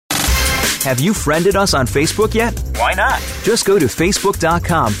Have you friended us on Facebook yet? Why not? Just go to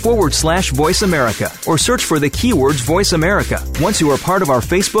facebook.com/Voice America or search for the keywords Voice America. Once you are part of our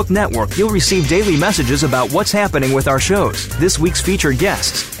Facebook network, you'll receive daily messages about what's happening with our shows, this week's featured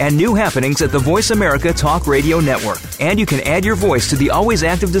guests, and new happenings at the Voice America Talk Radio Network. And you can add your voice to the always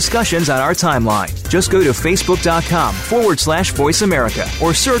active discussions on our timeline. Just go to facebook.com/Voice America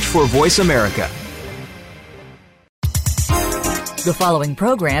or search for Voice America. The following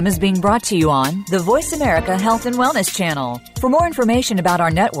program is being brought to you on the Voice America Health and Wellness Channel. For more information about our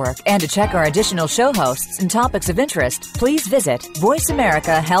network and to check our additional show hosts and topics of interest, please visit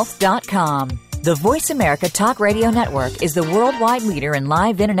voiceamericahealth.com. The Voice America Talk Radio Network is the worldwide leader in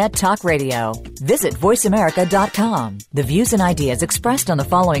live Internet talk radio. Visit voiceamerica.com. The views and ideas expressed on the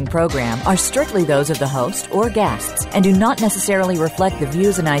following program are strictly those of the host or guests and do not necessarily reflect the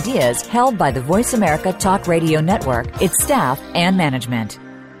views and ideas held by the Voice America Talk Radio Network, its staff, and management.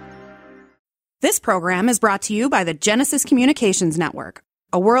 This program is brought to you by the Genesis Communications Network,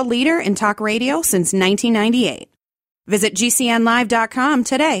 a world leader in talk radio since 1998. Visit GCNlive.com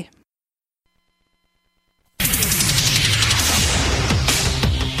today.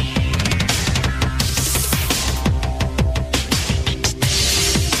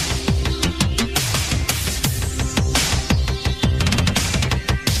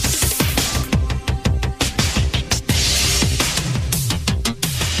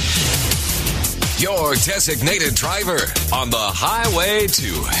 Your designated driver on the highway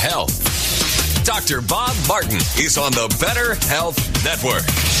to health. Dr. Bob Martin is on the Better Health Network.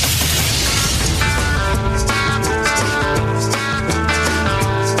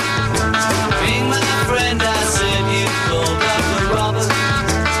 Ring my friend, I said you called Dr. Robert.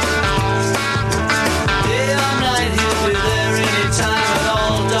 Day or night, he'll be there anytime at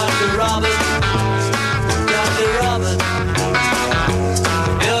all. Dr. Robert, Dr. Robert.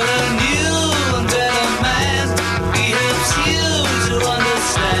 You're a new and better man. He helps you to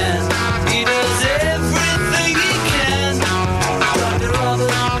understand. He does everything he can. Dr.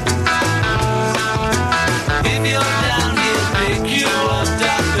 Robert. If you're down, he'll pick you up.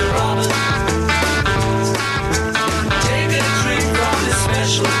 Dr. Robert. Take a drink from this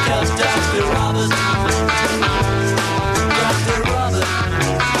special cup. Dr. Robert. Dr. Robert.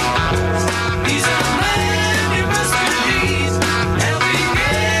 He's a man you must believe, helping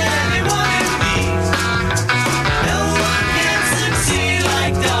anyone in need. No one can succeed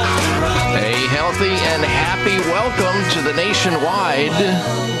like Dr. Robert. A healthy and happy welcome to the nationwide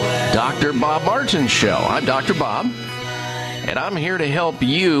Dr. Bob Martin Show. I'm Dr. Bob, and I'm here to help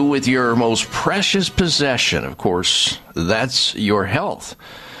you with your most precious possession. Of course, that's your health.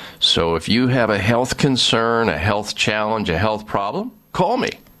 So if you have a health concern, a health challenge, a health problem, call me.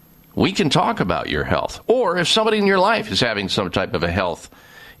 We can talk about your health. Or if somebody in your life is having some type of a health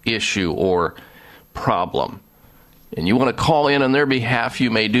issue or problem, and you want to call in on their behalf, you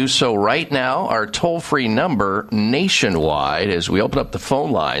may do so right now. Our toll-free number nationwide, as we open up the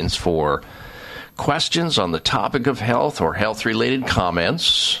phone lines for questions on the topic of health or health-related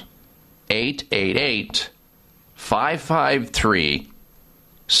comments,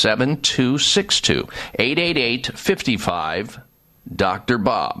 888-553-7262, 888-55-Dr.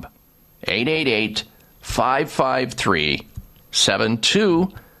 Bob,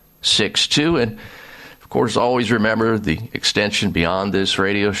 888-553-7262, and of course, always remember the extension beyond this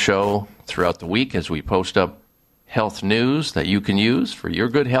radio show throughout the week as we post up health news that you can use for your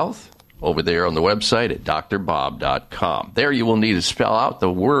good health over there on the website at drbob.com. There you will need to spell out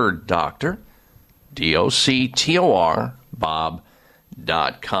the word doctor, D-O-C-T-O-R,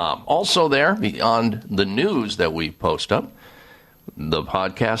 bob.com. Also there, beyond the news that we post up, the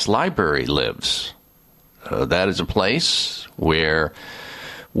podcast library lives. That is a place where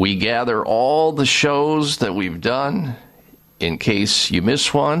we gather all the shows that we've done. In case you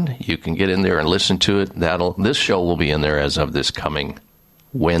miss one, you can get in there and listen to it. This show will be in there as of this coming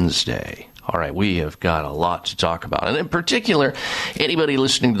Wednesday. All right, we have got a lot to talk about. And in particular, anybody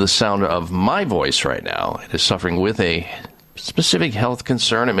listening to the sound of my voice right now is suffering with a specific health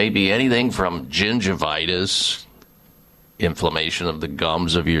concern. It may be anything from gingivitis, inflammation of the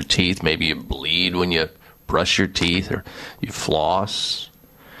gums of your teeth. Maybe you bleed when you brush your teeth or you floss,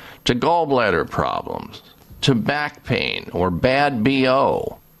 to gallbladder problems, to back pain or bad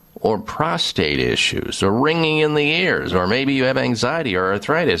BO, or prostate issues, or ringing in the ears, or maybe you have anxiety or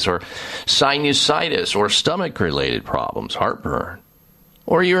arthritis, or sinusitis, or stomach-related problems, heartburn,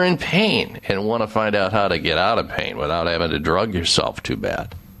 or you're in pain and want to find out how to get out of pain without having to drug yourself too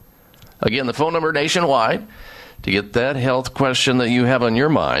bad. Again, the phone number nationwide to get that health question that you have on your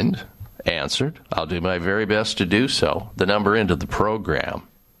mind answered. I'll do my very best to do so. The number into the program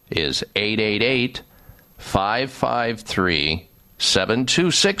is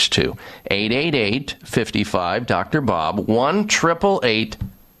 888-553-7262. 888-55-Dr. Bob,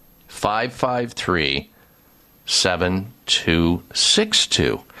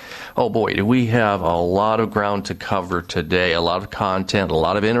 1-888-553-7262. Oh boy, do we have a lot of ground to cover today, a lot of content, a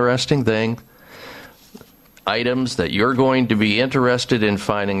lot of interesting things, items that you're going to be interested in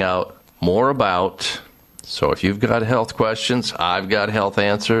finding out more about. So if you've got health questions, I've got health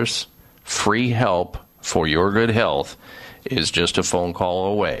answers. Free help for your good health is just a phone call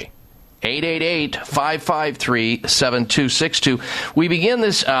away. 888-553-7262. We begin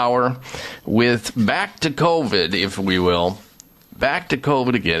this hour with back to COVID, if we will. Back to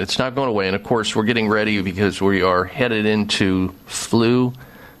COVID again. It's not going away. And, of course, we're getting ready because we are headed into flu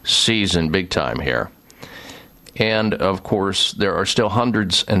season big time here. And, of course, there are still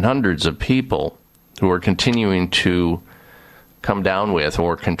hundreds and hundreds of people who are continuing to come down with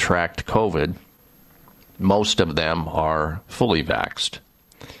or contract COVID. Most of them are fully vaxxed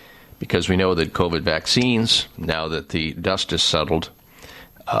because we know that COVID vaccines, now that the dust is settled,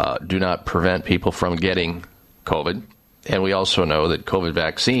 do not prevent people from getting COVID. And we also know that COVID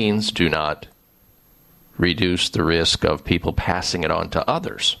vaccines do not reduce the risk of people passing it on to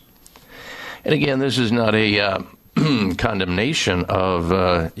others. And again, this is not a condemnation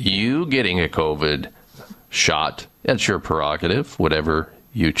of you getting a COVID shot. That's your prerogative, whatever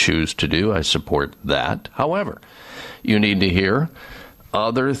you choose to do. I support that. However, you need to hear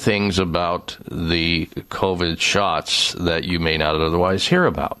other things about the COVID shots that you may not otherwise hear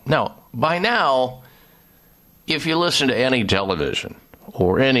about. Now, by now, if you listen to any television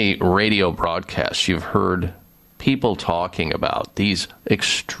or any radio broadcast, you've heard people talking about these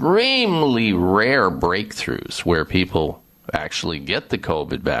extremely rare breakthroughs where people actually get the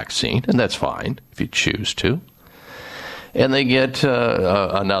COVID vaccine, and that's fine if you choose to. And they get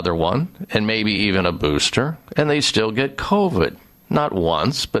another one, and maybe even a booster, and they still get COVID. Not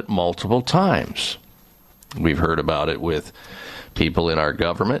once, but multiple times. We've heard about it with people in our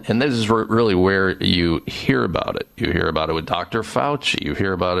government, and this is really where you hear about it. You hear about it with Dr. Fauci. You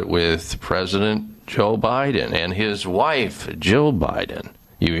hear about it with President Joe Biden and his wife, Jill Biden.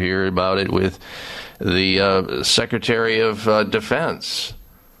 You hear about it with the Secretary of Defense,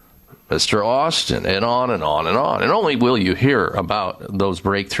 Mr. Austin, and on and on and on. And only will you hear about those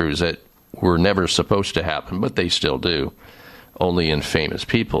breakthroughs that were never supposed to happen, but they still do. Only in famous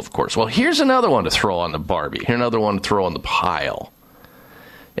people, of course. Well, here's another one to throw on the Barbie. Here's another one to throw on the pile.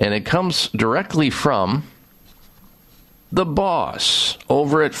 And it comes directly from the boss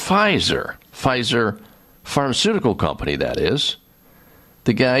over at Pfizer. Pfizer Pharmaceutical Company, that is.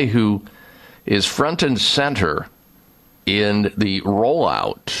 The guy who is front and center in the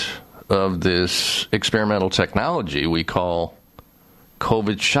rollout of this experimental technology we call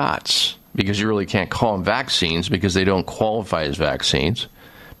COVID shots. Because you really can't call them vaccines because they don't qualify as vaccines.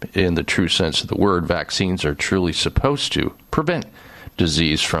 In the true sense of the word, vaccines are truly supposed to prevent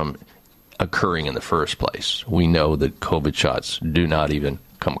disease from occurring in the first place. We know that COVID shots do not even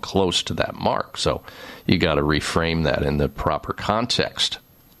come close to that mark. So you got to reframe that in the proper context.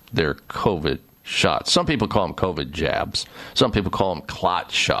 They're COVID shots. Some people call them COVID jabs. Some people call them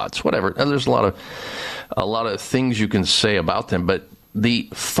clot shots, whatever. And there's a lot of things you can say about them, but the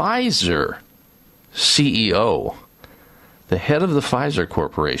Pfizer CEO, the head of the Pfizer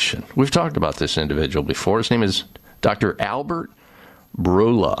Corporation, we've talked about this individual before. His name is Dr. Albert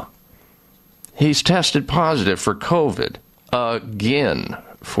Bourla. He's tested positive for COVID again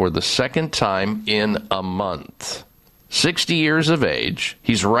for the second time in a month. 60 years of age.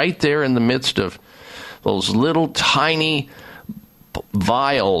 He's right there in the midst of those little tiny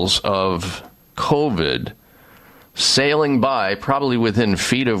vials of COVID sailing by, probably within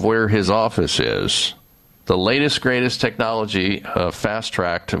feet of where his office is. The latest, greatest technology,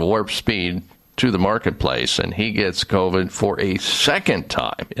 fast-tracked warp speed to the marketplace, and he gets COVID for a second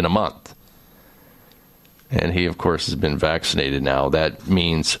time in a month. And he, of course, has been vaccinated now. That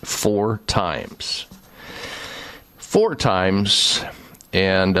means 4 times. 4 times.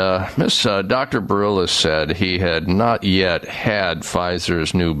 And Dr. Bourla said he had not yet had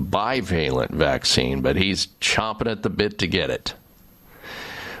Pfizer's new bivalent vaccine, but he's chomping at the bit to get it,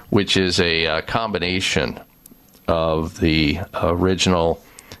 which is a combination of the original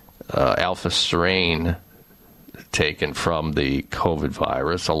alpha strain taken from the COVID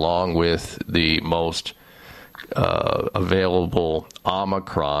virus, along with the most available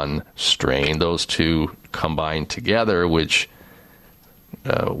Omicron strain. Those two combined together, which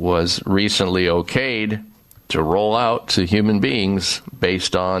was recently okayed to roll out to human beings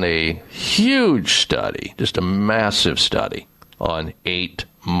based on a huge study, just a massive study, on 8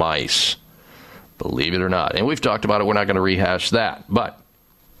 mice. Believe it or not. And we've talked about it. We're not going to rehash that. But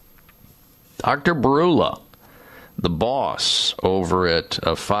Dr. Berula, the boss over at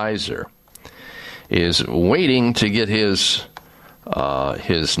Pfizer, is waiting to get his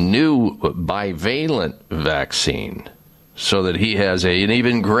new bivalent vaccine so that he has an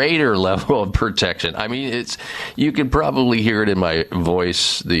even greater level of protection. I mean, you can probably hear it in my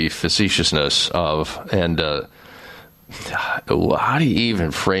voice, the facetiousness of, and how do you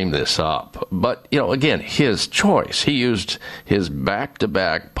even frame this up? But, again, his choice. He used his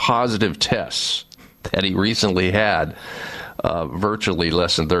back-to-back positive tests that he recently had virtually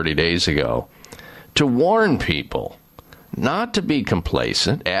less than 30 days ago to warn people not to be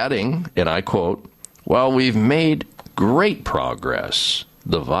complacent, adding, and I quote, "While we've made great progress,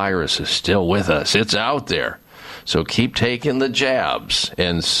 the virus is still with us. It's out there. So keep taking the jabs,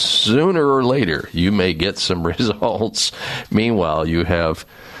 and sooner or later, you may get some results." Meanwhile, you have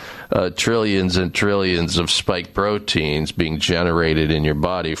trillions and trillions of spike proteins being generated in your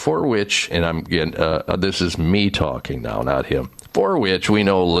body, for which, and this is me talking now, not him, for which we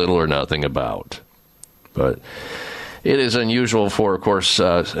know little or nothing about. But it is unusual for, of course,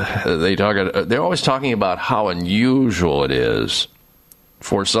 they're always talking about how unusual it is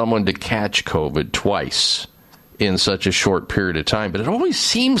for someone to catch COVID twice in such a short period of time. But it always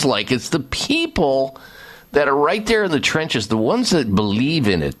seems like it's the people that are right there in the trenches, the ones that believe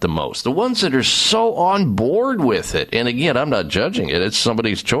in it the most, the ones that are so on board with it. And again, I'm not judging it. It's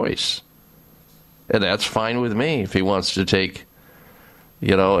somebody's choice. And that's fine with me if he wants to take,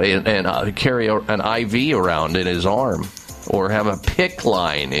 and carry an IV around in his arm or have a PICC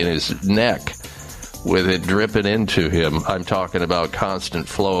line in his neck with it dripping into him. I'm talking about constant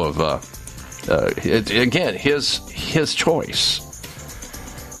flow of, again, his choice.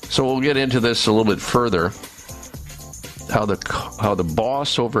 So we'll get into this a little bit further, how the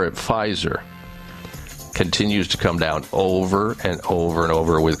boss over at Pfizer continues to come down over and over and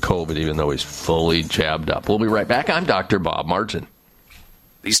over with COVID, even though he's fully jabbed up. We'll be right back. I'm Dr. Bob Martin.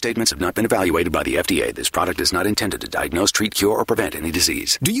 These statements have not been evaluated by the FDA. This product is not intended to diagnose, treat, cure, or prevent any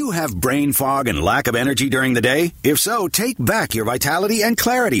disease. Do you have brain fog and lack of energy during the day? If so, take back your vitality and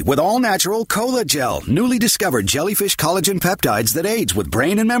clarity with all-natural Cola-Gel, newly discovered jellyfish collagen peptides that aids with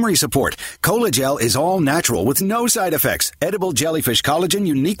brain and memory support. Cola-Gel is all-natural with no side effects. Edible jellyfish collagen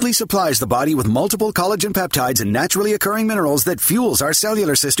uniquely supplies the body with multiple collagen peptides and naturally occurring minerals that fuels our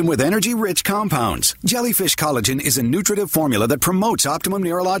cellular system with energy-rich compounds. Jellyfish collagen is a nutritive formula that promotes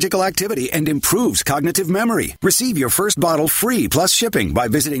optimum neurological activity and improves cognitive memory. Receive your first bottle free plus shipping by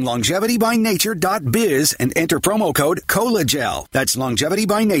visiting longevitybynature.biz and enter promo code COLAGEL. That's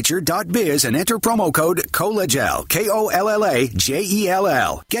longevitybynature.biz and enter promo code COLAGEL.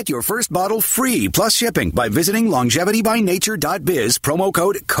 KOLLAGEL. Get your first bottle free plus shipping by visiting longevitybynature.biz, promo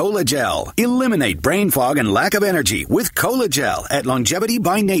code COLAGEL. Eliminate brain fog and lack of energy with Cola-Gel at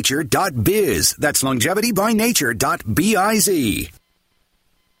longevitybynature.biz. That's longevitybynature.biz.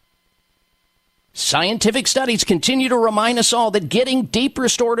 Scientific studies continue to remind us all that getting deep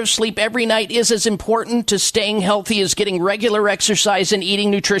restorative sleep every night is as important to staying healthy as getting regular exercise and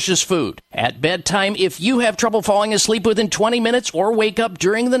eating nutritious food. At bedtime, if you have trouble falling asleep within 20 minutes or wake up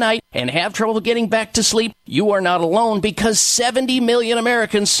during the night and have trouble getting back to sleep, you are not alone because 70 million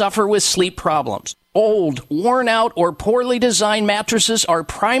Americans suffer with sleep problems. Old, worn out, or poorly designed mattresses are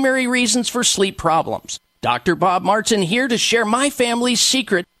primary reasons for sleep problems. Dr. Bob Martin here to share my family's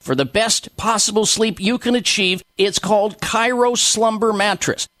secret for the best possible sleep you can achieve. It's called Cairo Slumber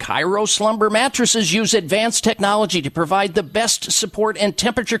Mattress. Cairo Slumber mattresses use advanced technology to provide the best support and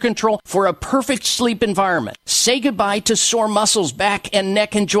temperature control for a perfect sleep environment. Say goodbye to sore muscles, back and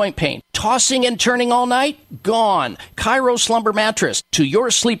neck and joint pain. Tossing and turning all night? Gone. Cairo Slumber Mattress, to your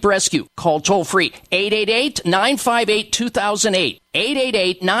sleep rescue. Call toll-free 888-958-2008.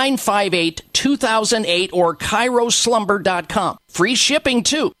 888-958-2008 or CairoSlumber.com. Free shipping,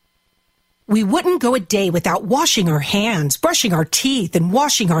 too. We wouldn't go a day without washing our hands, brushing our teeth, and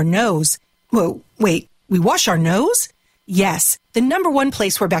washing our nose. Whoa, wait, we wash our nose? Yes, the number one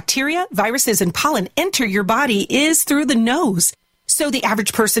place where bacteria, viruses, and pollen enter your body is through the nose. So the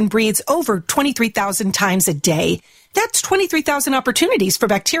average person breathes over 23,000 times a day. That's 23,000 opportunities for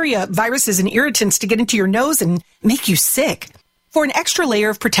bacteria, viruses, and irritants to get into your nose and make you sick. For an extra layer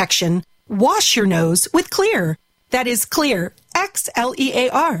of protection, wash your nose with Xlear. That is Xlear,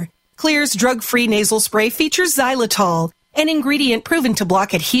 Xlear. Xlear's drug-free nasal spray features xylitol, an ingredient proven to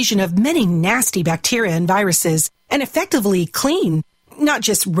block adhesion of many nasty bacteria and viruses, and effectively clean. Not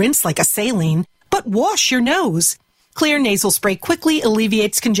just rinse like a saline, but wash your nose. Clear nasal spray quickly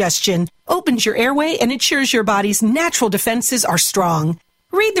alleviates congestion, opens your airway, and ensures your body's natural defenses are strong.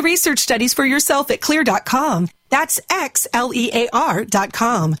 Read the research studies for yourself at Xlear.com. That's XLEAR.com.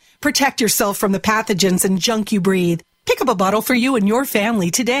 Protect yourself from the pathogens and junk you breathe. Pick up a bottle for you and your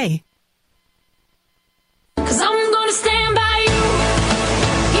family today. 'Cause I'm gonna stand by you,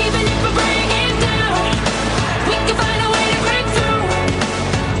 even if we bring it down. We can find a way to break through,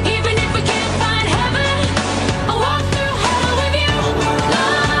 even if we can't find heaven. I'll walk through hell with you.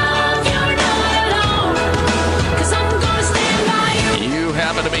 Love, you're not alone. 'Cause I'm gonna stand by you. You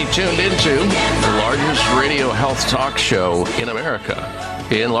happen to be tuned into the largest radio health talk show in America.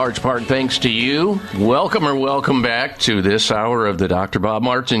 In large part thanks to you. Welcome back to this hour of the Dr. Bob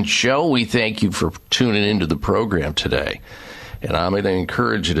Martin Show. We thank you for tuning into the program today. And I'm going to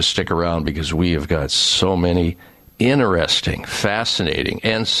encourage you to stick around because we have got so many interesting, fascinating,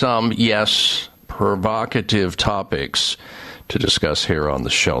 and some, yes, provocative topics to discuss here on the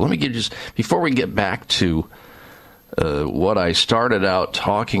show. Let me give you, before we get back to what I started out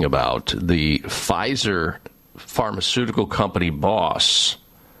talking about, the Pfizer pharmaceutical company boss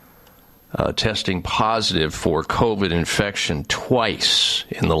testing positive for COVID infection twice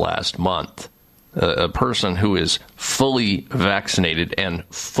in the last month. A person who is fully vaccinated and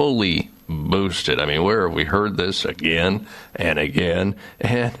fully boosted. I mean, where have we heard this again and again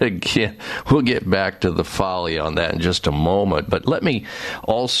and again? We'll get back to the folly on that in just a moment. But let me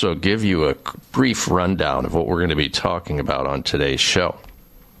also give you a brief rundown of what we're going to be talking about on today's show.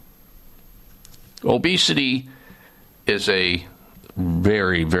 Obesity is a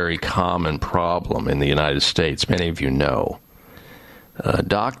very, very common problem in the United States. Many of you know.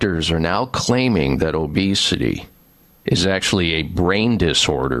 Doctors are now claiming that obesity is actually a brain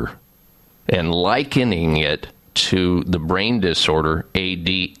disorder and likening it to the brain disorder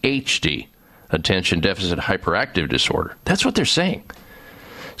ADHD, attention deficit hyperactive disorder. That's what they're saying.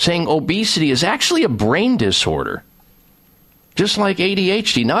 Saying obesity is actually a brain disorder. Just like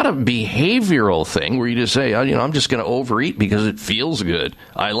ADHD, not a behavioral thing where you just say, I'm just going to overeat because it feels good.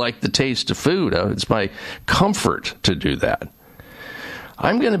 I like the taste of food. It's my comfort to do that.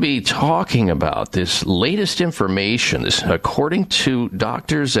 I'm going to be talking about this latest information, this, according to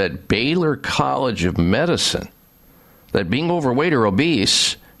doctors at Baylor College of Medicine, that being overweight or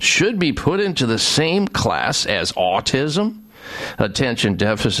obese should be put into the same class as autism, attention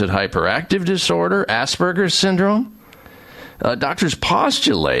deficit hyperactive disorder, Asperger's syndrome. Doctors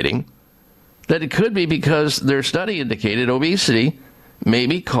postulating that it could be because their study indicated obesity may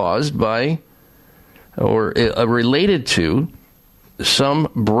be caused by or related to some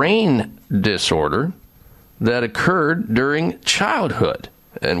brain disorder that occurred during childhood.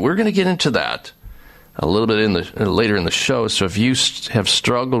 And we're going to get into that a little bit later in the show. So if you have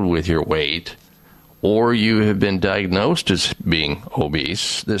struggled with your weight or you have been diagnosed as being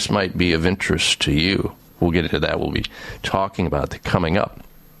obese, this might be of interest to you. We'll get into that. We'll be talking about that coming up.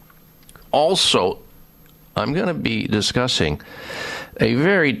 Also, I'm going to be discussing a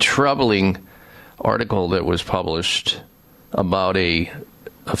very troubling article that was published about a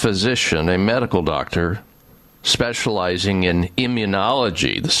physician, a medical doctor, specializing in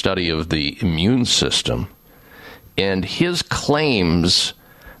immunology, the study of the immune system, and his claims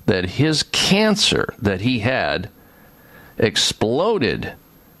that his cancer that he had exploded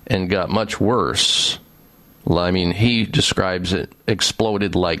and got much worse. I mean, he describes it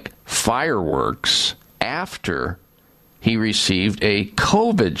exploded like fireworks after he received a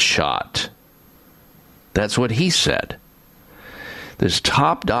COVID shot. That's what he said. This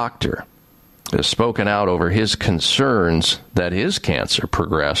top doctor has spoken out over his concerns that his cancer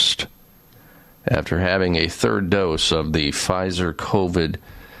progressed after having a third dose of the Pfizer COVID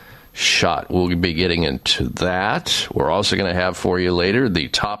shot. We'll be getting into that. We're also going to have for you later the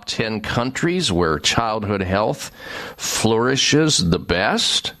top 10 countries where childhood health flourishes the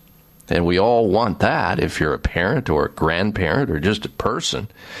best. And we all want that. If you're a parent or a grandparent or just a person,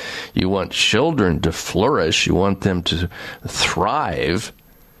 you want children to flourish. You want them to thrive.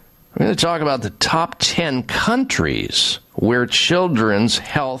 We're going to talk about the top 10 countries where children's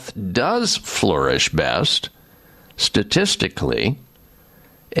health does flourish best, statistically.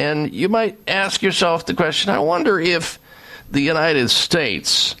 And you might ask yourself the question, I wonder if the United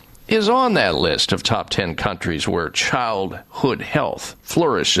States is on that list of top 10 countries where childhood health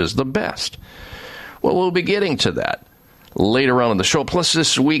flourishes the best. Well, we'll be getting to that later on in the show. Plus,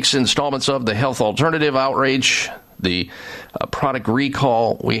 this week's installments of the Health Alternative Outrage, the product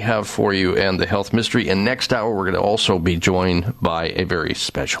recall we have for you, and the health mystery. And next hour, we're going to also be joined by a very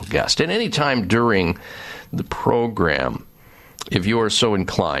special guest. And anytime during the program, if you are so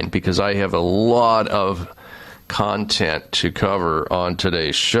inclined, because I have a lot of content to cover on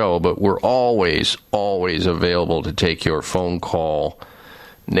today's show, but we're always available to take your phone call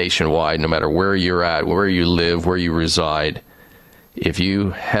nationwide, no matter where you're at, where you live, where you reside. If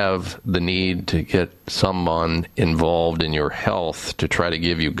you have the need to get someone involved in your health to try to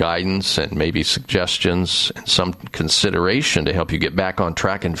give you guidance and maybe suggestions and some consideration to help you get back on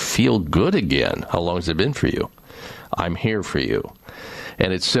track and feel good again, how long has it been for you? I'm here for you.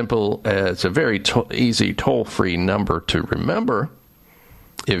 And it's simple. It's a very easy toll-free number to remember.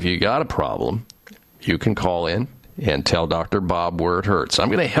 If you got a problem, you can call in and tell Dr. Bob where it hurts. I'm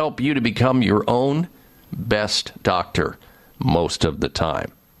going to help you to become your own best doctor most of the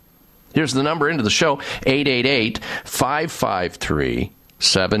time. Here's the number into the show,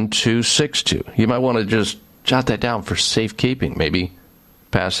 888-553-7262. You might want to just jot that down for safekeeping. Maybe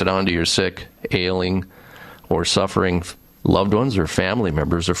pass it on to your sick, ailing, or suffering loved ones or family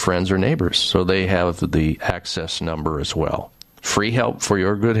members or friends or neighbors, so they have the access number as well. Free help for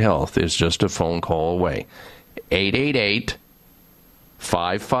your good health is just a phone call away.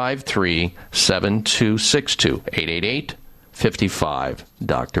 888-553-7262.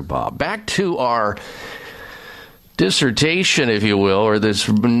 888-55 Bob. Back to our dissertation, if you will, or this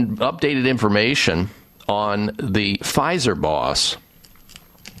updated information on the Pfizer boss,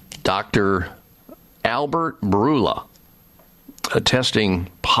 Dr. Albert Bourla, testing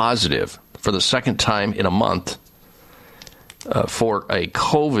positive for the second time in a month for a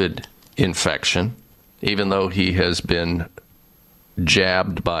COVID infection, even though he has been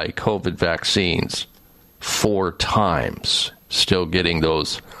jabbed by COVID vaccines 4 times, still getting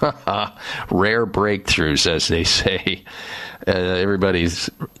those rare breakthroughs, as they say. Everybody's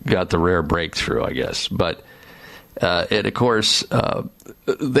got the rare breakthrough, I guess. But, and of course,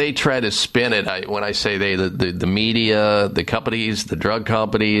 they try to spin it. When I say they, the media, the companies, the drug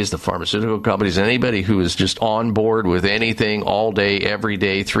companies, the pharmaceutical companies, anybody who is just on board with anything all day, every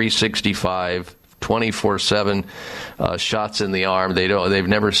day, 365, 24/7 shots in the arm. They've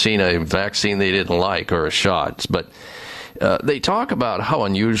never seen a vaccine they didn't like or a shot. But they talk about how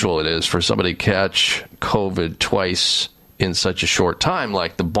unusual it is for somebody to catch COVID twice in such a short time,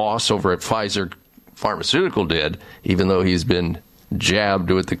 like the boss over at Pfizer Pharmaceutical did, even though he's been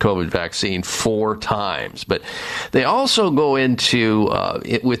jabbed with the COVID vaccine 4 times. But they also go into,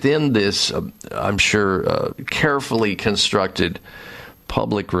 within this, I'm sure, carefully constructed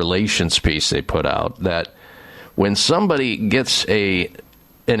public relations piece they put out, that when somebody gets an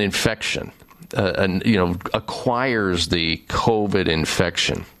infection, acquires the COVID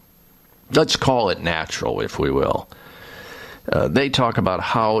infection, let's call it natural, if we will, they talk about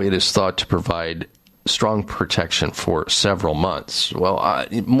how it is thought to provide strong protection for several months. Well,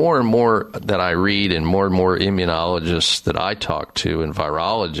 more and more that I read and more immunologists that I talk to and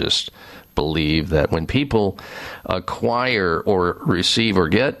virologists believe that when people acquire or receive or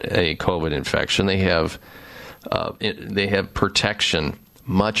get a COVID infection, they have protection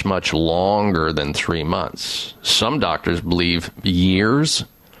much longer than 3 months. Some doctors believe years.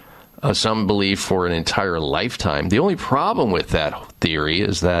 Some believe for an entire lifetime. The only problem with that theory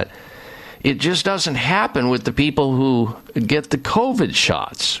is that it just doesn't happen with the people who get the COVID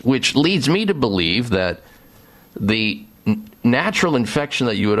shots, which leads me to believe that the natural infection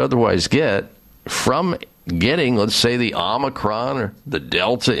that you would otherwise get from getting, let's say, the Omicron or the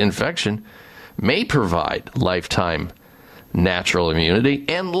Delta infection may provide lifetime natural immunity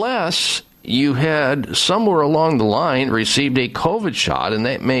unless you had somewhere along the line received a COVID shot, and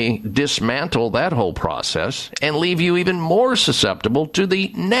that may dismantle that whole process and leave you even more susceptible to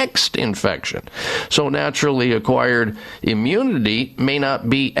the next infection. So naturally acquired immunity may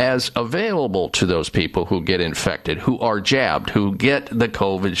not be as available to those people who get infected, who are jabbed, who get the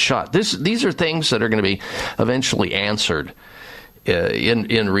COVID shot. These are things that are going to be eventually answered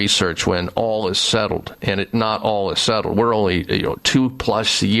in research when all is settled, and not all is settled. We're only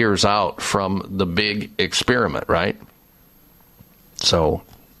 2+ years out from the big experiment, right? So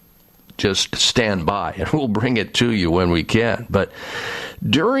just stand by, and we'll bring it to you when we can. But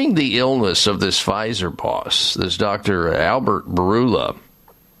during the illness of this Pfizer boss, this Dr. Albert Bourla,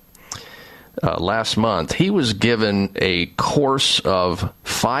 last month, he was given a course of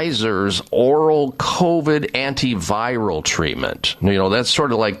Pfizer's oral COVID antiviral treatment. That's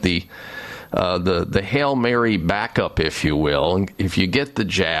sort of like the Hail Mary backup, if you will. If you get the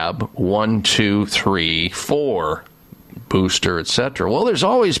jab, 1, 2, 3, 4, booster, etc. Well, there's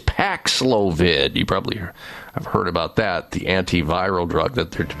always Paxlovid. You probably have heard about that. The antiviral drug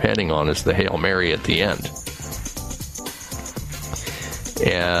that they're depending on is the Hail Mary at the end.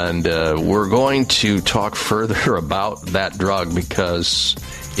 And we're going to talk further about that drug because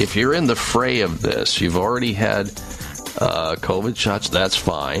If you're in the fray of this, you've already had COVID shots, that's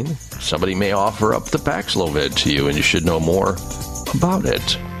fine. Somebody may offer up the Paxlovid to you, and you should know more about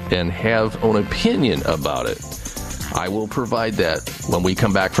it and have an opinion about it. I will provide that when we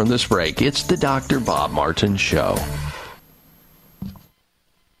come back from this break. It's the Dr. Bob Martin Show.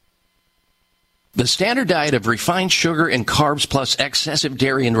 The standard diet of refined sugar and carbs plus excessive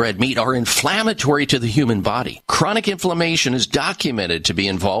dairy and red meat are inflammatory to the human body. Chronic inflammation is documented to be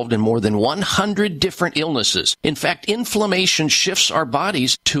involved in more than 100 different illnesses. In fact, inflammation shifts our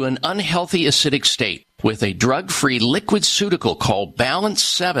bodies to an unhealthy acidic state. With a drug-free liquid-ceutical called Balance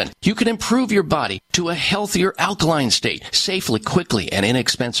 7, you can improve your body to a healthier alkaline state safely, quickly, and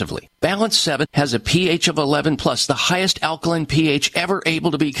inexpensively. Balance 7 has a pH of 11 plus, the highest alkaline pH ever able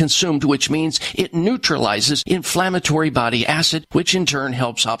to be consumed, which means it neutralizes inflammatory body acid, which in turn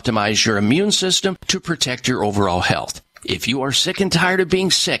helps optimize your immune system to protect your overall health. If you are sick and tired of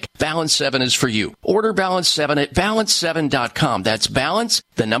being sick, Balance 7 is for you. Order Balance 7 at balance7.com. That's balance,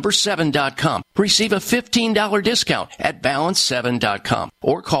 the number 7.com. Receive a $15 discount at balance7.com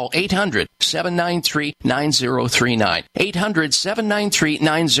or call 800-793-9039.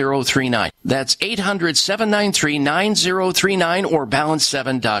 800-793-9039. That's 800-793-9039 or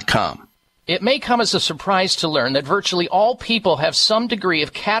balance7.com. It may come as a surprise to learn that virtually all people have some degree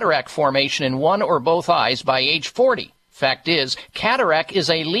of cataract formation in one or both eyes by age 40. Fact is, cataract is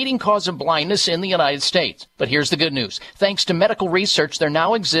a leading cause of blindness in the United States. But here's the good news. Thanks to medical research, there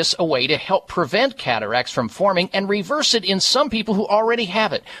now exists a way to help prevent cataracts from forming and reverse it in some people who already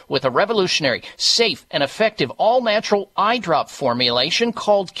have it with a revolutionary, safe, and effective all-natural eye drop formulation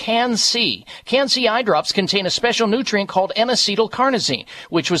called Can-C. Can-C eye drops contain a special nutrient called N-acetylcarnosine,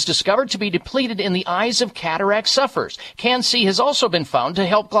 which was discovered to be depleted in the eyes of cataract sufferers. Can-C has also been found to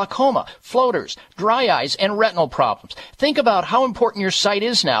help glaucoma, floaters, dry eyes, and retinal problems. Think about how important your sight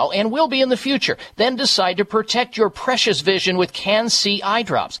is now and will be in the future. Then decide to protect your precious vision with Can-C eye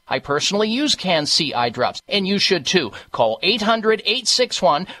drops. I personally use Can-C eye drops, and you should too. Call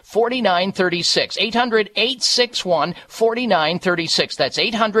 800-861-4936. 800-861-4936. That's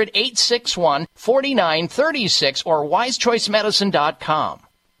 800-861-4936 or wisechoicemedicine.com.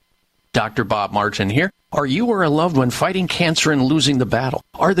 Dr. Bob Martin here. Are you or a loved one fighting cancer and losing the battle?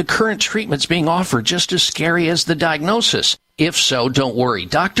 Are the current treatments being offered just as scary as the diagnosis? If so, don't worry.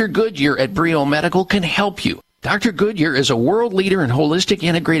 Dr. Goodyear at Brio Medical can help you. Dr. Goodyear is a world leader in holistic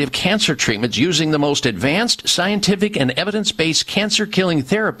integrative cancer treatments using the most advanced scientific and evidence-based cancer-killing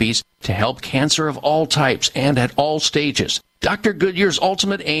therapies to help cancer of all types and at all stages. Dr. Goodyear's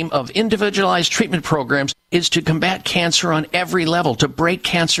ultimate aim of individualized treatment programs is to combat cancer on every level, to break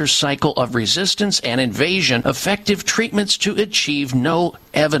cancer's cycle of resistance and invasion, effective treatments to achieve no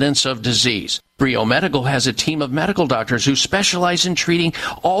evidence of disease. Brio Medical has a team of medical doctors who specialize in treating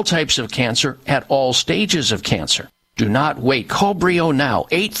all types of cancer at all stages of cancer. Do not wait. Call Brio now.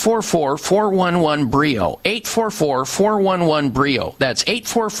 844-411-BRIO. 844-411-BRIO. That's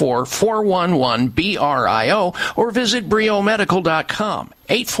 844-411-BRIO. Or visit briomedical.com.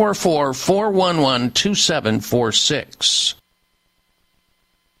 844-411-2746.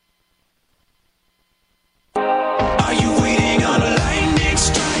 Are you waiting on a lightning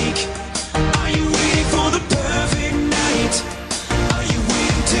strike? Are you waiting for the perfect night? Are you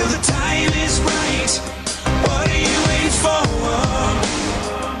waiting till the time is right? What are you waiting for?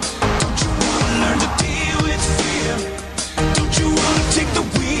 Don't you want to learn to deal with fear? Don't you want to take the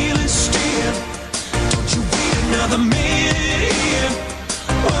wheel and steer? Don't you wait another minute here?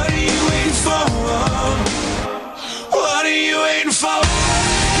 What are you waiting for? What are you waiting for?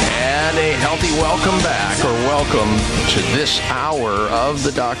 And a healthy welcome back, or welcome to this hour of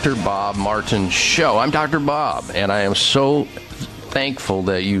the Dr. Bob Martin Show. I'm Dr. Bob, and I am so thankful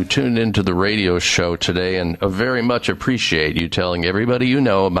that you tuned into the radio show today, and very much appreciate you telling everybody you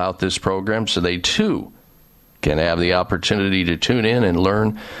know about this program so they too can have the opportunity to tune in and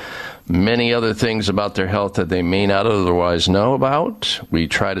learn many other things about their health that they may not otherwise know about. We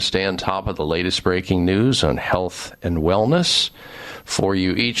try to stay on top of the latest breaking news on health and wellness for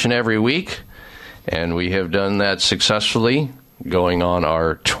you each and every week, and we have done that successfully, going on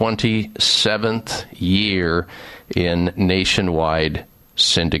our 27th year in nationwide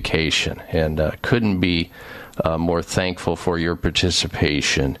syndication, and couldn't be more thankful for your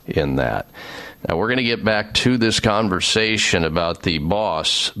participation in that. Now, we're going to get back to this conversation about the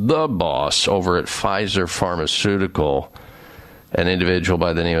boss over at Pfizer Pharmaceutical, an individual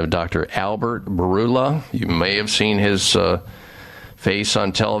by the name of Dr. Albert Bourla. You may have seen his face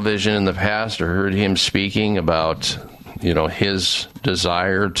on television in the past or heard him speaking about, his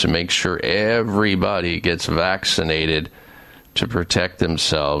desire to make sure everybody gets vaccinated to protect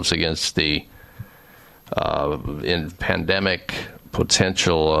themselves against the pandemic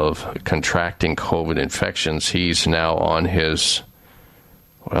potential of contracting COVID infections. He's now on his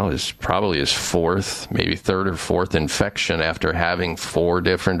probably his fourth, maybe third or fourth infection after having 4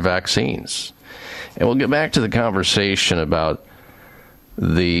 different vaccines. And we'll get back to the conversation about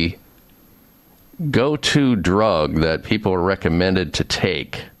the go-to drug that people are recommended to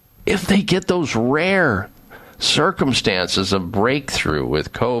take if they get those rare circumstances of breakthrough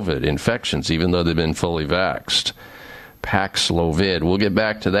with COVID infections, even though they've been fully vaxxed. Paxlovid. We'll get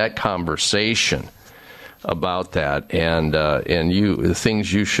back to that conversation about that and the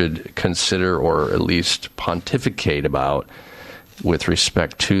things you should consider or at least pontificate about with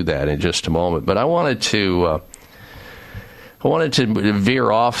respect to that in just a moment. But I wanted to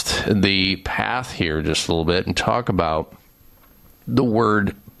veer off the path here just a little bit and talk about the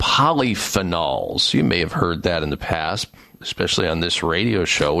word polyphenols. You may have heard that in the past, especially on this radio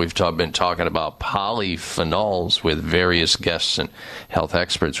show. We've been talking about polyphenols with various guests and health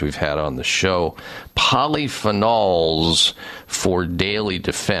experts we've had on the show. Polyphenols for daily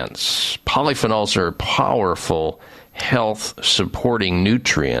defense. Polyphenols are powerful health-supporting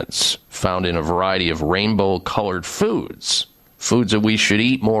nutrients found in a variety of rainbow-colored foods that we should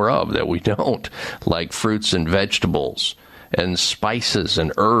eat more of that we don't, like fruits and vegetables and spices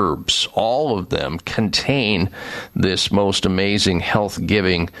and herbs. All of them contain this most amazing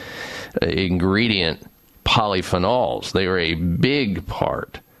health-giving ingredient, polyphenols. They are a big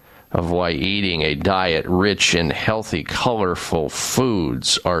part of why eating a diet rich in healthy, colorful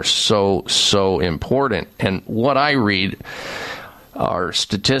foods are so important. And what I read are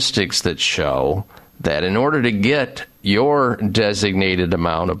statistics that show that in order to get your designated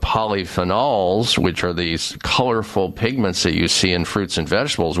amount of polyphenols, which are these colorful pigments that you see in fruits and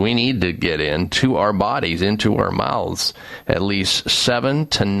vegetables, we need to get into our bodies, into our mouths, at least 7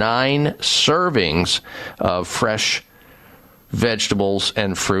 to 9 servings of fresh vegetables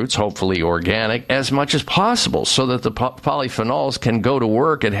and fruits, hopefully organic, as much as possible so that the polyphenols can go to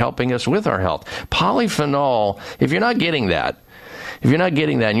work at helping us with our health. Polyphenol, if you're not getting that,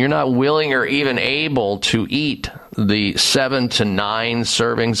 and you're not willing or even able to eat the 7 to 9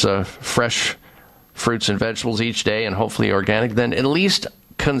 servings of fresh fruits and vegetables each day and hopefully organic, then at least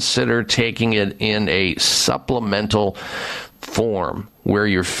consider taking it in a supplemental form where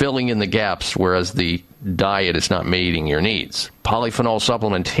you're filling in the gaps, whereas the diet is not meeting your needs. Polyphenol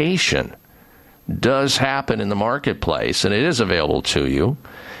supplementation does happen in the marketplace, and it is available to you,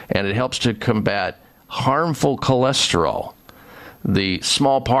 and it helps to combat harmful cholesterol, the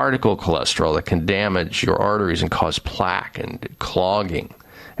small particle cholesterol that can damage your arteries and cause plaque and clogging,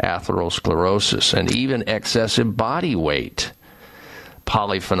 atherosclerosis, and even excessive body weight.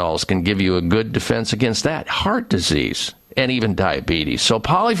 Polyphenols can give you a good defense against that, heart disease, and even diabetes. So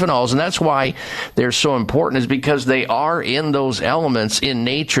polyphenols, and that's why they're so important, is because they are in those elements in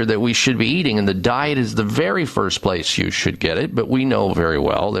nature that we should be eating, and the diet is the very first place you should get it, but we know very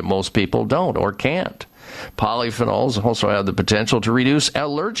well that most people don't or can't. Polyphenols also have the potential to reduce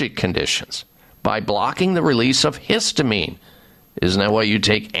allergic conditions by blocking the release of histamine. Isn't that why you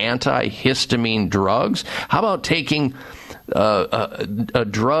take antihistamine drugs? How about taking a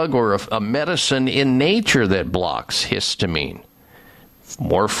drug or a medicine in nature that blocks histamine?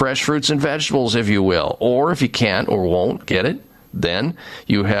 More fresh fruits and vegetables, if you will. Or if you can't or won't get it, then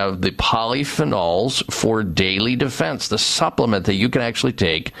you have the polyphenols for daily defense, the supplement that you can actually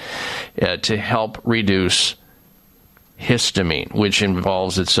take to help reduce histamine, which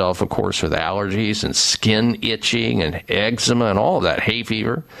involves itself, of course, with allergies and skin itching and eczema and all of that, hay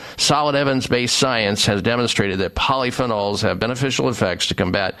fever. Solid evidence-based science has demonstrated that polyphenols have beneficial effects to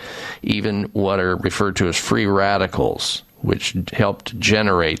combat even what are referred to as free radicals, which help to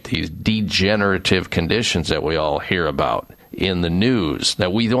generate these degenerative conditions that we all hear about in the news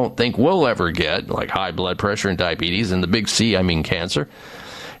that we don't think we'll ever get, like high blood pressure and diabetes, and the big C, I mean cancer,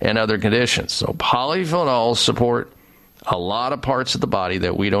 and other conditions. So polyphenols support a lot of parts of the body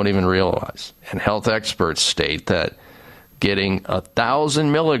that we don't even realize. And health experts state that getting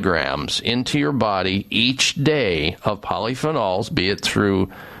 1,000 milligrams into your body each day of polyphenols, be it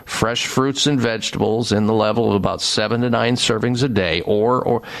through fresh fruits and vegetables in the level of about 7 to 9 servings a day,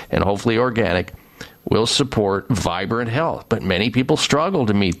 and hopefully organic, will support vibrant health. But many people struggle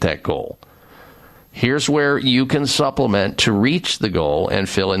to meet that goal. Here's where you can supplement to reach the goal and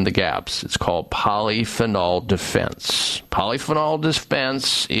fill in the gaps. It's called Polyphenol Defense. Polyphenol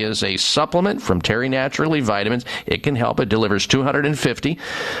Defense is a supplement from Terry Naturally Vitamins. It can help. It delivers 250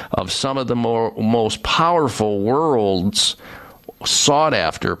 of some of the most powerful world's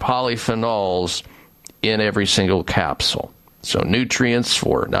sought-after polyphenols in every single capsule. So nutrients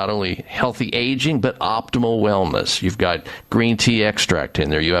for not only healthy aging, but optimal wellness. You've got green tea extract in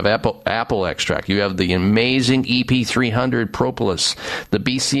there. You have apple extract. You have the amazing EP300 propolis, the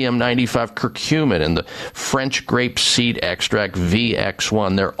BCM95 curcumin, and the French grape seed extract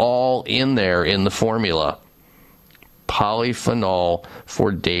VX1. They're all in there in the formula. Polyphenol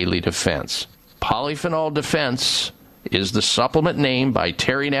for daily defense. Polyphenol Defense is the supplement name by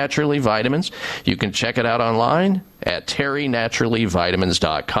Terry Naturally Vitamins. You can check it out online at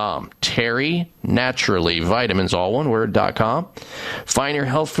terrynaturallyvitamins.com. Terry Naturally Vitamins, all one word, .com. Find your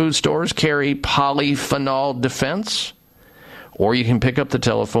health food stores carry Polyphenol Defense, or you can pick up the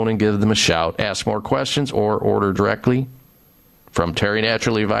telephone and give them a shout, ask more questions, or order directly from Terry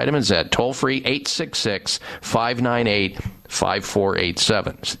Naturally Vitamins at toll-free 866-598-5487.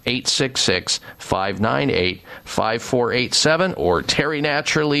 866-598-5487 or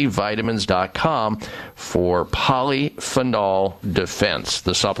terrynaturallyvitamins.com for Polyphenol Defense,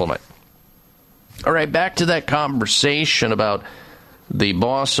 the supplement. All right, back to that conversation about the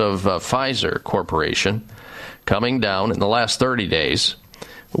boss of Pfizer Corporation coming down in the last 30 days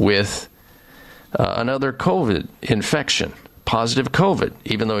with another COVID infection. Positive COVID,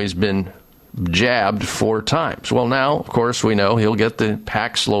 even though he's been jabbed 4 times. Well, now, of course, we know he'll get the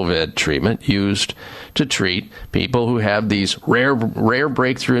Paxlovid treatment used to treat people who have these rare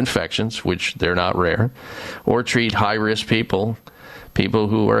breakthrough infections, which they're not rare, or treat high-risk people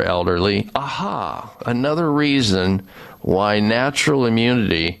who are elderly. Aha! Another reason why natural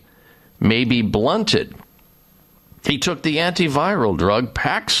immunity may be blunted. He took the antiviral drug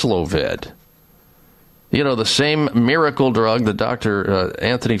Paxlovid. You know, the same miracle drug that Dr.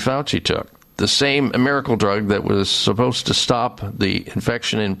 Anthony Fauci took. The same miracle drug that was supposed to stop the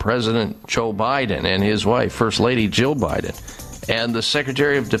infection in President Joe Biden and his wife, First Lady Jill Biden, and the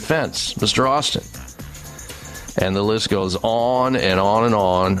Secretary of Defense, Mr. Austin. And the list goes on and on and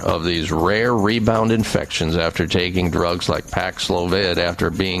on of these rare rebound infections after taking drugs like Paxlovid after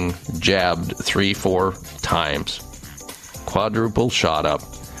being jabbed 3-4 times. Quadruple shot up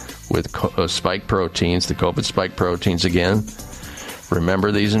with spike proteins, the COVID spike proteins again.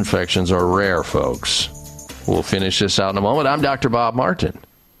 Remember, these infections are rare, folks. We'll finish this out in a moment. I'm Dr. Bob Martin.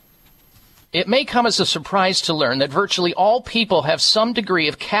 It may come as a surprise to learn that virtually all people have some degree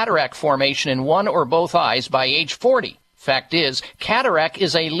of cataract formation in one or both eyes by age 40. Fact is, cataract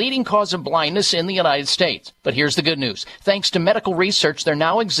is a leading cause of blindness in the United States. But here's the good news. Thanks to medical research, there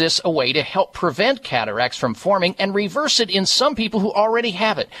now exists a way to help prevent cataracts from forming and reverse it in some people who already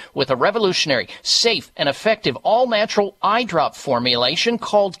have it with a revolutionary, safe, and effective all-natural eye drop formulation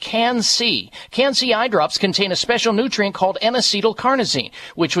called Can-C. Can-C eye drops contain a special nutrient called N-acetylcarnosine,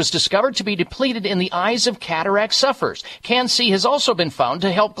 which was discovered to be depleted in the eyes of cataract sufferers. Can-C has also been found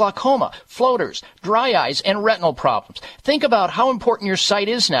to help glaucoma, floaters, dry eyes, and retinal problems. Think about how important your sight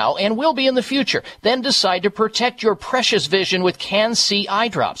is now and will be in the future. Then decide to protect your precious vision with Can-C eye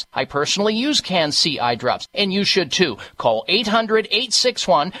drops. I personally use Can-C eye drops, and you should too. Call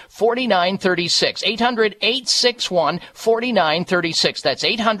 800-861-4936. 800-861-4936. That's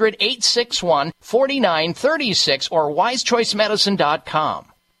 800-861-4936 or wisechoicemedicine.com.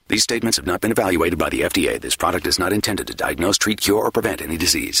 These statements have not been evaluated by the FDA. This product is not intended to diagnose, treat, cure, or prevent any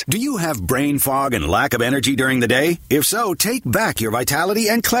disease. Do you have brain fog and lack of energy during the day? If so, take back your vitality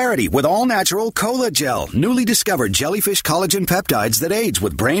and clarity with all-natural Cola Gel, newly discovered jellyfish collagen peptides that aids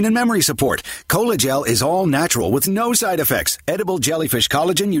with brain and memory support. Cola Gel is all natural with no side effects. Edible jellyfish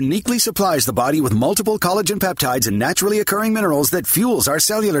collagen uniquely supplies the body with multiple collagen peptides and naturally occurring minerals that fuels our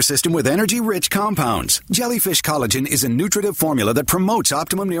cellular system with energy-rich compounds. Jellyfish collagen is a nutritive formula that promotes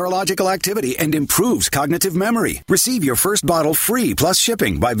optimum neurological activity and improves cognitive memory. Receive your first bottle free plus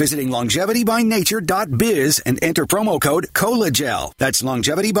shipping by visiting longevitybynature.biz and enter promo code COLAGEL. That's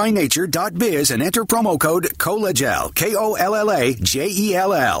longevitybynature.biz and enter promo code COLAGEL.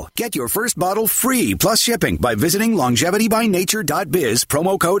 KOLLAGEL. Get your first bottle free plus shipping by visiting longevitybynature.biz,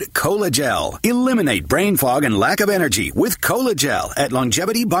 promo code COLAGEL. Eliminate brain fog and lack of energy with COLAGEL at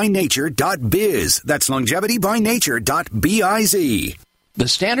longevitybynature.biz. That's longevitybynature.biz. The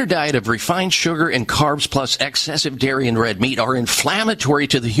standard diet of refined sugar and carbs plus excessive dairy and red meat are inflammatory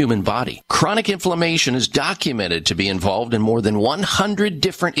to the human body. Chronic inflammation is documented to be involved in more than 100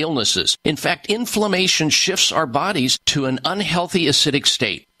 different illnesses. In fact, inflammation shifts our bodies to an unhealthy acidic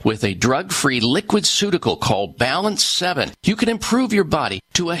state. With a drug-free liquid ceutical called Balance 7, you can improve your body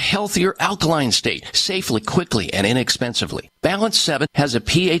to a healthier alkaline state safely, quickly, and inexpensively. Balance 7 has a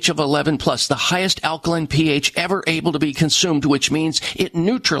pH of 11 plus, the highest alkaline pH ever able to be consumed, which means it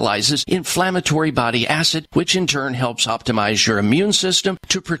neutralizes inflammatory body acid, which in turn helps optimize your immune system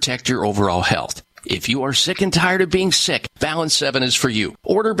to protect your overall health. If you are sick and tired of being sick, Balance 7 is for you.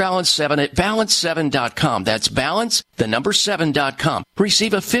 Order Balance 7 at balance7.com. That's balance, the number 7.com.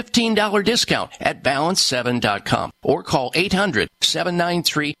 Receive a $15 discount at balance7.com or call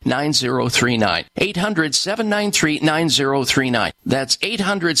 800-793-9039. 800-793-9039. That's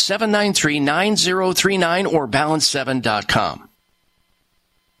 800-793-9039 or balance7.com.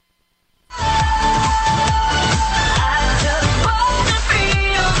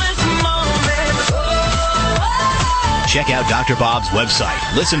 Check out Dr. Bob's website.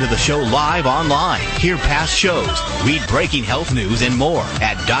 Listen to the show live online. Hear past shows. Read breaking health news and more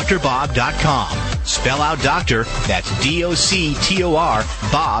at drbob.com. Spell out doctor. That's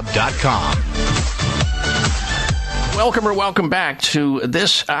DOCTOR Bob.com. Welcome back to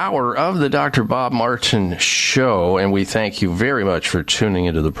this hour of the Dr. Bob Martin Show, and we thank you very much for tuning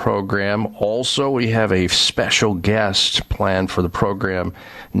into the program. Also, we have a special guest planned for the program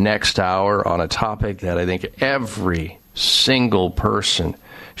next hour on a topic that I think every single person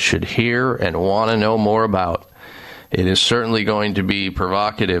should hear and want to know more about. It is certainly going to be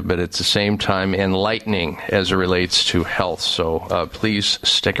provocative, but at the same time enlightening as it relates to health. So please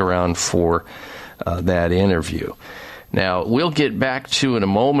stick around for that interview. Now, we'll get back to in a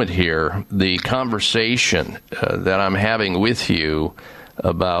moment here the conversation that I'm having with you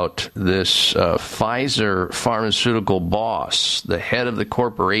about this Pfizer pharmaceutical boss, the head of the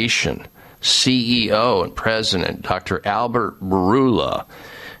corporation, CEO and president, Dr. Albert Bourla,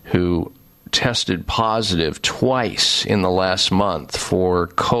 who tested positive twice in the last month for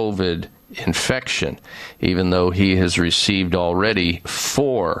COVID infection, even though he has received already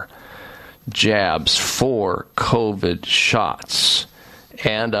 4 jabs, 4 COVID shots.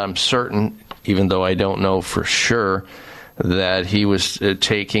 And I'm certain, even though I don't know for sure, that he was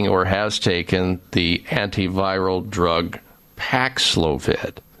taking or has taken the antiviral drug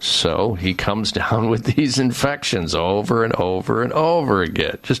Paxlovid. So he comes down with these infections over and over and over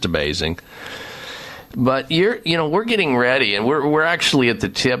again. Just amazing. But we're getting ready, and we're actually at the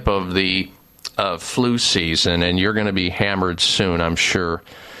tip of the flu season, and you're going to be hammered soon, I'm sure,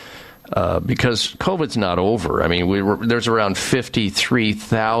 because COVID's not over. I mean, there's around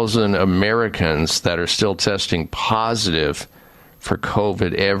 53,000 Americans that are still testing positive for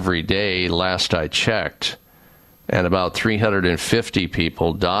COVID every day, last I checked, and about 350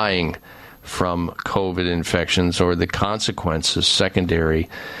 people dying from COVID infections or the consequences secondary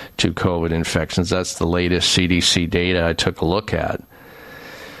to COVID infections. That's the latest CDC data I took a look at.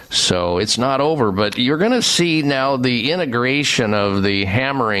 So it's not over, but you're going to see now the integration of the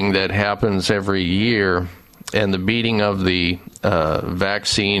hammering that happens every year and the beating of the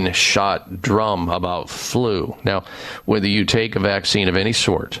vaccine shot drum about flu. Now, whether you take a vaccine of any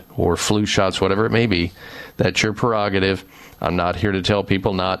sort or flu shots, whatever it may be, that's your prerogative. I'm not here to tell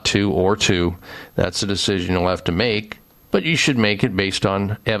people not to or to. That's a decision you'll have to make, but you should make it based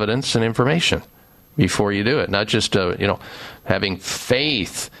on evidence and information before you do it, not just having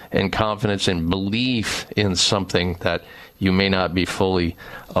faith and confidence and belief in something that you may not be fully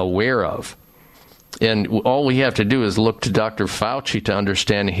aware of. And all we have to do is look to Dr. Fauci to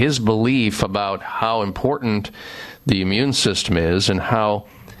understand his belief about how important the immune system is and how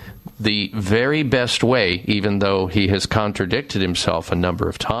the very best way, even though he has contradicted himself a number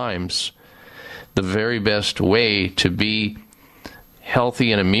of times, the very best way to be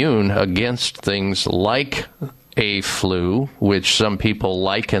healthy and immune against things like a flu, which some people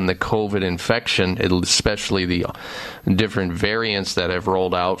liken the COVID infection, especially the different variants that have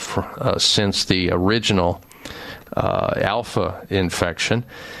rolled out since the original alpha infection,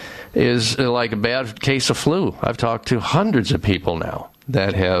 is like a bad case of flu. I've talked to hundreds of people now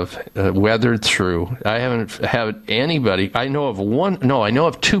that have weathered through. I haven't had anybody. I know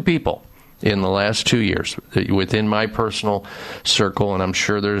of 2 people in the last 2 years within my personal circle, and I'm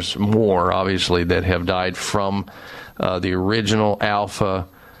sure there's more, obviously, that have died from the original alpha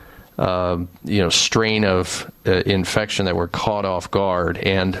strain of infection that were caught off guard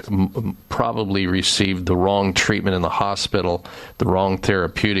and probably received the wrong treatment in the hospital, the wrong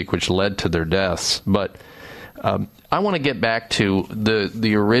therapeutic, which led to their deaths. But I want to get back to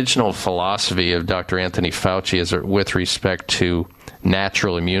the original philosophy of Dr. Anthony Fauci with respect to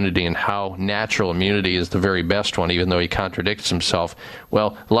natural immunity and how natural immunity is the very best one, even though he contradicts himself.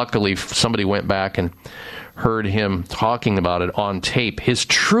 Well, luckily, somebody went back and heard him talking about it on tape, his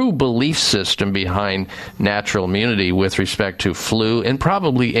true belief system behind natural immunity with respect to flu and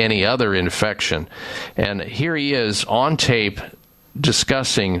probably any other infection. And here he is on tape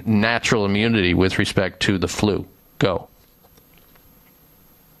discussing natural immunity with respect to the flu. Go.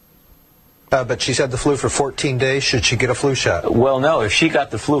 But she's had the flu for 14 days. Should she get a flu shot? Well, no. If she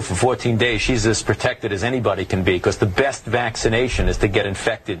got the flu for 14 days, she's as protected as anybody can be, because the best vaccination is to get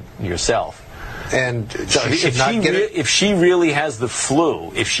infected yourself. And she should not get it? If she really has the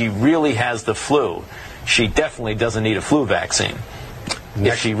flu, she definitely doesn't need a flu vaccine.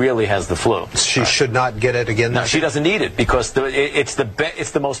 If she really has the flu, she should not get it again. No, she doesn't need it, because it's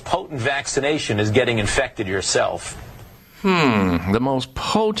the most potent vaccination is getting infected yourself. The most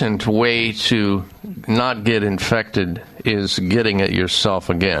potent way to not get infected is getting it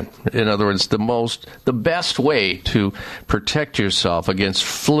yourself again. In other words, the best way to protect yourself against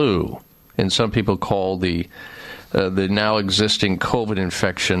flu, and some people call the now existing COVID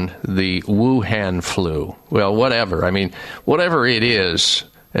infection the Wuhan flu. Well, whatever. I mean, whatever it is,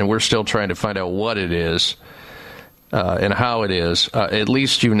 and we're still trying to find out what it is and how it is, at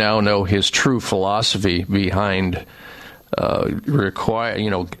least you now know his true philosophy behind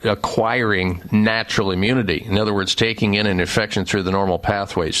acquiring natural immunity. In other words, taking in an infection through the normal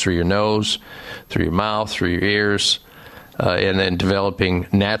pathways, through your nose, through your mouth, through your ears, and then developing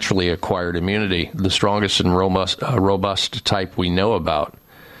naturally acquired immunity, the strongest and robust type we know about.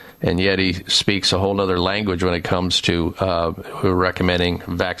 And yet he speaks a whole other language when it comes to recommending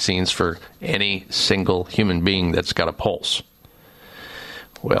vaccines for any single human being that's got a pulse.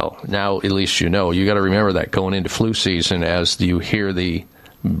 Well, now at least you know. You got to remember that going into flu season as you hear the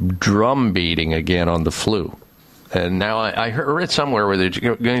drum beating again on the flu. And now I read somewhere where they're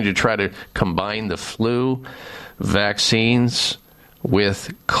going to try to combine the flu vaccines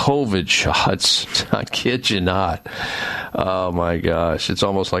with COVID shots. I kid you not. Oh, my gosh. It's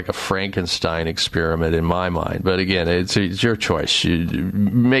almost like a Frankenstein experiment in my mind. But again, it's your choice. You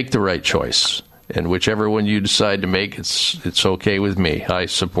make the right choice. And whichever one you decide to make, it's okay with me. I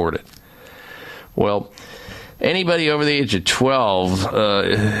support it. Well, anybody over the age of 12,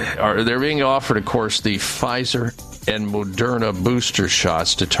 they're being offered, of course, the Pfizer and Moderna booster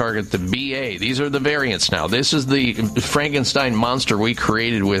shots to target the BA. These are the variants now. This is the Frankenstein monster we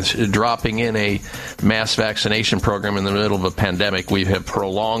created with dropping in a mass vaccination program in the middle of a pandemic. We have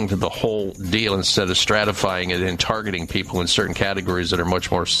prolonged the whole deal instead of stratifying it and targeting people in certain categories that are much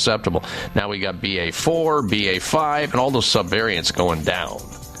more susceptible. Now we got BA4, BA5, and all those subvariants going down.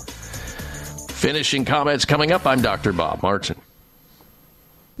 Finishing comments coming up. I'm Dr. Bob Martin.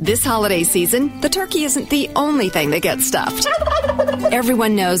 This holiday season, the turkey isn't the only thing that gets stuffed.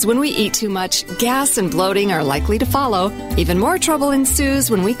 Everyone knows when we eat too much, gas and bloating are likely to follow. Even more trouble ensues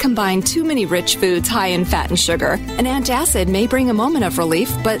when we combine too many rich foods high in fat and sugar. An antacid may bring a moment of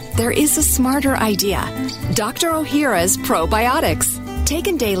relief, but there is a smarter idea. Dr. Ohhira's Probiotics.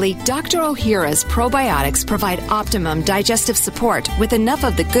 Taken daily, Dr. Ohhira's probiotics provide optimum digestive support with enough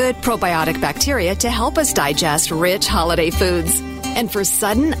of the good probiotic bacteria to help us digest rich holiday foods. And for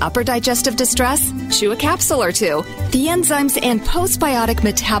sudden upper digestive distress, chew a capsule or two. The enzymes and postbiotic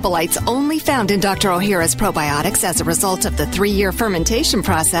metabolites only found in Dr. Ohhira's probiotics as a result of the 3-year fermentation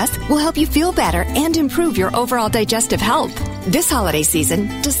process will help you feel better and improve your overall digestive health. This holiday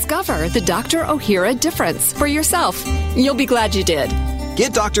season, discover the Dr. Ohhira difference for yourself. You'll be glad you did.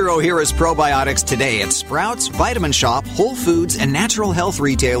 Get Dr. Ohhira's probiotics today at Sprouts, Vitamin Shop, Whole Foods, and natural health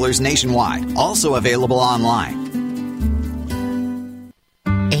retailers nationwide. Also available online.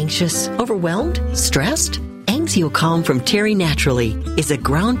 Anxious, overwhelmed, stressed? Anxiocalm from Terry Naturally is a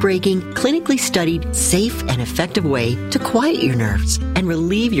groundbreaking, clinically studied, safe, and effective way to quiet your nerves and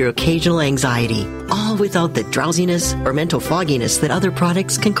relieve your occasional anxiety, all without the drowsiness or mental fogginess that other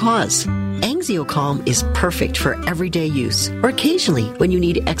products can cause. Anxiocalm is perfect for everyday use or occasionally when you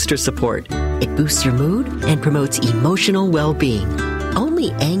need extra support. It boosts your mood and promotes emotional well-being. Only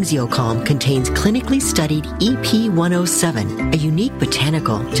Anxiocalm contains clinically studied EP107, a unique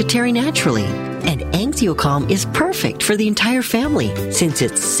botanical to Terry Naturally. And Anxiocalm is perfect for the entire family since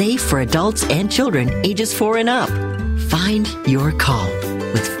it's safe for adults and children ages 4 and up. Find your calm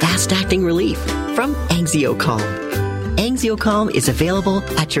with fast-acting relief from Anxiocalm. Anxiocalm is available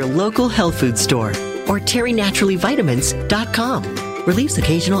at your local health food store or terrynaturallyvitamins.com. Relieves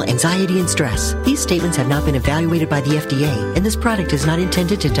occasional anxiety and stress. These statements have not been evaluated by the FDA, and this product is not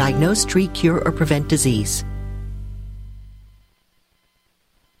intended to diagnose, treat, cure, or prevent disease.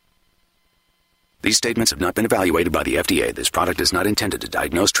 These statements have not been evaluated by the FDA. This product is not intended to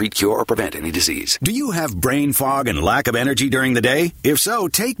diagnose, treat, cure, or prevent any disease. Do you have brain fog and lack of energy during the day? If so,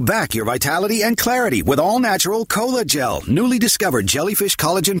 take back your vitality and clarity with all-natural Cola Gel, newly discovered jellyfish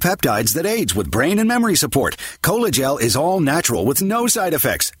collagen peptides that aids with brain and memory support. Cola Gel is all natural with no side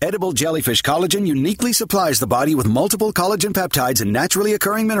effects. Edible jellyfish collagen uniquely supplies the body with multiple collagen peptides and naturally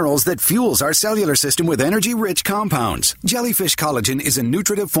occurring minerals that fuels our cellular system with energy-rich compounds. Jellyfish collagen is a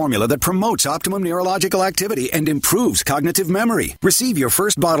nutritive formula that promotes optimum neurological activity and improves cognitive memory. Receive your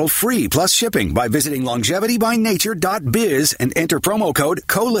first bottle free plus shipping by visiting longevitybynature.biz and enter promo code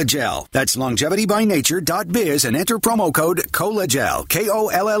COLAGEL. That's longevitybynature.biz and enter promo code COLAGEL.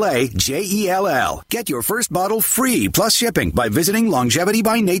 KOLLAGEL. Get your first bottle free plus shipping by visiting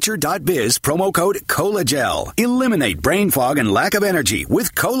longevitybynature.biz, promo code COLAGEL. Eliminate brain fog and lack of energy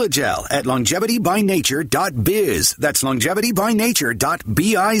with COLAGEL at longevitybynature.biz. That's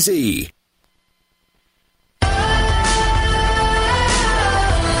longevitybynature.biz.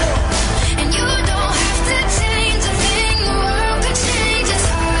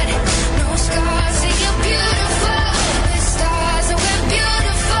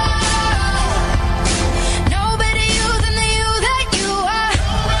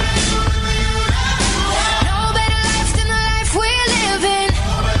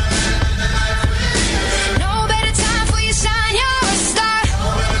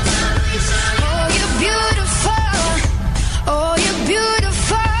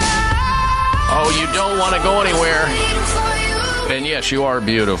 Want to go anywhere, and yes, you are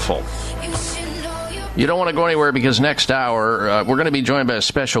beautiful. You don't want to go anywhere because next hour we're going to be joined by a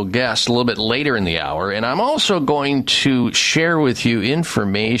special guest a little bit later in the hour, and I'm also going to share with you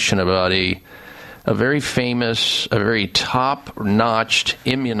information about a very famous, a very top-notched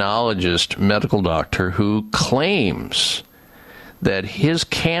immunologist, medical doctor who claims that his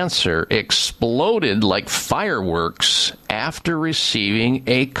cancer exploded like fireworks after receiving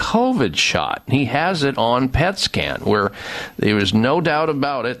a COVID shot. He has it on PET scan, where there was no doubt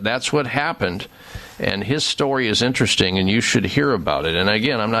about it. That's what happened. And his story is interesting, and you should hear about it. And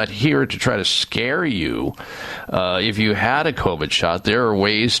again, I'm not here to try to scare you. If you had a COVID shot, there are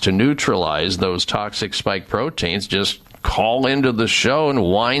ways to neutralize those toxic spike proteins. Just call into the show and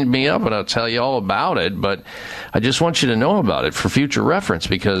wind me up, and I'll tell you all about it. But I just want you to know about it for future reference,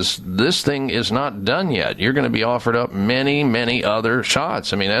 because this thing is not done yet. You're going to be offered up many, many other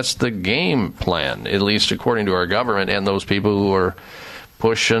shots. I mean, that's the game plan, at least according to our government and those people who are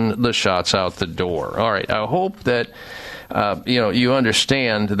pushing the shots out the door. All right, I hope that you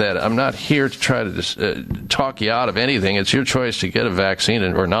understand that I'm not here to try to talk you out of anything. It's your choice to get a vaccine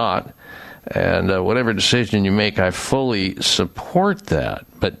or not. And whatever decision you make, I fully support that.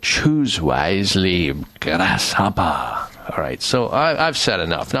 But choose wisely, grasshopper. All right, so I've said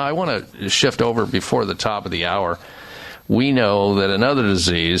enough. Now, I want to shift over before the top of the hour. We know that another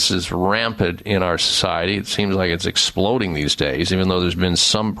disease is rampant in our society. It seems like it's exploding these days, even though there's been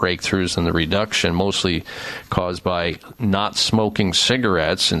some breakthroughs in the reduction, mostly caused by not smoking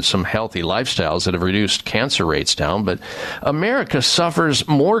cigarettes and some healthy lifestyles that have reduced cancer rates down. But America suffers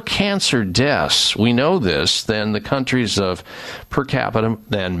more cancer deaths, we know this, than the countries of per capita,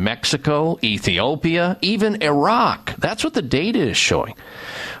 than Mexico, Ethiopia, even Iraq. That's what the data is showing.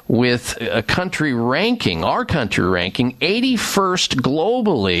 With a country ranking, our country ranking, 81st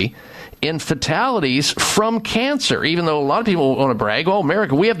globally in fatalities from cancer, even though a lot of people want to brag, oh,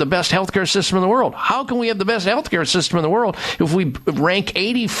 America, we have the best healthcare system in the world. How can we have the best healthcare system in the world if we rank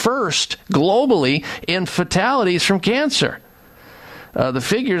 81st globally in fatalities from cancer? The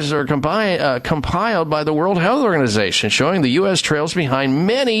figures are compiled by the World Health Organization, showing the U.S. trails behind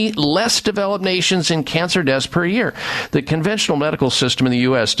many less developed nations in cancer deaths per year. The conventional medical system in the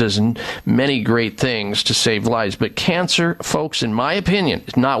U.S. does many great things to save lives, but cancer, folks, in my opinion,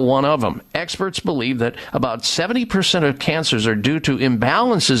 is not one of them. Experts believe that about 70% of cancers are due to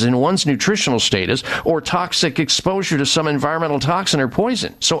imbalances in one's nutritional status or toxic exposure to some environmental toxin or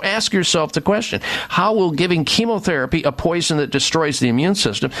poison. So ask yourself the question, how will giving chemotherapy, a poison that destroys the immune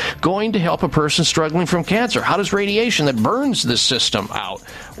system, going to help a person struggling from cancer? How does radiation that burns the system out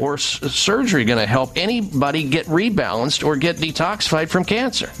or surgery going to help anybody get rebalanced or get detoxified from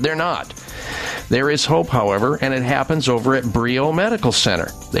cancer? They're not. There is hope, however, and it happens over at Brio Medical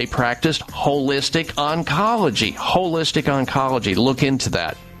Center. They practice holistic oncology. Holistic oncology. Look into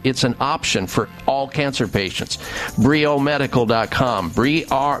that. It's an option for all cancer patients. BrioMedical.com.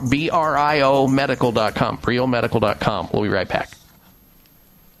 B-R-I-O Medical.com. BrioMedical.com. We'll be right back.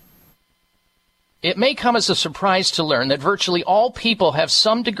 It may come as a surprise to learn that virtually all people have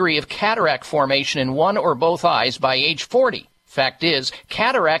some degree of cataract formation in one or both eyes by age 40. Fact is,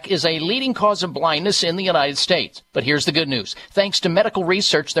 cataract is a leading cause of blindness in the United States. But here's the good news. Thanks to medical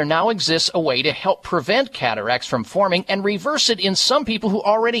research, there now exists a way to help prevent cataracts from forming and reverse it in some people who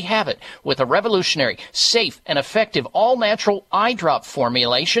already have it with a revolutionary, safe, and effective all-natural eye drop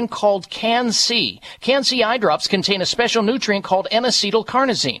formulation called Can-C. Can-C eye drops contain a special nutrient called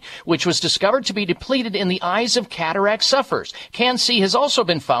N-acetylcarnosine, which was discovered to be depleted in the eyes of cataract sufferers. Can-C has also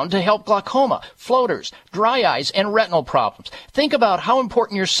been found to help glaucoma, floaters, dry eyes, and retinal problems. Think about how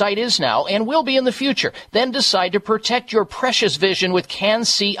important your sight is now and will be in the future. Then decide to protect your precious vision with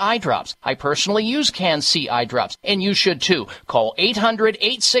Can-C eye drops. I personally use Can-C eye drops, and you should too. Call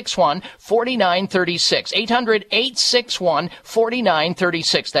 800-861-4936.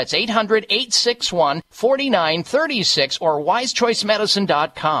 800-861-4936. That's 800-861-4936 or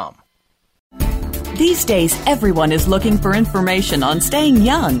wisechoicemedicine.com. These days, everyone is looking for information on staying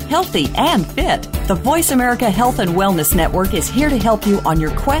young, healthy, and fit. The Voice America Health and Wellness Network is here to help you on your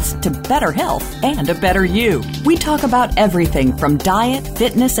quest to better health and a better you. We talk about everything from diet,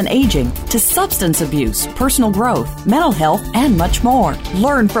 fitness, and aging to substance abuse, personal growth, mental health, and much more.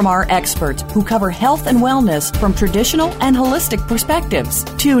 Learn from our experts who cover health and wellness from traditional and holistic perspectives.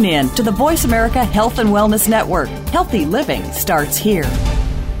 Tune in to the Voice America Health and Wellness Network. Healthy living starts here.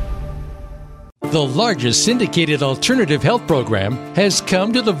 The largest syndicated alternative health program has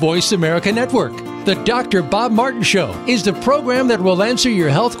come to the Voice America Network. The Dr. Bob Martin Show is the program that will answer your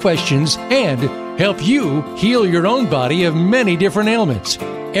health questions and help you heal your own body of many different ailments.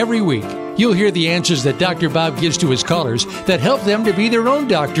 Every week, you'll hear the answers that Dr. Bob gives to his callers that help them to be their own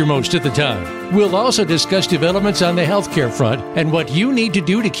doctor most of the time. We'll also discuss developments on the healthcare front and what you need to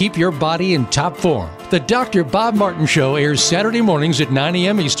do to keep your body in top form. The Dr. Bob Martin Show airs Saturday mornings at 9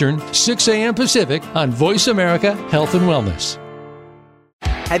 a.m. Eastern, 6 a.m. Pacific on Voice America Health and Wellness.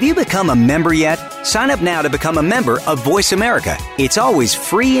 Have you become a member yet? Sign up now to become a member of Voice America. It's always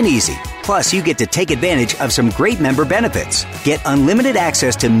free and easy. Plus, you get to take advantage of some great member benefits. Get unlimited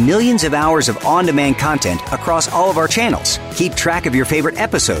access to millions of hours of on-demand content across all of our channels. Keep track of your favorite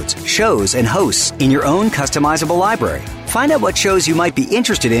episodes, shows, and hosts in your own customizable library. Find out what shows you might be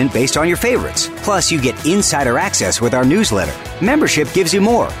interested in based on your favorites. Plus, you get insider access with our newsletter. Membership gives you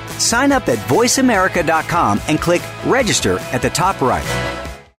more. Sign up at voiceamerica.com and click register at the top right.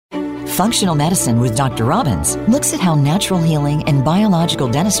 Functional Medicine with Dr. Robbins looks at how natural healing and biological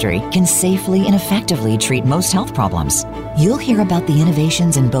dentistry can safely and effectively treat most health problems. You'll hear about the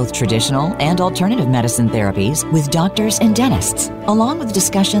innovations in both traditional and alternative medicine therapies with doctors and dentists, along with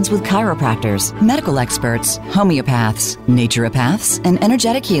discussions with chiropractors, medical experts, homeopaths, naturopaths, and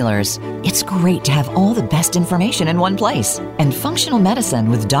energetic healers. It's great to have all the best information in one place. And Functional Medicine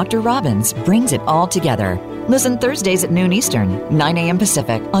with Dr. Robbins brings it all together. Listen Thursdays at noon Eastern, 9 a.m.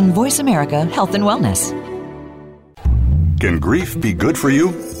 Pacific on Voice America Health and Wellness. Can grief be good for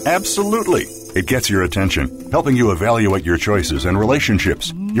you? Absolutely. It gets your attention, helping you evaluate your choices and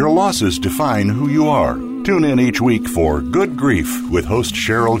relationships. Your losses define who you are. Tune in each week for Good Grief with host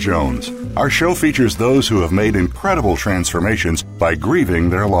Cheryl Jones. Our show features those who have made incredible transformations by grieving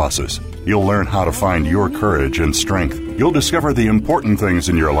their losses. You'll learn how to find your courage and strength. You'll discover the important things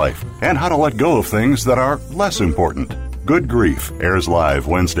in your life and how to let go of things that are less important. Good Grief airs live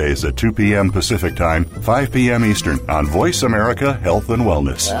Wednesdays at 2 p.m. Pacific Time, 5 p.m. Eastern on Voice America Health and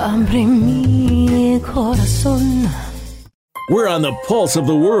Wellness. We're on the pulse of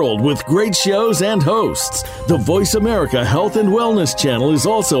the world with great shows and hosts. The Voice America Health and Wellness channel is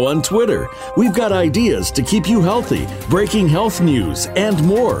also on Twitter. We've got ideas to keep you healthy, breaking health news, and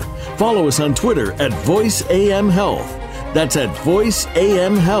more. Follow us on Twitter at VoiceAM Health. That's at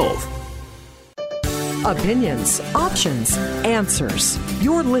VoiceAM Health. Opinions, options, answers.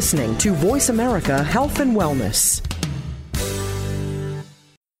 You're listening to Voice America Health and Wellness.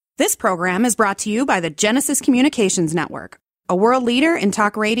 This program is brought to you by the Genesis Communications Network, a world leader in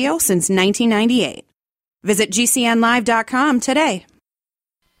talk radio since 1998. Visit GCNlive.com today.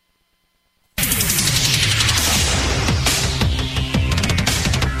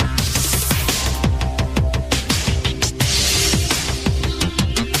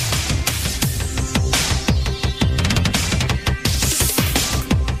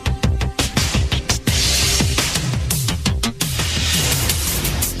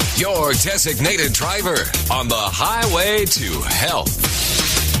 Your designated driver on the highway to health.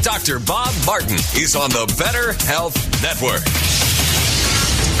 Dr. Bob Martin is on the Better Health Network.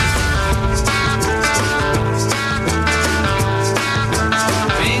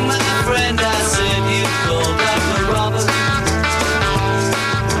 Being my friend, I said you'd call Dr. Robert.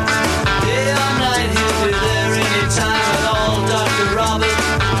 Day or night, he'll be there anytime at all. Dr. Robert,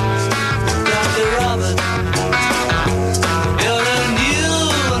 Dr. Robert.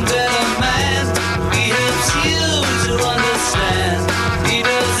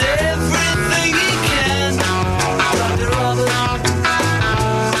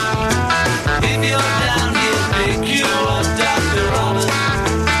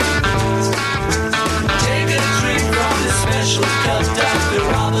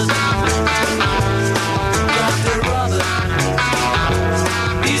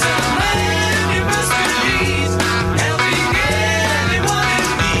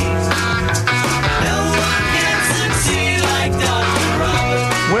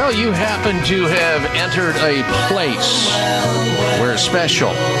 Well, you happen to have entered a place where special,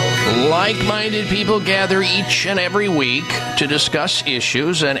 like-minded people gather each and every week to discuss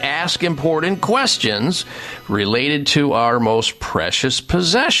issues and ask important questions related to our most precious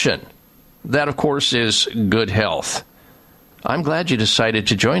possession. That, of course, is good health. I'm glad you decided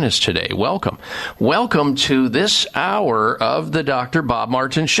to join us today. Welcome. Welcome to this hour of the Dr. Bob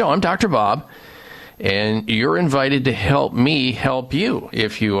Martin Show. I'm Dr. Bob, and you're invited to help me help you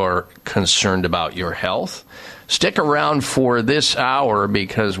if you are concerned about your health. Stick around for this hour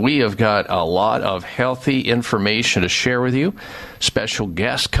because we have got a lot of healthy information to share with you. Special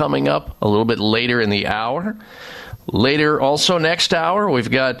guest coming up a little bit later in the hour. Later, also next hour, we've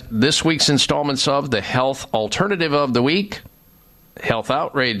got this week's installments of the Health Alternative of the Week, Health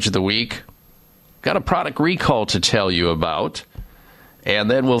Outrage of the Week, got a product recall to tell you about,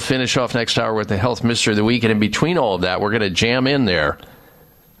 and then we'll finish off next hour with the Health Mystery of the Week, and in between all of that, we're going to jam in there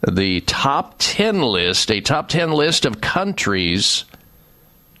the top 10 list, a top 10 list of countries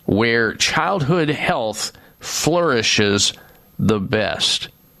where childhood health flourishes the best.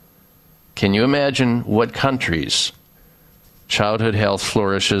 Can you imagine what countries childhood health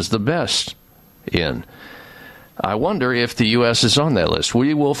flourishes the best in? I wonder if the U.S. is on that list.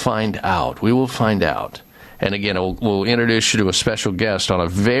 We will find out. We will find out. And again, we'll introduce you to a special guest on a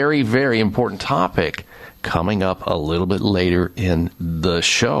very, very important topic coming up a little bit later in the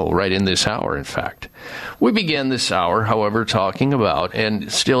show, right in this hour, in fact. We begin this hour, however, talking about,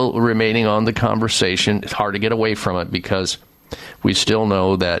 and still remaining on the conversation, it's hard to get away from it because we still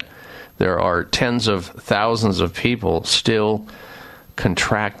know that there are tens of thousands of people still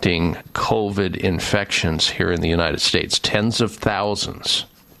contracting COVID infections here in the United States, tens of thousands.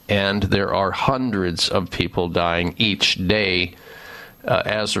 And there are hundreds of people dying each day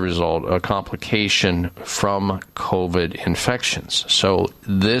as a result of a complication from COVID infections. So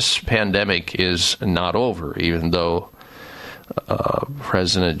this pandemic is not over, even though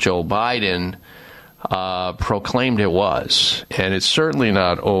President Joe Biden proclaimed it was. And it's certainly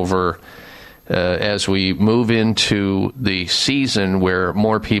not over as we move into the season where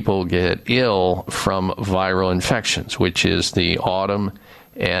more people get ill from viral infections, which is the autumn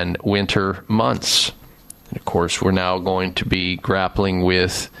and winter months. And of course, we're now going to be grappling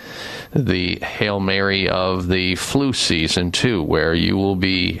with the Hail Mary of the flu season, too, where you will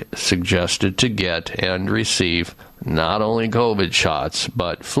be suggested to get and receive not only COVID shots,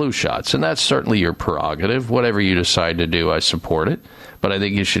 but flu shots. And that's certainly your prerogative. Whatever you decide to do, I support it. But I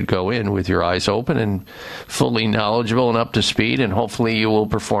think you should go in with your eyes open and fully knowledgeable and up to speed, and hopefully you will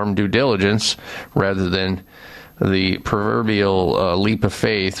perform due diligence rather than the proverbial leap of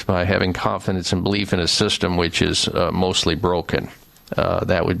faith by having confidence and belief in a system which is mostly broken.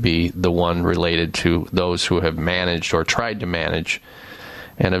 That would be the one related to those who have managed or tried to manage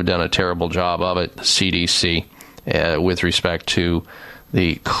and have done a terrible job of it, the CDC, with respect to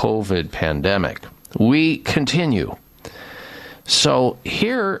the COVID pandemic. We continue. So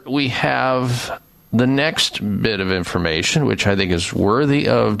here we have the next bit of information, which I think is worthy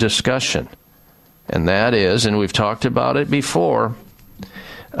of discussion. And that is, and we've talked about it before,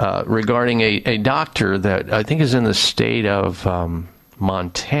 regarding a doctor that I think is in the state of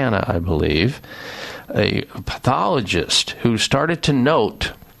Montana, I believe, a pathologist who started to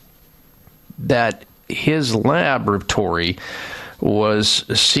note that his laboratory was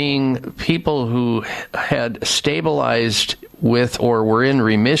seeing people who had stabilized with or were in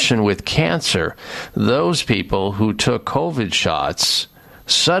remission with cancer. Those people who took COVID shots,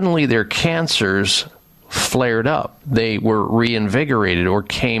 suddenly their cancers flared up. They were reinvigorated or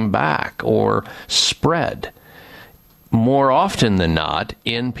came back or spread more often than not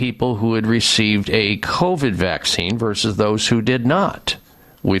in people who had received a COVID vaccine versus those who did not.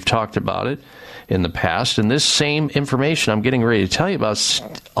 We've talked about it in the past, and this same information I'm getting ready to tell you about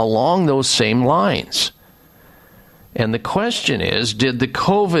along those same lines. And the question is, did the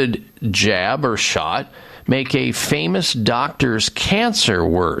COVID jab or shot make a famous doctor's cancer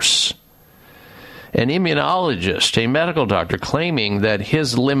worse? An immunologist, a medical doctor, claiming that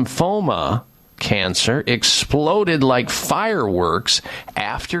his lymphoma cancer exploded like fireworks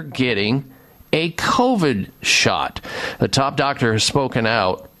after getting a COVID shot. The top doctor has spoken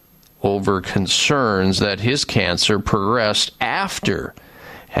out over concerns that his cancer progressed after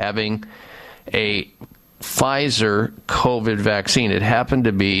having a Pfizer COVID vaccine. It happened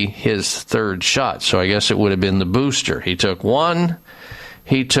to be his third shot, so I guess it would have been the booster. He took one,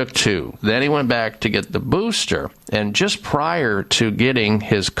 he took two. Then he went back to get the booster, and just prior to getting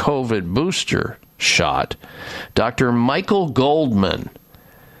his COVID booster shot, Dr. Michael Goldman,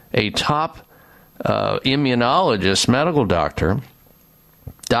 a top immunologist, medical doctor,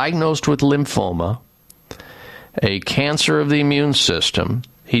 diagnosed with lymphoma, a cancer of the immune system.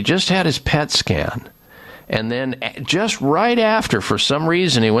 He just had his PET scan. And then just right after, for some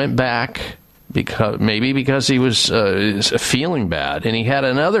reason, he went back, because he was feeling bad, and he had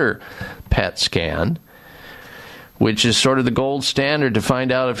another PET scan, which is sort of the gold standard to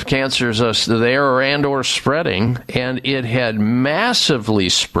find out if cancer is there or spreading, and it had massively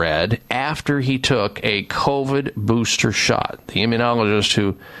spread after he took a COVID booster shot. The immunologist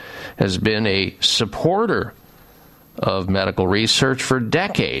who has been a supporter of medical research for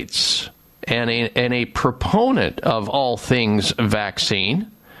decades and a proponent of all things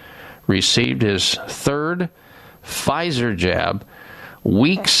vaccine, received his third Pfizer jab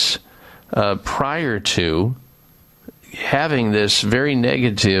weeks prior to having this very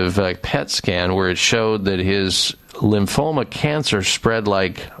negative PET scan where it showed that his lymphoma cancer spread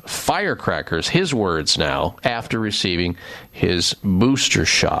like firecrackers, his words now, after receiving his booster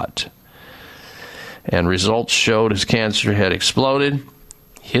shot. And results showed his cancer had exploded,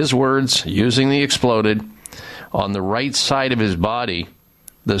 his words, using the exploded, on the right side of his body,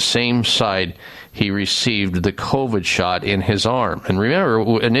 the same side he received the COVID shot in his arm. And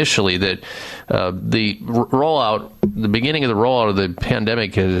remember initially that the beginning of the rollout of the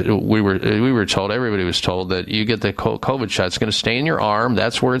pandemic, we were told, everybody was told, that you get the COVID shot, it's going to stay in your arm.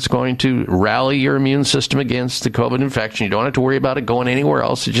 That's where it's going to rally your immune system against the COVID infection. You don't have to worry about it going anywhere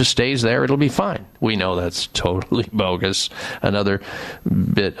else. It just stays there. It'll be fine. We know that's totally bogus. Another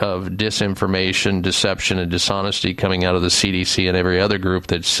bit of disinformation, deception, and dishonesty coming out of the CDC and every other group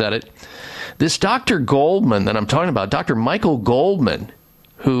that said it. This Dr. Goldman that I'm talking about, Dr. Michael Goldman,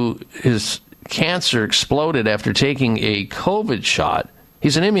 who his cancer exploded after taking a COVID shot,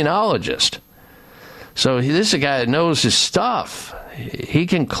 he's an immunologist. So this is a guy that knows his stuff. He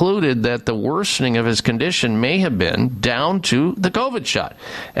concluded that the worsening of his condition may have been down to the COVID shot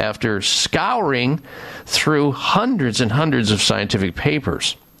after scouring through hundreds and hundreds of scientific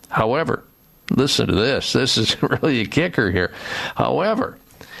papers. However, listen to this. This is really a kicker here. However,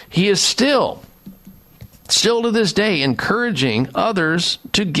 he is still to this day encouraging others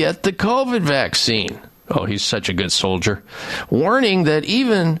to get the COVID vaccine. Oh, he's such a good soldier. Warning that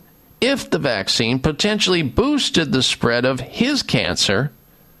even if the vaccine potentially boosted the spread of his cancer,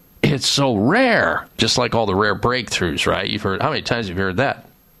 it's so rare. Just like all the rare breakthroughs, right? You've heard, how many times have you heard that?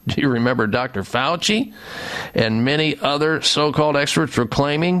 Do you remember Dr. Fauci and many other so-called experts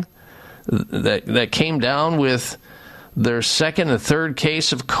proclaiming that came down with their second and third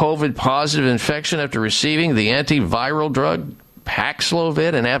case of COVID-positive infection after receiving the antiviral drug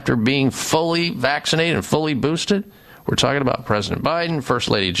Paxlovid and after being fully vaccinated and fully boosted? We're talking about President Biden, First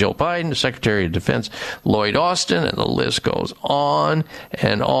Lady Jill Biden, Secretary of Defense Lloyd Austin, and the list goes on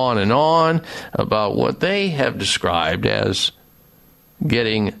and on and on about what they have described as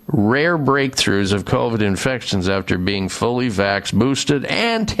getting rare breakthroughs of COVID infections after being fully boosted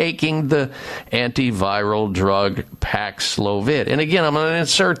and taking the antiviral drug Paxlovid. And again, I'm going to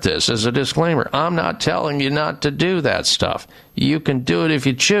insert this as a disclaimer. I'm not telling you not to do that stuff. You can do it if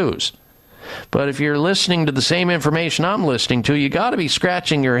you choose. But if you're listening to the same information I'm listening to, you got to be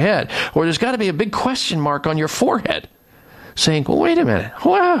scratching your head, or there's got to be a big question mark on your forehead saying, well, wait a minute,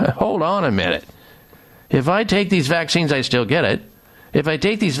 hold on a minute. If I take these vaccines, I still get it. If I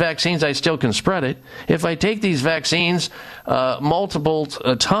take these vaccines, I still can spread it. If I take these vaccines multiple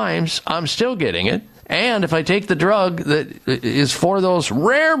times, I'm still getting it. And if I take the drug that is for those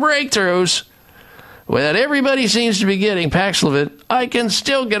rare breakthroughs that everybody seems to be getting, Paxlovid, I can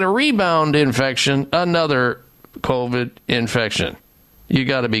still get a rebound infection, another COVID infection. You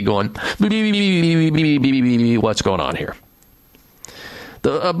got to be going, what's going on here?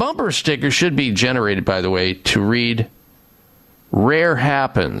 A bumper sticker should be generated, by the way, to read, rare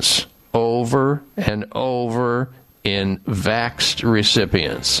happens over and over in vaxxed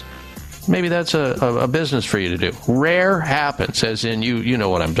recipients. Maybe that's a business for you to do. Rare happens, as in you know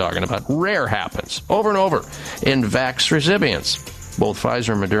what I'm talking about. Rare happens over and over in vaxxed recipients, both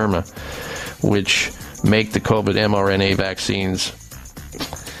Pfizer and Moderna, which make the COVID mRNA vaccines.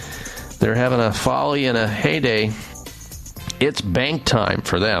 They're having a folly and a heyday. It's bank time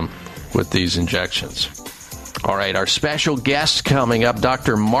for them with these injections. All right, our special guest coming up,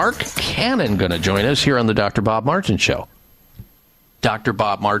 Dr. Mark Cannon, going to join us here on the Dr. Bob Martin Show. Dr.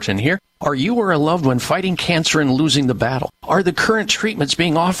 Bob Martin here. Are you or a loved one fighting cancer and losing the battle? Are the current treatments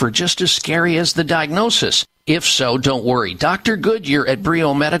being offered just as scary as the diagnosis? If so, don't worry. Dr. Goodyear at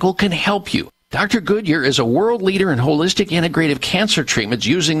Brio Medical can help you. Dr. Goodyear is a world leader in holistic integrative cancer treatments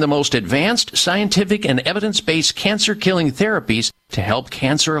using the most advanced scientific and evidence-based cancer-killing therapies to help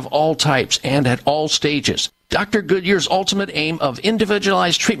cancer of all types and at all stages. Dr. Goodyear's ultimate aim of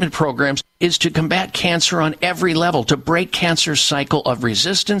individualized treatment programs is to combat cancer on every level, to break cancer's cycle of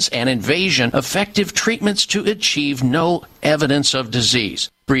resistance and invasion, effective treatments to achieve no evidence of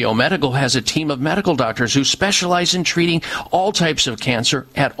disease. Brio Medical has a team of medical doctors who specialize in treating all types of cancer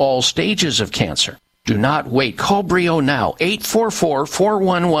at all stages of cancer. Do not wait. Call Brio now.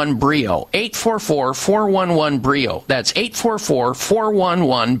 844-411-BRIO. 844-411-BRIO. That's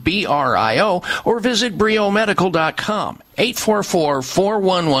 844-411-BRIO. Or visit briomedical.com.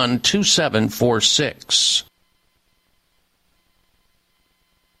 844-411-2746.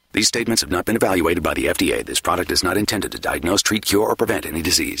 These statements have not been evaluated by the FDA. This product is not intended to diagnose, treat, cure, or prevent any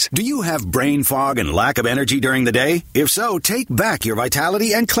disease. Do you have brain fog and lack of energy during the day? If so, take back your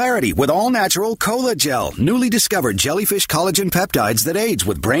vitality and clarity with all-natural Cola Gel, newly discovered jellyfish collagen peptides that aids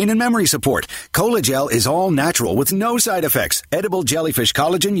with brain and memory support. Cola Gel is all natural with no side effects. Edible jellyfish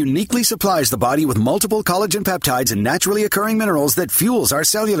collagen uniquely supplies the body with multiple collagen peptides and naturally occurring minerals that fuels our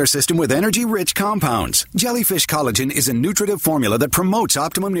cellular system with energy-rich compounds. Jellyfish collagen is a nutritive formula that promotes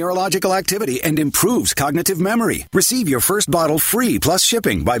optimum neurological activity and improves cognitive memory. Receive your first bottle free plus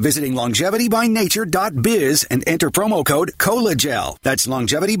shipping by visiting longevitybynature.biz and enter promo code COLAGEL. That's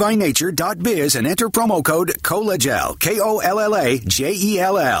longevitybynature.biz and enter promo code COLAGEL.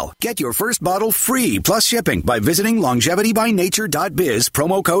 KOLLAGEL. Get your first bottle free plus shipping by visiting longevitybynature.biz,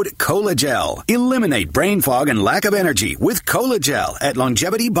 promo code COLAGEL. Eliminate brain fog and lack of energy with COLAGEL at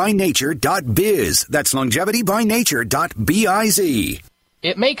longevitybynature.biz. That's longevitybynature.biz.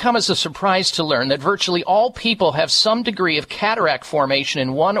 It may come as a surprise to learn that virtually all people have some degree of cataract formation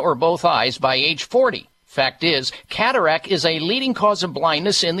in one or both eyes by age 40. Fact is, cataract is a leading cause of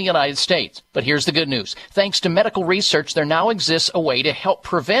blindness in the United States. But here's the good news. Thanks to medical research, there now exists a way to help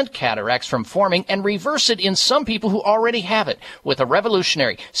prevent cataracts from forming and reverse it in some people who already have it with a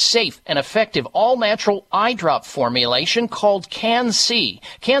revolutionary, safe, and effective all-natural eye drop formulation called Can-C.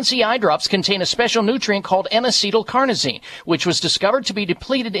 Can-C eye drops contain a special nutrient called N-acetylcarnosine, which was discovered to be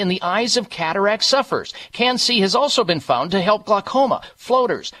depleted in the eyes of cataract sufferers. Can-C has also been found to help glaucoma,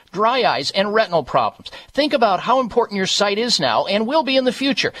 floaters, dry eyes, and retinal problems. Think about how important your sight is now and will be in the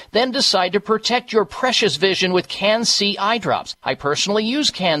future. Then decide to protect your precious vision with Can-C eye drops. I personally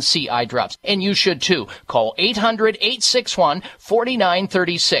use Can-C eye drops, and you should too. Call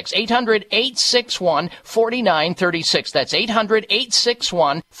 800-861-4936. 800-861-4936. That's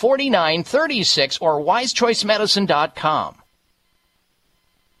 800-861-4936 or wisechoicemedicine.com.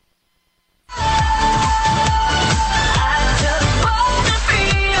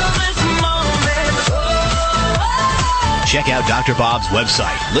 Check out Dr. Bob's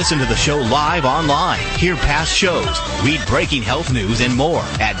website. Listen to the show live online. Hear past shows. Read breaking health news and more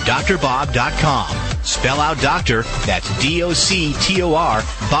at drbob.com. Spell out doctor. That's DOCTOR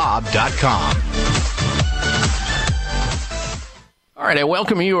Bob.com. All right, I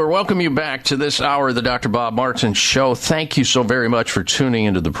welcome you back to this hour of the Dr. Bob Martin Show. Thank you so very much for tuning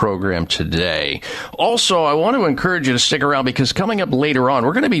into the program today. Also, I want to encourage you to stick around because coming up later on,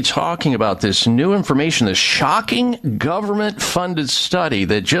 we're going to be talking about this new information, this shocking government-funded study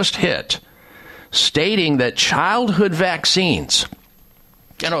that just hit, stating that childhood vaccines,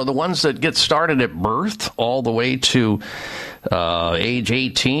 the ones that get started at birth all the way to age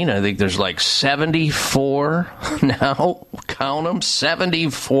 18. I think there's like 74 now. Count them.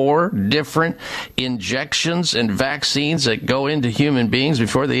 74 different injections and vaccines that go into human beings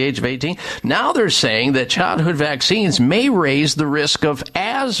before the age of 18. Now they're saying that childhood vaccines may raise the risk of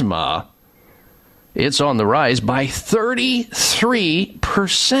asthma. It's on the rise by 33%.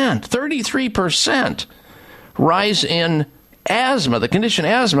 33% rise in asthma, the condition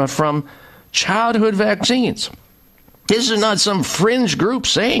asthma, from childhood vaccines. This is not some fringe group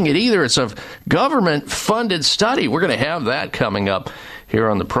saying it either. It's a government-funded study. We're going to have that coming up here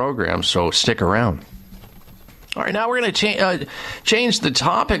on the program, so stick around. All right, now we're going to change the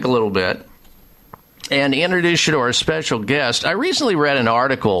topic a little bit and introduce you to our special guest. I recently read an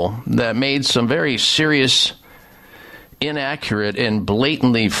article that made some very serious, inaccurate, and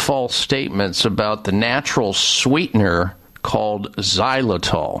blatantly false statements about the natural sweetener called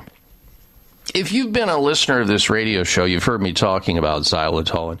xylitol. If you've been a listener of this radio show, you've heard me talking about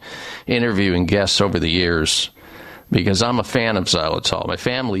xylitol and interviewing guests over the years because I'm a fan of xylitol. My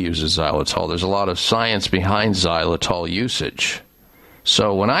family uses xylitol. There's a lot of science behind xylitol usage.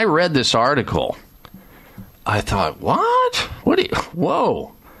 So when I read this article, I thought, what?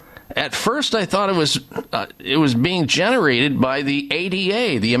 Whoa. At first, I thought it was being generated by the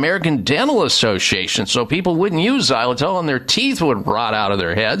ADA, the American Dental Association, so people wouldn't use xylitol and their teeth would rot out of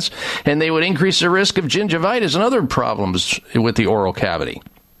their heads, and they would increase the risk of gingivitis and other problems with the oral cavity.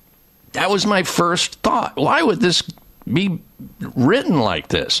 That was my first thought. Why would this be written like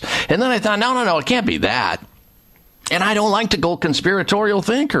this? And then I thought, no, it can't be that. And I don't like to go conspiratorial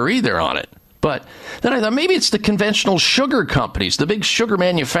thinker either on it. But then I thought maybe it's the conventional sugar companies, the big sugar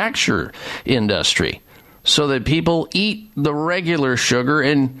manufacturer industry, so that people eat the regular sugar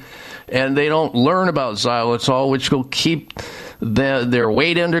and they don't learn about xylitol, which will keep their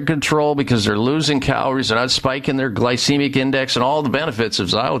weight under control because they're losing calories, they're not spiking their glycemic index, and all the benefits of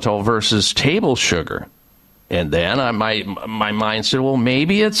xylitol versus table sugar. And then my mind said, well,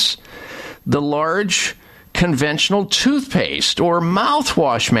 maybe it's the large conventional toothpaste or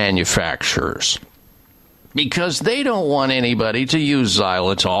mouthwash manufacturers, because they don't want anybody to use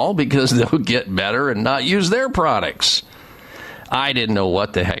xylitol because they'll get better and not use their products. I didn't know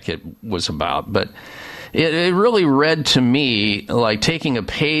what the heck it was about, but it really read to me like taking a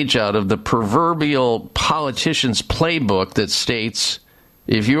page out of the proverbial politician's playbook that states,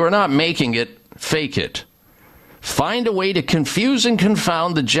 if you are not making it, fake it. Find a way to confuse and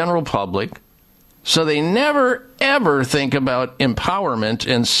confound the general public so they never, ever think about empowerment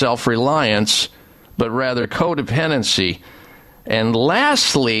and self-reliance, but rather codependency. And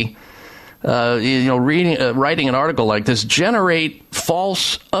lastly, writing an article like this, generate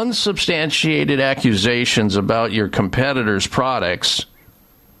false, unsubstantiated accusations about your competitors' products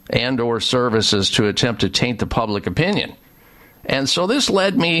and or services to attempt to taint the public opinion. And so this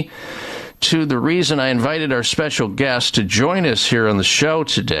led me to the reason I invited our special guest to join us here on the show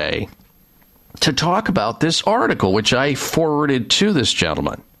today to talk about this article, which I forwarded to this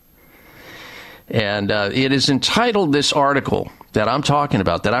gentleman. And it is entitled, this article that I'm talking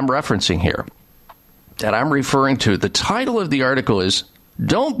about, that I'm referencing here, that I'm referring to, the title of the article is,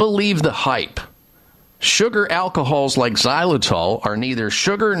 Don't Believe the Hype. Sugar alcohols like xylitol are neither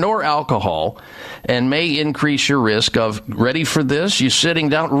sugar nor alcohol and may increase your risk of, ready for this, you sitting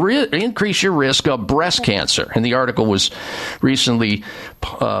down, increase your risk of breast cancer. And the article was recently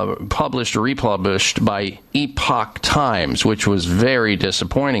published or republished by Epoch Times, which was very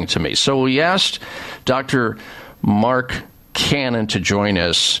disappointing to me. So we asked Dr. Mark Cannon to join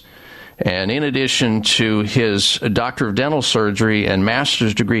us. And in addition to his Doctor of Dental Surgery and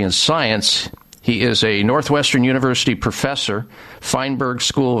Master's degree in Science, he is a Northwestern University professor, Feinberg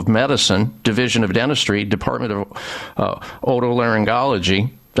School of Medicine, Division of Dentistry, Department of Otolaryngology.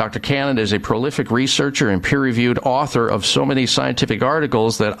 Dr. Cannon is a prolific researcher and peer-reviewed author of so many scientific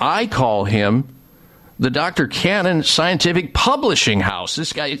articles that I call him the Dr. Cannon Scientific Publishing House.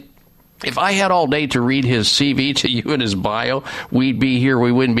 This guy, if I had all day to read his CV to you and his bio, we'd be here.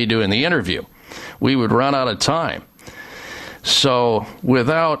 We wouldn't be doing the interview. We would run out of time. So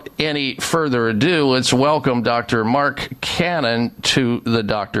without any further ado, let's welcome Dr. Mark Cannon to the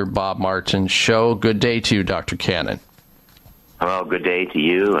Dr. Bob Martin Show. Good day to you, Dr. Cannon. Well, good day to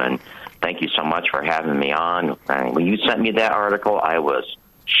you, and thank you so much for having me on. When you sent me that article, I was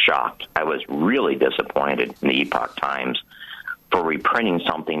shocked. I was really disappointed in the Epoch Times for reprinting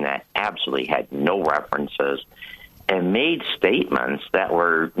something that absolutely had no references and made statements that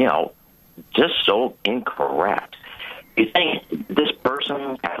were, just so incorrect. You think this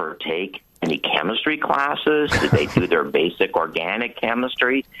person ever take any chemistry classes? Did they do their basic organic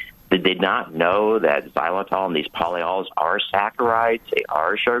chemistry? Did they not know that xylitol and these polyols are saccharides? They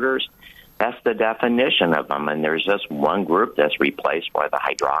are sugars? That's the definition of them. And there's just one group that's replaced by the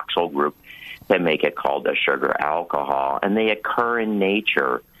hydroxyl group that make it called a sugar alcohol. And they occur in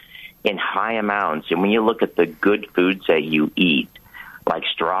nature in high amounts. And when you look at the good foods that you eat, like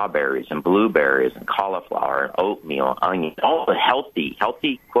strawberries and blueberries and cauliflower and oatmeal, onion, all the healthy,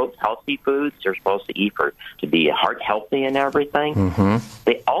 quote, healthy foods you're supposed to eat to be heart healthy and everything,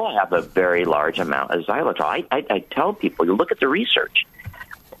 they all have a very large amount of xylitol. I tell people, you look at the research.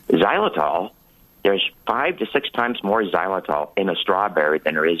 Xylitol, there's 5 to 6 times more xylitol in a strawberry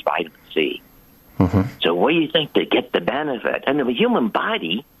than there is vitamin C. So what do you think to get the benefit? And the human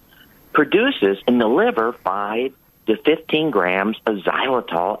body produces in the liver 5 to 15 grams of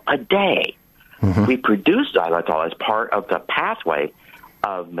xylitol a day. We produce xylitol as part of the pathway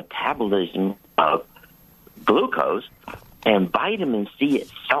of metabolism of glucose, and vitamin C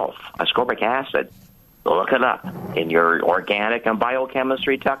itself, ascorbic acid. Look it up in your organic and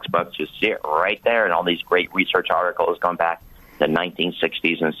biochemistry textbooks. You see it right there in all these great research articles going back to the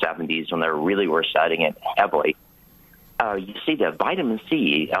 1960s and 70s when they really were studying it heavily. You see that vitamin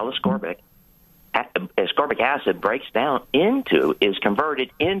C, L-ascorbic acid is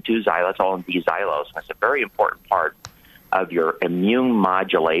converted into xylitol and D-xylose. That's a very important part of your immune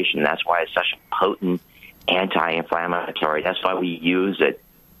modulation. That's why it's such a potent anti-inflammatory. That's why we use it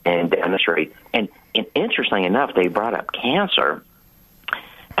in dentistry. And interestingly enough, they brought up cancer.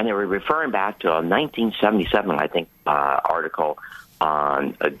 And they were referring back to a 1977, I think, article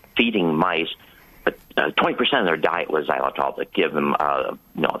on feeding mice. But 20% of their diet was xylitol to give them,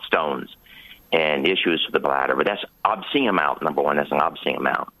 stones and issues with the bladder. But that's obscene amount. Number one, that's an obscene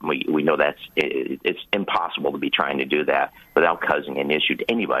amount. We know it's impossible to be trying to do that without causing an issue to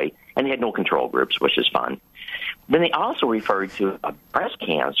anybody. And they had no control groups, which is fun. Then they also referred to a breast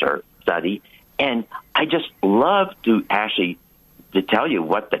cancer study, and I just love to actually to tell you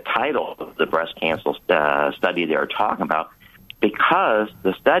what the title of the breast cancer study they're talking about, because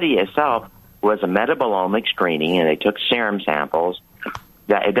the study itself was a metabolomic screening, and they took serum samples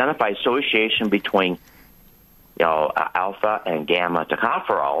that identified association between alpha and gamma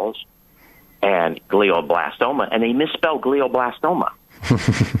tocopherols and glioblastoma, and they misspelled glioblastoma.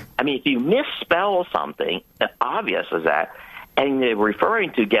 I mean, if you misspell something, obvious is that, and they're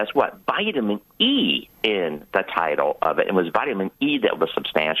referring to, guess what, vitamin E in the title of it. It was vitamin E that was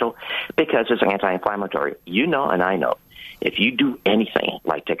substantial because it's anti-inflammatory. You know, and I know, if you do anything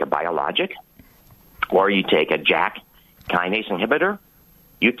like take a biologic or you take a JAK kinase inhibitor,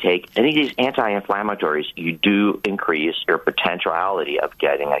 you take any of these anti-inflammatories, you do increase your potentiality of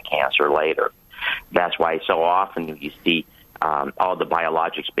getting a cancer later. That's why so often you see all the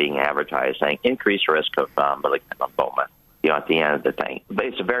biologics being advertised saying increased risk of malignant lymphoma, at the end of the thing. But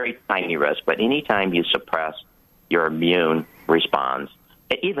it's a very tiny risk. But anytime you suppress your immune response,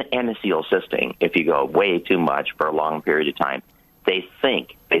 even N-acetylcysteine, if you go way too much for a long period of time, they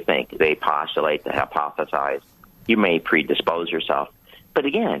postulate, they hypothesize, you may predispose yourself. But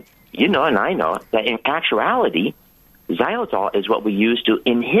again, you know and I know that in actuality, xylitol is what we use to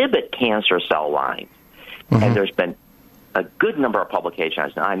inhibit cancer cell lines. Mm-hmm. And there's been a good number of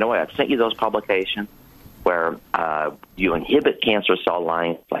publications. Now, I know I've sent you those publications where you inhibit cancer cell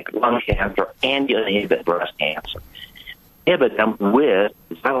lines like lung cancer and you inhibit breast cancer. Inhibit them with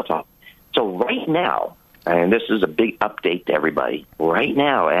xylitol. So right now, and this is a big update to everybody, right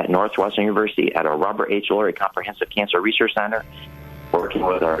now at Northwestern University at our Robert H. Lurie Comprehensive Cancer Research Center, working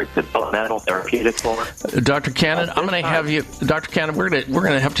with our developmental therapeutics for Dr. Cannon, I'm going to have you, Dr. Cannon, we're going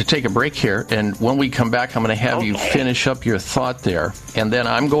to have to take a break here, and when we come back, I'm going to have you finish up your thought there, and then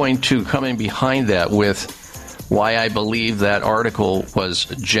I'm going to come in behind that with why I believe that article was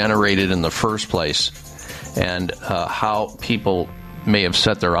generated in the first place, and how people may have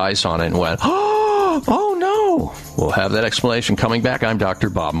set their eyes on it and went, oh no! We'll have that explanation coming back. I'm Dr.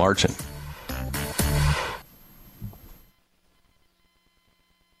 Bob Martin.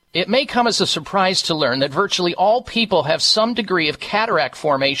 It may come as a surprise to learn that virtually all people have some degree of cataract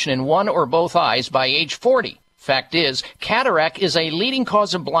formation in one or both eyes by age 40. Fact is, cataract is a leading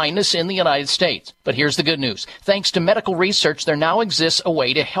cause of blindness in the United States. But here's the good news. Thanks to medical research, there now exists a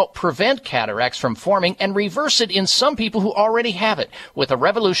way to help prevent cataracts from forming and reverse it in some people who already have it with a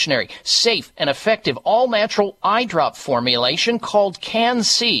revolutionary, safe, and effective all-natural eye drop formulation called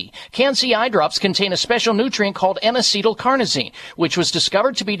Can-C. Can-C eye drops contain a special nutrient called N-acetylcarnosine, which was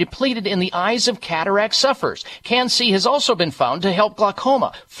discovered to be depleted in the eyes of cataract sufferers. Can-C has also been found to help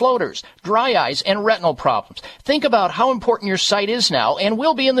glaucoma, floaters, dry eyes, and retinal problems. Think about how important your sight is now and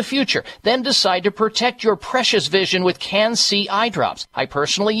will be in the future. Then decide to protect your precious vision with Can-C eye drops. I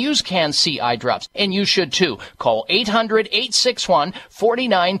personally use Can-C eye drops, and you should too. Call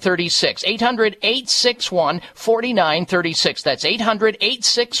 800-861-4936. 800-861-4936. That's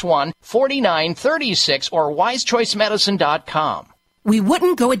 800-861-4936 or wisechoicemedicine.com. We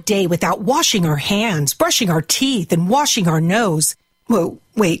wouldn't go a day without washing our hands, brushing our teeth, and washing our nose. Whoa,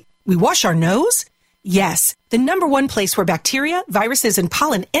 wait, we wash our nose? Yes, the number one place where bacteria, viruses, and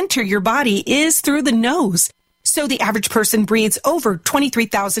pollen enter your body is through the nose. So the average person breathes over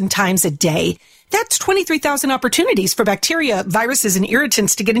 23,000 times a day. That's 23,000 opportunities for bacteria, viruses, and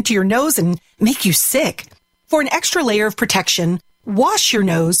irritants to get into your nose and make you sick. For an extra layer of protection, wash your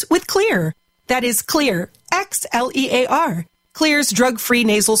nose with Xlear. That is Xlear, X-L-E-A-R. Xlear's drug-free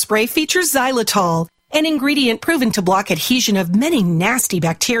nasal spray features xylitol, an ingredient proven to block adhesion of many nasty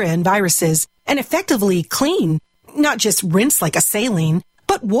bacteria and viruses, and effectively clean. Not just rinse like a saline,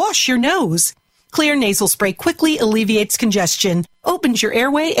 but wash your nose. Xlear nasal spray quickly alleviates congestion, opens your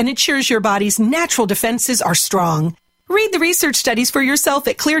airway, and ensures your body's natural defenses are strong. Read the research studies for yourself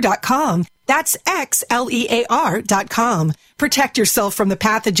at Xlear.com. That's Xlear.com. Protect yourself from the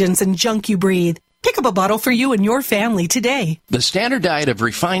pathogens and junk you breathe. Pick up a bottle for you and your family today. The standard diet of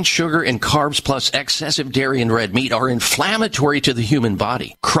refined sugar and carbs plus excessive dairy and red meat are inflammatory to the human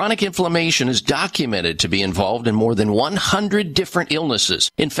body. Chronic inflammation is documented to be involved in more than 100 different illnesses.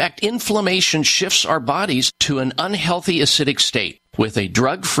 In fact, inflammation shifts our bodies to an unhealthy acidic state. With a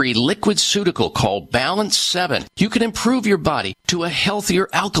drug-free liquid ceutical called Balance 7, you can improve your body to a healthier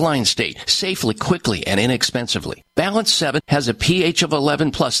alkaline state safely, quickly, and inexpensively. Balance 7 has a pH of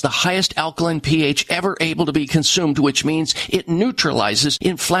 11 plus, the highest alkaline pH ever able to be consumed, which means it neutralizes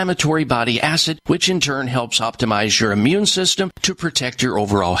inflammatory body acid, which in turn helps optimize your immune system to protect your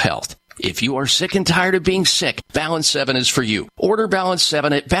overall health. If you are sick and tired of being sick, Balance 7 is for you. Order Balance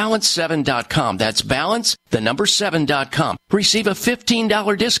 7 at balance7.com. That's balance, the number 7.com. Receive a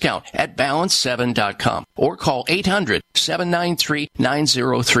 $15 discount at balance7.com. Or call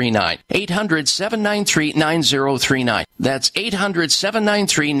 800-793-9039. 800-793-9039. That's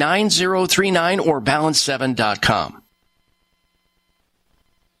 800-793-9039 or balance7.com.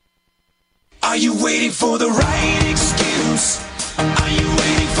 Are you waiting for the right excuse? Are you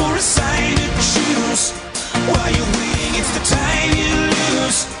waiting for a sign to choose? While you're waiting, it's the time you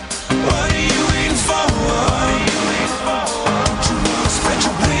lose. What are you waiting for? Don't you want to spread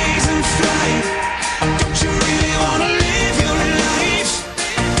your wings and fly? Don't you really want to live your life?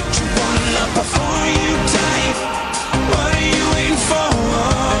 Don't you want to love before you die? What are you waiting for?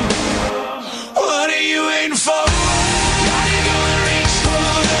 What are you waiting for? Are you gonna reach for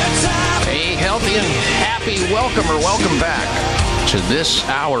the top? A healthy and happy welcome back to this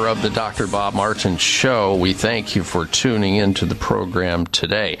hour of the Dr. Bob Martin Show. We thank you for tuning into the program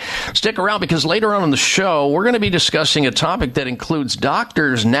today. Stick around because later on in the show, we're going to be discussing a topic that includes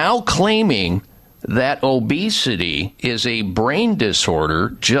doctors now claiming that obesity is a brain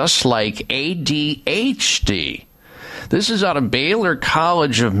disorder just like ADHD. This is out of Baylor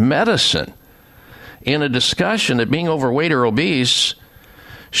College of Medicine in a discussion that being overweight or obese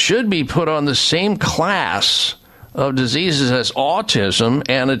should be put on the same class of diseases as autism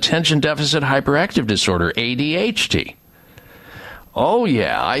and attention deficit hyperactive disorder, ADHD. Oh,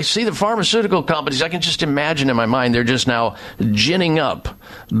 yeah, I see the pharmaceutical companies. I can just imagine in my mind they're just now ginning up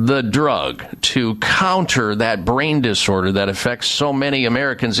the drug to counter that brain disorder that affects so many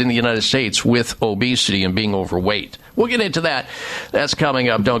Americans in the United States with obesity and being overweight. We'll get into that. That's coming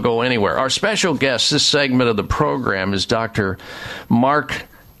up. Don't go anywhere. Our special guest this segment of the program is Dr. Mark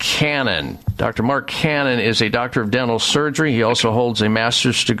Cannon. Dr. Mark Cannon is a doctor of dental surgery. He also holds a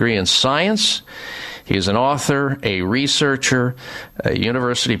master's degree in science. He is an author, a researcher, a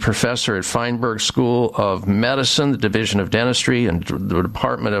university professor at Feinberg School of Medicine, the Division of Dentistry, and the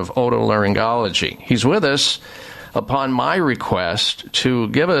Department of Otolaryngology. He's with us upon my request to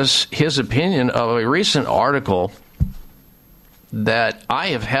give us his opinion of a recent article that I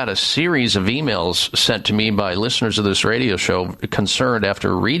have had a series of emails sent to me by listeners of this radio show concerned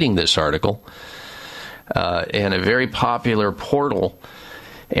after reading this article in a very popular portal.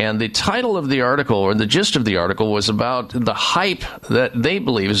 And the title of the article, or the gist of the article, was about the hype that they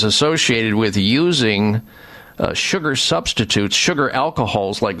believe is associated with using sugar substitutes, sugar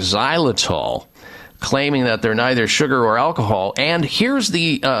alcohols like xylitol, claiming that they're neither sugar or alcohol. And here's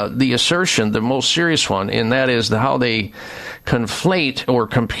the assertion, the most serious one, and that is how they conflate or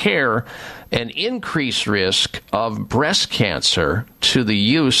compare an increased risk of breast cancer to the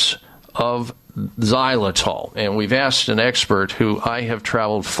use of xylitol. And we've asked an expert who I have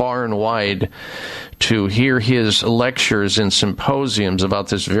traveled far and wide to hear his lectures and symposiums about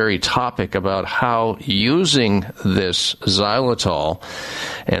this very topic, about how using this xylitol,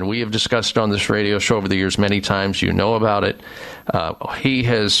 and we have discussed on this radio show over the years many times, you know about it.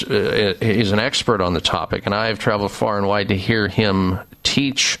 He's an expert on the topic, and I have traveled far and wide to hear him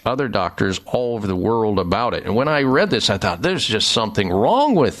teach other doctors all over the world about it. And when I read this, I thought, there's just something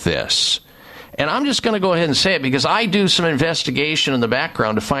wrong with this. And I'm just going to go ahead and say it because I do some investigation in the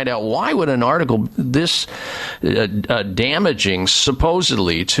background to find out why would an article this damaging,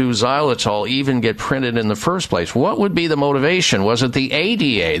 supposedly, to xylitol even get printed in the first place. What would be the motivation? Was it the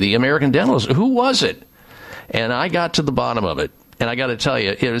ADA, the American Dental Association? Who was it? And I got to the bottom of it. And I got to tell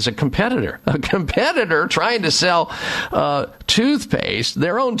you, it was a competitor trying to sell toothpaste,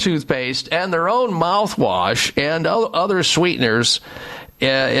 their own toothpaste, and their own mouthwash and other sweeteners.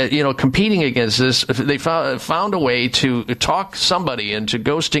 Competing against this, they found a way to talk somebody into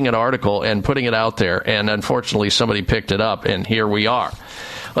ghosting an article and putting it out there. And unfortunately, somebody picked it up, and here we are.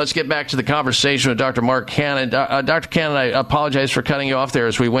 Let's get back to the conversation with Dr. Mark Cannon. Dr. Cannon, I apologize for cutting you off there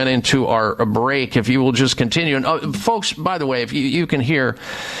as we went into our break. If you will just continue. And folks, by the way, if you can hear,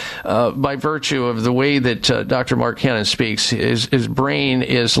 by virtue of the way that Dr. Mark Cannon speaks, his brain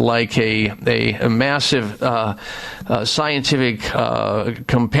is like a massive scientific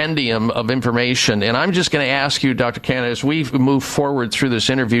compendium of information. And I'm just going to ask you, Dr. Cannon, as we move forward through this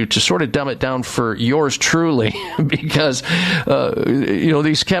interview, to sort of dumb it down for yours truly, because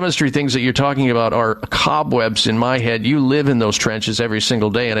these these chemistry things that you're talking about are cobwebs in my head. You live in those trenches every single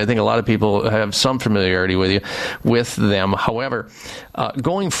day, and I think a lot of people have some familiarity with them. However,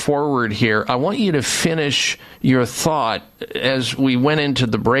 going forward here, I want you to finish your thought as we went into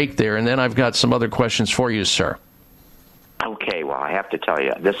the break there, and then I've got some other questions for you, sir. Okay, well, I have to tell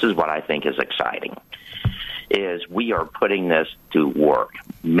you, this is what I think is exciting, is we are putting this to work.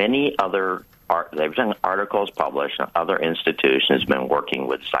 Many other there's been articles published, and other institutions have been working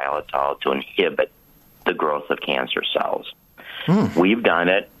with xylitol to inhibit the growth of cancer cells. We've done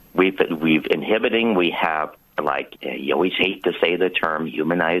it. We've inhibiting. We have, like, you always hate to say the term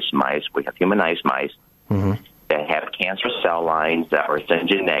humanized mice. We have humanized mice that have cancer cell lines that are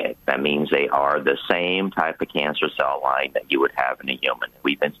syngenetic. That means they are the same type of cancer cell line that you would have in a human.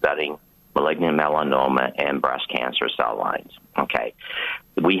 We've been studying malignant melanoma and breast cancer cell lines. Okay.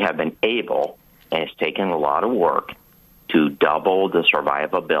 We have been able, and it's taken a lot of work, to double the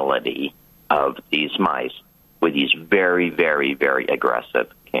survivability of these mice with these very, very, very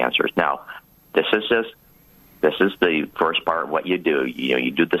aggressive cancers. Now, this is the first part of what you do.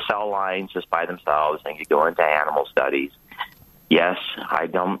 You do the cell lines just by themselves, and you go into animal studies. Yes, I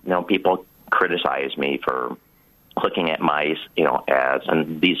don't know, people criticize me for looking at mice,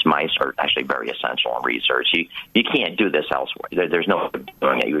 and these mice are actually very essential in research. You can't do this elsewhere. There's no way of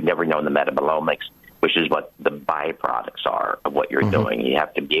doing it. You would never know the metabolomics, which is what the byproducts are of what you're doing. You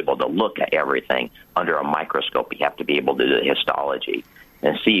have to be able to look at everything under a microscope. You have to be able to do the histology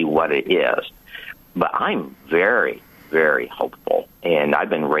and see what it is. But I'm very, very hopeful, and I've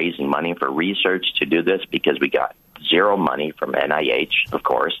been raising money for research to do this because we got zero money from NIH, of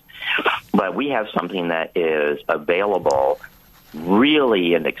course. But we have something that is available,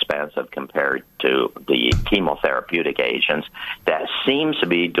 really inexpensive compared to the chemotherapeutic agents, that seems to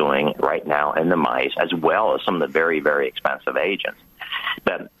be doing right now in the mice, as well as some of the very, very expensive agents.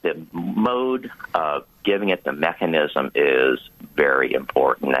 But the mode of giving it the mechanism is very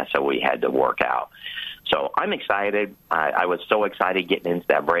important. That's what we had to work out. So I'm excited. I was so excited getting into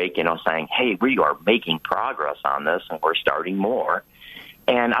that break, saying, hey, we are making progress on this, and we're starting more.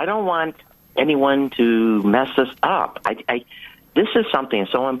 And I don't want anyone to mess this up. This is something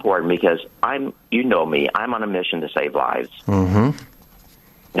so important because you know me, I'm on a mission to save lives.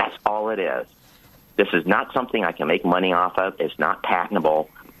 That's all it is. This is not something I can make money off of. It's not patentable.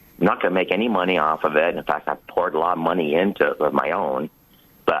 I'm not going to make any money off of it. In fact, I've poured a lot of money into it of my own.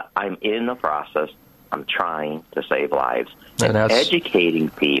 But I'm in the process. I'm trying to save lives. And educating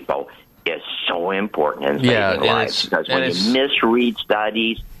people is so important in saving lives. Because when you misread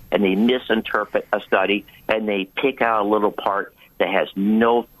studies and they misinterpret a study and they pick out a little part that has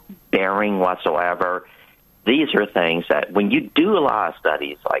no bearing whatsoever, these are things that when you do a lot of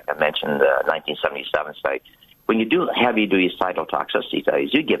studies, like I mentioned the 1977 study, when you do heavy-duty cytotoxicity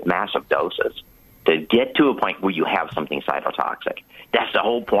studies, you give massive doses to get to a point where you have something cytotoxic. That's the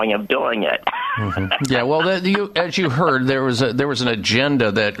whole point of doing it. Yeah, well, as you heard, there was an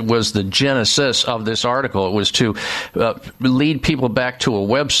agenda that was the genesis of this article. It was to lead people back to a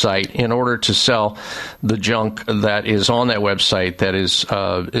website in order to sell the junk that is on that website that is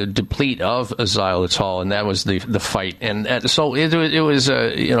deplete of xylitol, and that was the fight. And so it was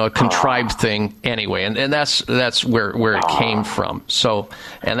a contrived thing anyway, and that's where it came from. So,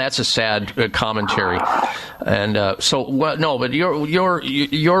 and that's a sad commentary. And but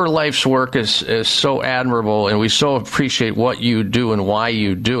your life's work is so admirable, and we so appreciate what you do and why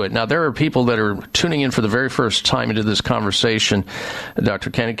you do it. Now, there are people that are tuning in for the very first time into this conversation, Dr.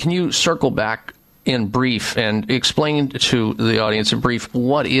 Kennedy. Can you circle back in brief and explain to the audience in brief,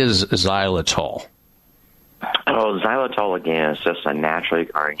 what is xylitol? Oh, xylitol, again, is just a naturally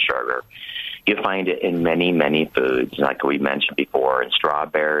occurring sugar. You find it in many, many foods, like we mentioned before. In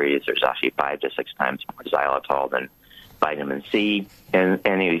strawberries, there's actually 5 to 6 times more xylitol than vitamin C. And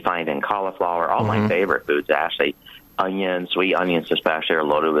you find in cauliflower, all my favorite foods, actually. Onions, sweet onions especially, are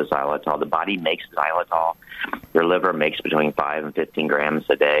loaded with xylitol. The body makes xylitol. Your liver makes between 5 and 15 grams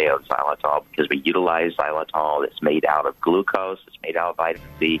a day of xylitol because we utilize xylitol. It's made out of glucose. It's made out of vitamin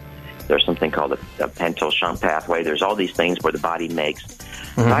C. There's something called the pentyl shunt pathway. There's all these things where the body makes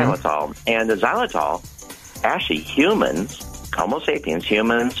xylitol. And the xylitol, actually humans, Homo sapiens,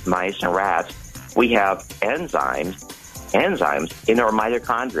 humans, mice, and rats, we have enzymes in our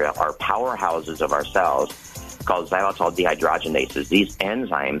mitochondria, our powerhouses of our cells, called xylitol dehydrogenases. These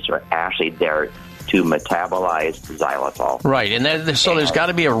enzymes are actually there to metabolize xylitol. Right, and so there's got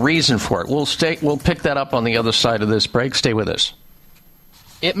to be a reason for it. We'll pick that up on the other side of this break. Stay with us.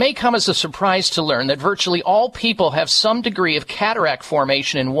 It may come as a surprise to learn that virtually all people have some degree of cataract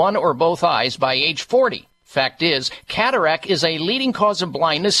formation in one or both eyes by age 40. Fact is, cataract is a leading cause of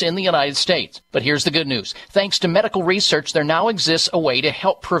blindness in the United States. But here's the good news. Thanks to medical research, there now exists a way to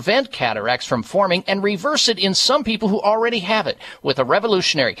help prevent cataracts from forming and reverse it in some people who already have it with a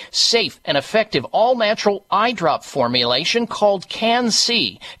revolutionary, safe, and effective all-natural eye drop formulation called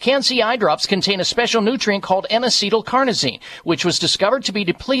Can-C. Can-C eye drops contain a special nutrient called N-acetylcarnosine, which was discovered to be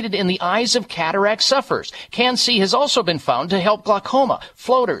depleted in the eyes of cataract sufferers. Can-C has also been found to help glaucoma,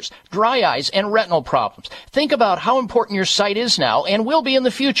 floaters, dry eyes, and retinal problems. Think about how important your sight is now and will be in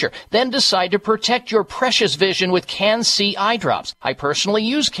the future. Then decide to protect your precious vision with Can-C eye drops. I personally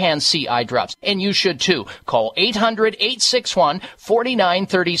use Can-C eye drops, and you should too. Call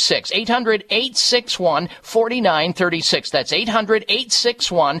 800-861-4936. 800-861-4936. That's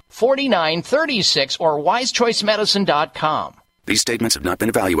 800-861-4936 or wisechoicemedicine.com. These statements have not been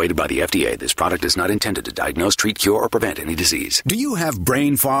evaluated by the FDA. This product is not intended to diagnose, treat, cure, or prevent any disease. Do you have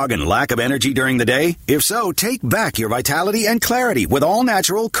brain fog and lack of energy during the day? If so, take back your vitality and clarity with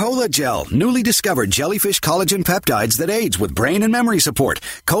all-natural Cola Gel, newly discovered jellyfish collagen peptides that aids with brain and memory support.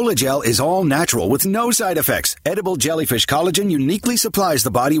 Cola Gel is all natural with no side effects. Edible jellyfish collagen uniquely supplies the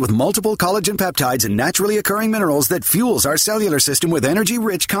body with multiple collagen peptides and naturally occurring minerals that fuels our cellular system with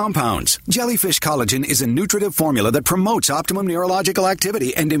energy-rich compounds. Jellyfish collagen is a nutritive formula that promotes optimum neurological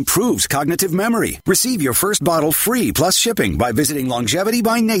activity and improves cognitive memory. Receive your first bottle free plus shipping by visiting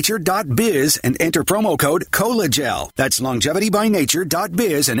longevitybynature.biz and enter promo code COLAGEL. That's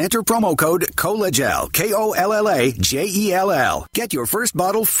longevitybynature.biz and enter promo code COLAGEL. KOLLAGEL. Get your first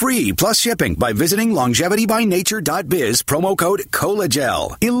bottle free plus shipping by visiting longevitybynature.biz, promo code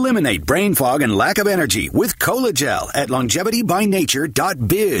COLAGEL. Eliminate brain fog and lack of energy with COLAGEL at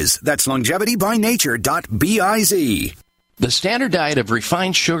longevitybynature.biz. That's longevitybynature.biz. The standard diet of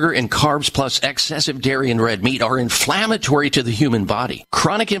refined sugar and carbs plus excessive dairy and red meat are inflammatory to the human body.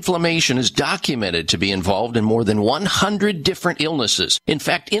 Chronic inflammation is documented to be involved in more than 100 different illnesses. In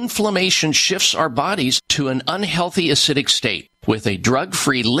fact, inflammation shifts our bodies to an unhealthy acidic state. With a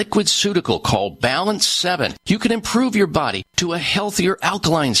drug-free liquid ceutical called Balance 7, you can improve your body to a healthier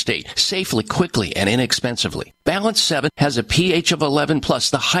alkaline state safely, quickly, and inexpensively. Balance 7 has a pH of 11 plus,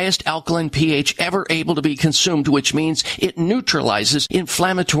 the highest alkaline pH ever able to be consumed, which means it neutralizes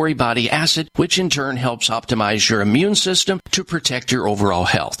inflammatory body acid, which in turn helps optimize your immune system to protect your overall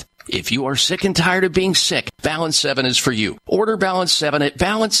health. If you are sick and tired of being sick, Balance 7 is for you. Order Balance 7 at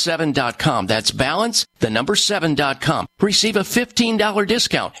balance7.com. That's balance, the number 7.com. Receive a $15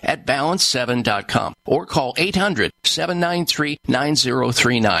 discount at balance7.com or call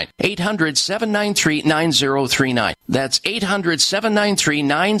 800-793-9039. 800-793-9039. That's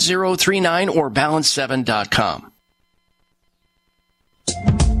 800-793-9039 or balance7.com.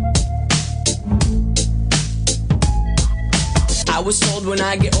 I was told when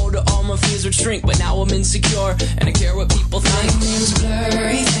I get older all my fears would shrink, but now I'm insecure and I care what people think. My name's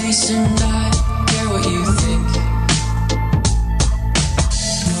blurry face and I care what you think.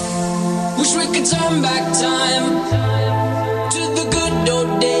 Wish we could turn back time to the good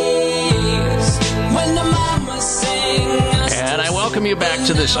old days when the mama sang. And I welcome you back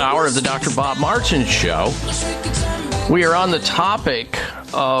to this hour of the Dr. Bob Martin Show. We are on the topic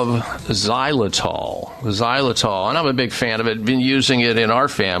of xylitol, and I'm a big fan of it. Been using it in our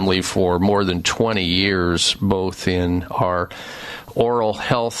family for more than 20 years, both in our oral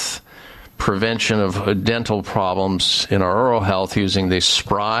health prevention of dental problems in our oral health using the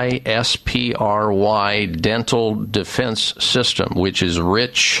SPRY, S-P-R-Y dental defense system, which is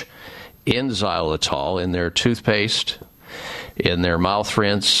rich in xylitol in their toothpaste, in their mouth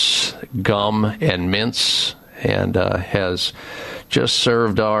rinse, gum, and mints, and has just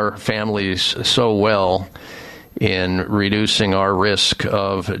served our families so well in reducing our risk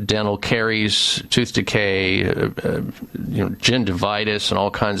of dental caries, tooth decay, gingivitis, and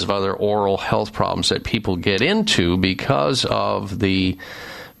all kinds of other oral health problems that people get into because of the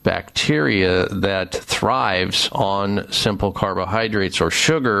bacteria that thrives on simple carbohydrates or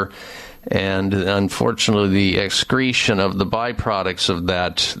sugar. And unfortunately, the excretion of the byproducts of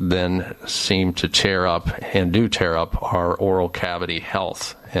that then seem to tear up and do tear up our oral cavity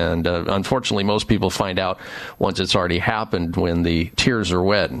health. And unfortunately, most people find out once it's already happened when the tears are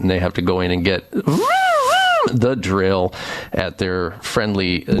wet and they have to go in and get the drill at their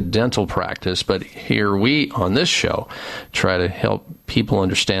friendly dental practice. But here we, on this show, try to help people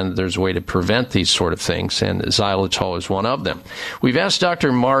understand that there's a way to prevent these sort of things, and xylitol is one of them. We've asked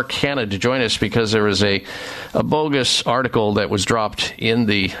Dr. Mark Hanna to join us because there was a bogus article that was dropped in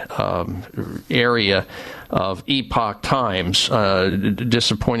the area of Epoch Times,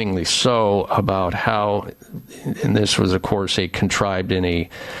 disappointingly so, about how, and this was, of course, a contrived and a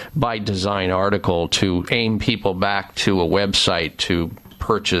by design article to aim people back to a website to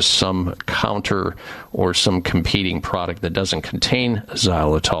purchase some counter or some competing product that doesn't contain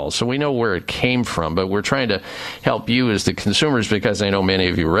xylitol. So we know where it came from, but we're trying to help you as the consumers, because I know many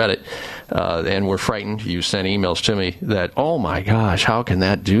of you read it and were frightened. You sent emails to me that, oh my gosh, how can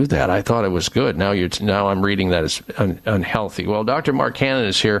that do that? I thought it was good. Now I'm reading that it's unhealthy. Well, Dr. Mark Cannon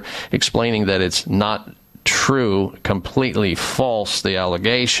is here explaining that it's not true, completely false, the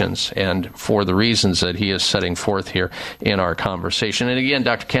allegations, and for the reasons that he is setting forth here in our conversation. And again,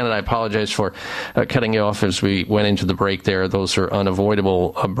 Dr. Cannon, I apologize for cutting you off as we went into the break there. Those are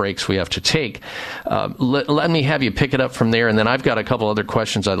unavoidable breaks we have to take. Let me have you pick it up from there, and then I've got a couple other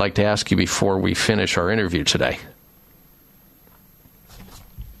questions I'd like to ask you before we finish our interview today.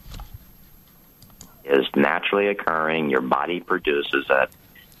 Is naturally occurring. Your body produces it.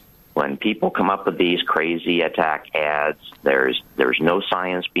 When people come up with these crazy attack ads, there's no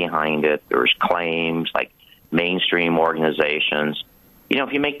science behind it. There's claims like mainstream organizations. You know,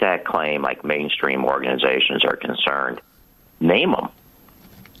 if you make that claim like mainstream organizations are concerned, name them.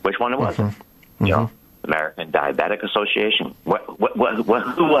 Which one it was? Mm-hmm. You know, American Diabetic Association. Who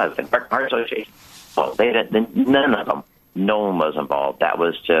was it? Heart Association. Well, none of them. No one was involved. That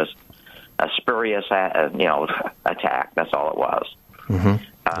was just a spurious, attack. That's all it was. Mm-hmm.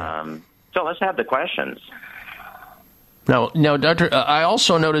 So let's have the questions. Now, Doctor, I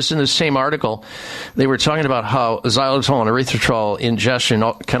also noticed in the same article they were talking about how xylitol and erythritol ingestion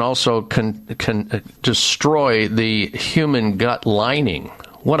can also can destroy the human gut lining.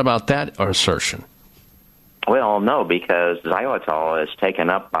 What about that assertion? Well, no, because xylitol is taken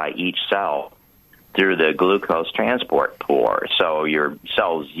up by each cell through the glucose transport pore. So your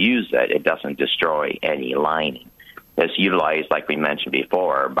cells use it. It doesn't destroy any lining. It's utilized, like we mentioned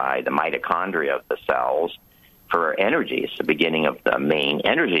before, by the mitochondria of the cells for energy. It's the beginning of the main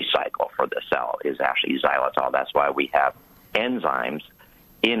energy cycle for the cell is actually xylitol. That's why we have enzymes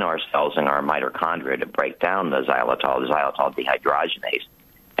in our cells in our mitochondria to break down the xylitol dehydrogenase,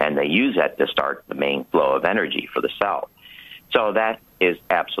 and they use that to start the main flow of energy for the cell. So that is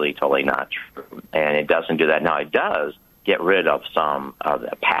absolutely totally not true, and it doesn't do that. Now, it does get rid of some of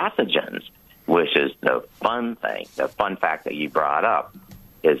the pathogens, which is the fun thing. The fun fact that you brought up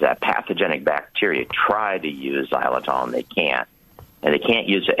is that pathogenic bacteria try to use xylitol, and they can't. And they can't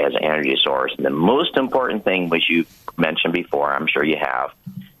use it as an energy source. And the most important thing, which you mentioned before, I'm sure you have,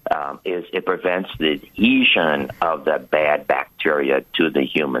 is it prevents the adhesion of the bad bacteria to the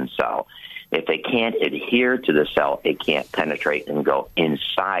human cell. If they can't adhere to the cell, it can't penetrate and go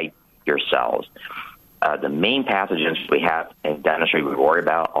inside your cells. The main pathogens we have in dentistry we worry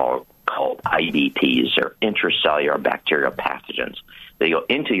about are called IBPs, or intracellular bacterial pathogens. They go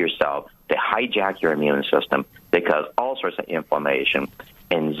into your cell, they hijack your immune system, they cause all sorts of inflammation,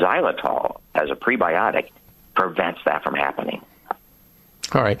 and xylitol, as a prebiotic, prevents that from happening.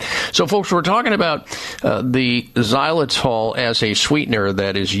 All right. So, folks, we're talking about the xylitol as a sweetener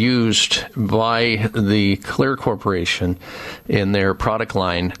that is used by the Clear Corporation in their product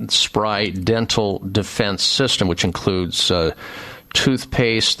line, Spry Dental Defense System, which includes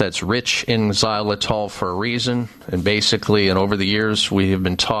toothpaste that's rich in xylitol for a reason. And basically, and over the years, we have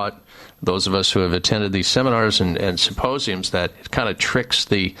been taught, those of us who have attended these seminars and symposiums, that it kind of tricks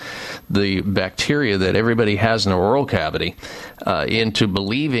the bacteria that everybody has in their oral cavity into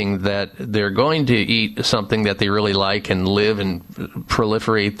believing that they're going to eat something that they really like and live and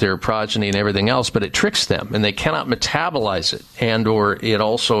proliferate their progeny and everything else, but it tricks them, and they cannot metabolize it. And or it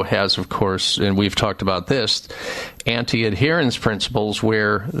also has, of course, and we've talked about this, anti-adherence principles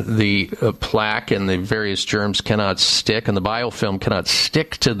where the plaque and the various germs cannot stick, and the biofilm cannot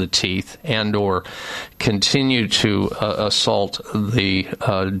stick to the teeth and or continue to assault the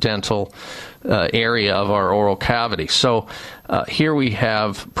dental area of our oral cavity. So here we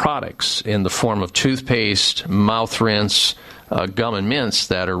have products in the form of toothpaste, mouth rinse, gum and mints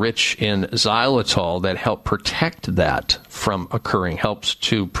that are rich in xylitol that help protect that from occurring, helps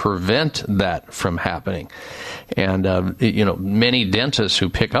to prevent that from happening. And, many dentists who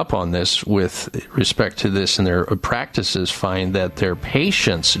pick up on this with respect to this in their practices find that their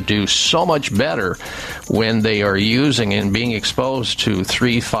patients do so much better when they are using and being exposed to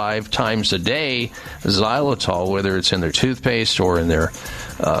 3-5 times a day xylitol, whether it's in their toothpaste or in their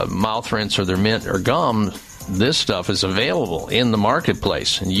mouth rinse or their mint or gum. This stuff is available in the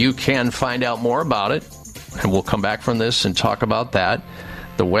marketplace, and you can find out more about it, and we'll come back from this and talk about that,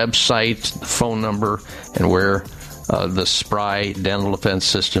 the website, the phone number, and where the Spry Dental Defense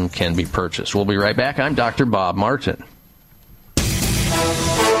System can be purchased. We'll be right back. I'm Dr. Bob Martin.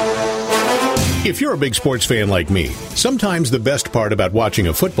 If you're a big sports fan like me, sometimes the best part about watching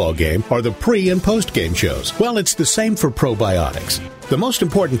a football game are the pre- and post-game shows. Well, it's the same for probiotics. The most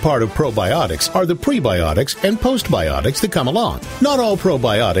important part of probiotics are the prebiotics and postbiotics that come along. Not all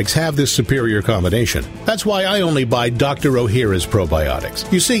probiotics have this superior combination. That's why I only buy Dr. Ohhira's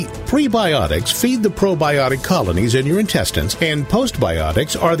probiotics. You see, prebiotics feed the probiotic colonies in your intestines, and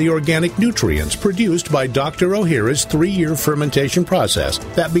postbiotics are the organic nutrients produced by Dr. Ohhira's 3-year fermentation process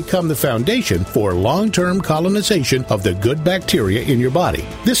that become the foundation for long-term colonization of the good bacteria in your body.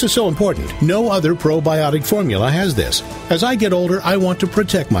 This is so important. No other probiotic formula has this. As I get older, I want to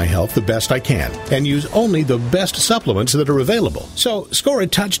protect my health the best I can and use only the best supplements that are available. So score a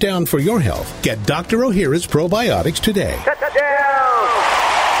touchdown for your health. Get Dr. Ohhira's probiotics today.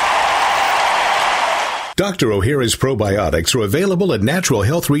 Dr. Ohhira's probiotics are available at natural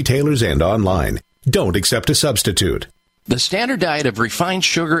health retailers and online. Don't accept a substitute. The standard diet of refined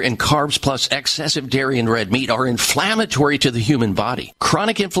sugar and carbs plus excessive dairy and red meat are inflammatory to the human body.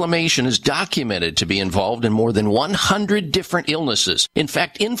 Chronic inflammation is documented to be involved in more than 100 different illnesses. In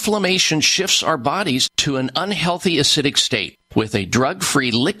fact, inflammation shifts our bodies to an unhealthy acidic state. With a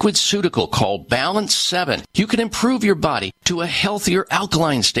drug-free liquid ceutical called Balance 7, you can improve your body to a healthier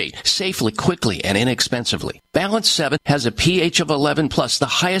alkaline state safely, quickly, and inexpensively. Balance 7 has a pH of 11 plus, the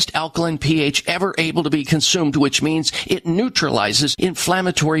highest alkaline pH ever able to be consumed, which means it neutralizes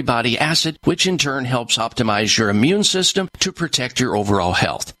inflammatory body acid, which in turn helps optimize your immune system to protect your overall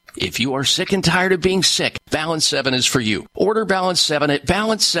health. If you are sick and tired of being sick, Balance 7 is for you. Order Balance 7 at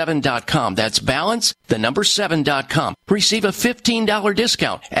balance7.com. That's balance, the number 7.com. Receive a $15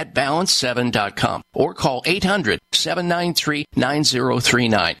 discount at balance7.com or call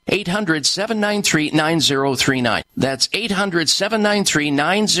 800-793-9039. 800-793-9039. That's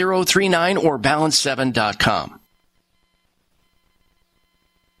 800-793-9039 or balance7.com.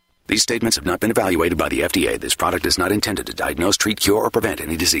 These statements have not been evaluated by the FDA. This product is not intended to diagnose, treat, cure, or prevent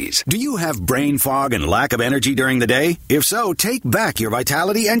any disease. Do you have brain fog and lack of energy during the day? If so, take back your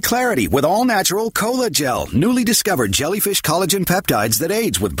vitality and clarity with all-natural Cola Gel, newly discovered jellyfish collagen peptides that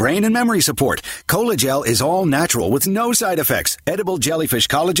aids with brain and memory support. Cola Gel is all natural with no side effects. Edible jellyfish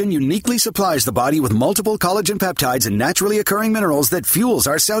collagen uniquely supplies the body with multiple collagen peptides and naturally occurring minerals that fuels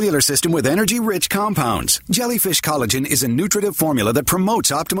our cellular system with energy-rich compounds. Jellyfish collagen is a nutritive formula that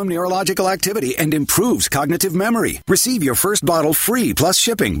promotes optimum neurological activity and improves cognitive memory. Receive your first bottle free plus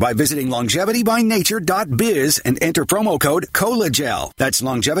shipping by visiting longevitybynature.biz and enter promo code COLAGEL. That's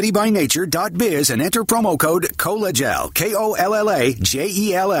longevitybynature.biz and enter promo code COLAGEL.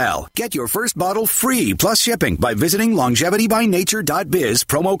 KOLLAGELL. Get your first bottle free plus shipping by visiting longevitybynature.biz,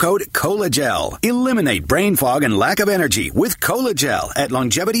 promo code COLAGEL. Eliminate brain fog and lack of energy with COLAGEL at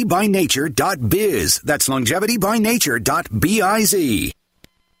longevitybynature.biz. That's longevitybynature.biz.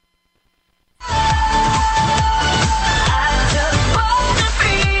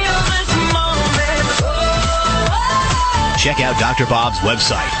 Check out Dr. Bob's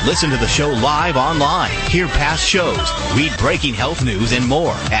website. Listen to the show live online. Hear past shows. Read breaking health news and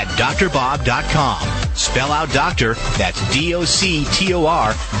more at drbob.com. Spell out doctor, that's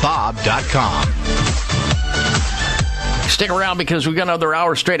DOCTOR, Bob.com. Stick around because we've got another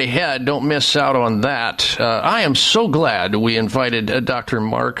hour straight ahead. Don't miss out on that. I am so glad we invited Dr.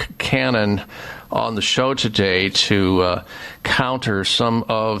 Mark Cannon on the show today to counter some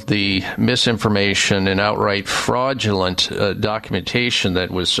of the misinformation and outright fraudulent documentation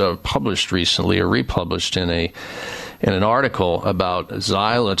that was published recently or republished in an article about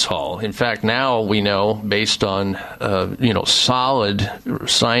xylitol. In fact, now we know, based on solid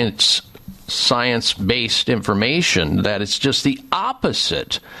science-based information, that it's just the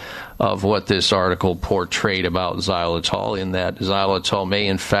opposite of what this article portrayed about xylitol, in that xylitol may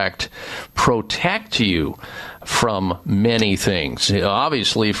in fact protect you from many things,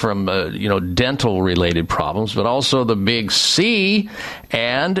 obviously from dental related problems, but also the big C,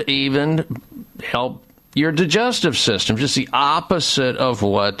 and even help your digestive system, just the opposite of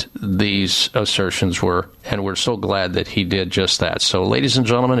what these assertions were. And we're so glad that he did just that. So, ladies and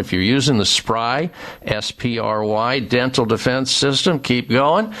gentlemen, if you're using the Spry, S-P-R-Y, Dental Defense System, keep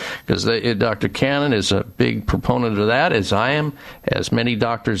going, because Dr. Cannon is a big proponent of that, as I am, as many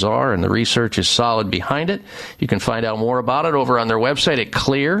doctors are, and the research is solid behind it. You can find out more about it over on their website at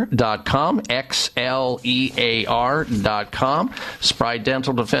xlear.com, XLEAR.com. Spry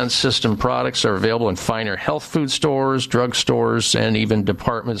Dental Defense System products are available in fine minor health food stores, drug stores, and even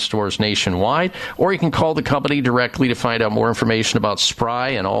department stores nationwide. Or you can call the company directly to find out more information about Spry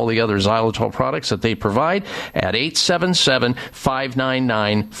and all the other xylitol products that they provide at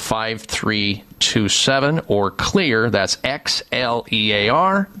 877-599-5327 or Clear. That's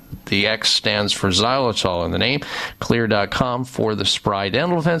XLEAR. The X stands for xylitol in the name. Clear.com for the Spry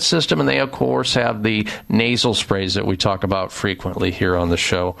dental defense system. And they, of course, have the nasal sprays that we talk about frequently here on the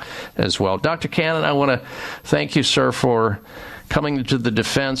show as well. Dr. Cannon, I want to thank you, sir, for coming to the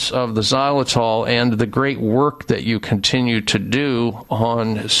defense of the xylitol and the great work that you continue to do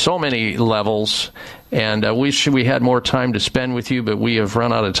on so many levels. And wish we had more time to spend with you, but we have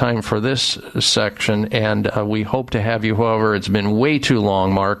run out of time for this section, and we hope to have you. However, it's been way too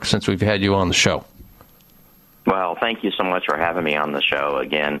long, Mark, since we've had you on the show. Well, thank you so much for having me on the show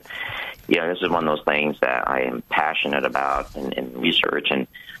again. This is one of those things that I am passionate about in research and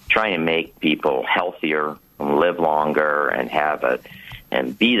trying to make people healthier and live longer and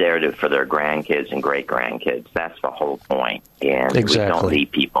and be there for their grandkids and great-grandkids. That's the whole point. And exactly. We don't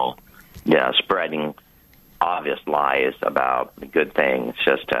need people spreading obvious lies about the good things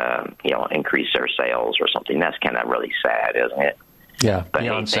just to, increase their sales or something. That's kind of really sad, isn't it? Yeah, but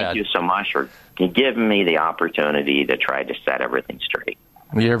hey, thank you so much for giving me the opportunity to try to set everything straight.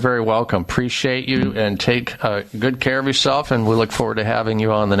 You're very welcome. Appreciate you, and take good care of yourself, and we look forward to having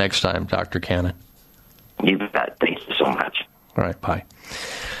you on the next time, Dr. Cannon. You bet. Thank you so much. All right, bye.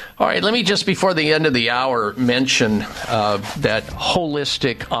 All right, let me just, before the end of the hour, mention that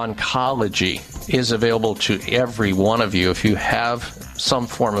holistic oncology is available to every one of you. If you have some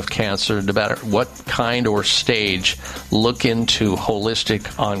form of cancer, no matter what kind or stage, look into holistic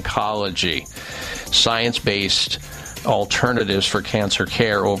oncology, science-based alternatives for cancer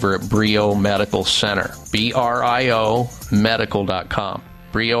care over at Brio Medical Center, BRIO medical.com.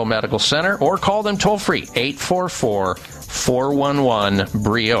 Brio Medical Center, or call them toll-free,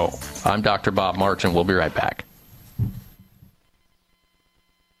 844-411-BRIO. I'm Dr. Bob Martin. We'll be right back.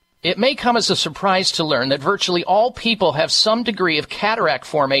 It may come as a surprise to learn that virtually all people have some degree of cataract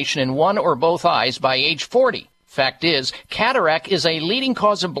formation in one or both eyes by age 40. Fact is, cataract is a leading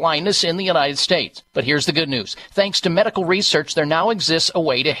cause of blindness in the United States. But here's the good news. Thanks to medical research, there now exists a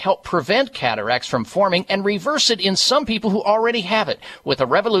way to help prevent cataracts from forming and reverse it in some people who already have it with a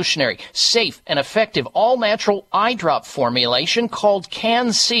revolutionary, safe, and effective all-natural eye drop formulation called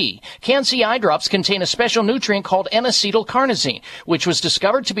Can-C. Can-C eye drops contain a special nutrient called N-acetylcarnosine, which was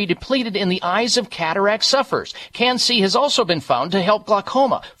discovered to be depleted in the eyes of cataract sufferers. Can-C has also been found to help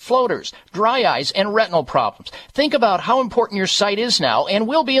glaucoma, floaters, dry eyes, and retinal problems. Think about how important your sight is now and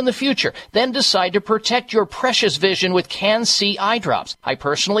will be in the future. Then decide to protect your precious vision with Can-C eye drops. I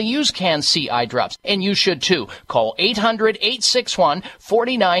personally use Can-C eye drops, and you should too. Call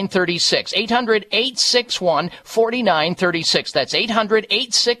 800-861-4936. 800-861-4936. That's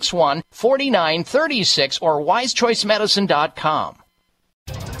 800-861-4936 or wisechoicemedicine.com.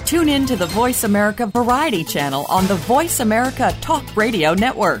 Tune in to the Voice America Variety channel on the Voice America Talk Radio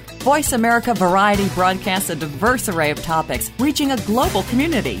Network. Voice America Variety broadcasts a diverse array of topics, reaching a global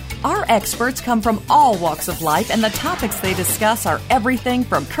community. Our experts come from all walks of life, and the topics they discuss are everything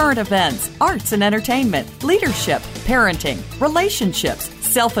from current events, arts and entertainment, leadership, parenting, relationships,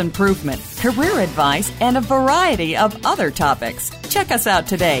 self-improvement, career advice, and a variety of other topics. Check us out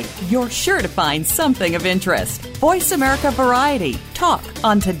today. You're sure to find something of interest. Voice America Variety. Talk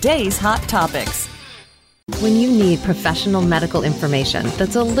on today's hot topics. When you need professional medical information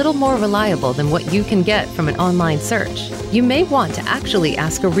that's a little more reliable than what you can get from an online search, you may want to actually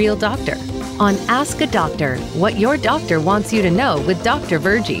ask a real doctor. On Ask a Doctor, what your doctor wants you to know with Dr.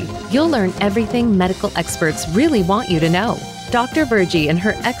 Virgie, you'll learn everything medical experts really want you to know. Dr. Virgie and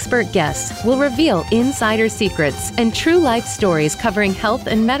her expert guests will reveal insider secrets and true life stories covering health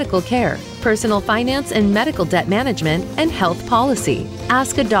and medical care, personal finance and medical debt management, and health policy.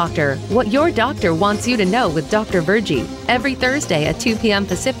 Ask a Doctor what your doctor wants you to know with Dr. Virgie every Thursday at 2 p.m.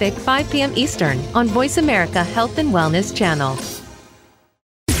 Pacific, 5 p.m. Eastern on Voice America Health and Wellness Channel.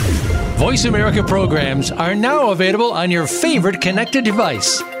 Voice America programs are now available on your favorite connected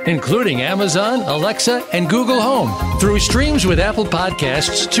device, including Amazon, Alexa, and Google Home. Through streams with Apple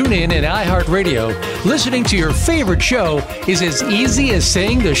Podcasts, TuneIn, and iHeartRadio, listening to your favorite show is as easy as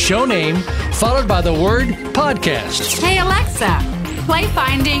saying the show name followed by the word podcast. Hey, Alexa, play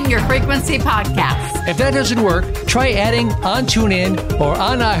Finding Your Frequency podcast. If that doesn't work, try adding on TuneIn or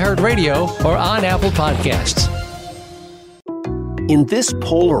on iHeartRadio or on Apple Podcasts. In this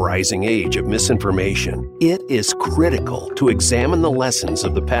polarizing age of misinformation, it is critical to examine the lessons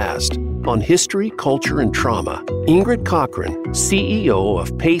of the past. On history, culture, and trauma, Ingrid Cochran, CEO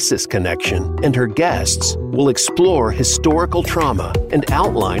of PACES Connection, and her guests will explore historical trauma and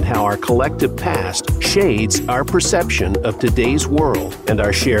outline how our collective past shades our perception of today's world and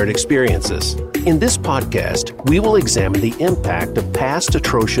our shared experiences. In this podcast, we will examine the impact of past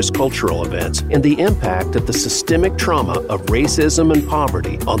atrocious cultural events and the impact of the systemic trauma of racism and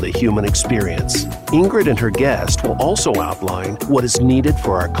poverty on the human experience. Ingrid and her guest will also outline what is needed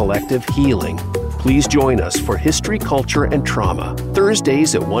for our collective healing. Please join us for History, Culture, and Trauma,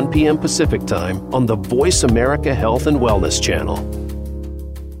 Thursdays at 1 p.m. Pacific Time on the Voice America Health and Wellness Channel.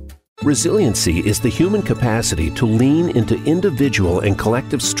 Resiliency is the human capacity to lean into individual and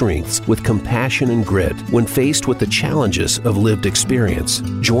collective strengths with compassion and grit when faced with the challenges of lived experience.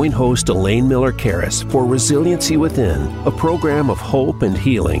 Join host Elaine Miller-Karras for Resiliency Within, a program of hope and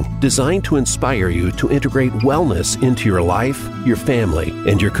healing designed to inspire you to integrate wellness into your life, your family,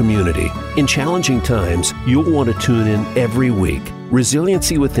 and your community. In challenging times, you'll want to tune in every week.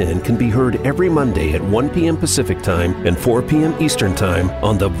 Resiliency Within can be heard every Monday at 1 p.m. Pacific Time and 4 p.m. Eastern Time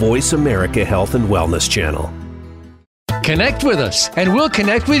on the Voice America Health and Wellness Channel. Connect with us, and we'll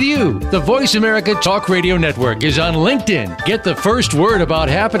connect with you. The Voice America Talk Radio Network is on LinkedIn. Get the first word about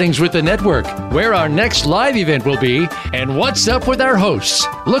happenings with the network, where our next live event will be, and what's up with our hosts.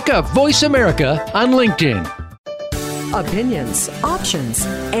 Look up Voice America on LinkedIn. Opinions, options,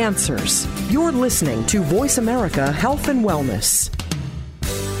 answers. You're listening to Voice America Health and Wellness.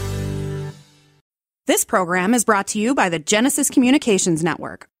 This program is brought to you by the Genesis Communications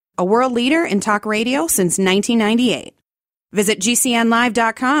Network, a world leader in talk radio since 1998. Visit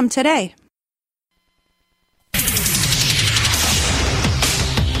GCNlive.com today.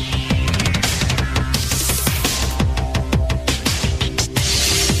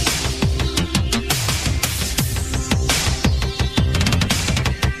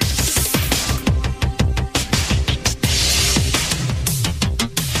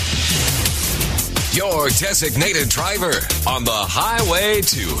 Your designated driver on the highway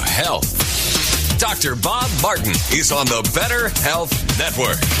to health. Dr. Bob Martin is on the Better Health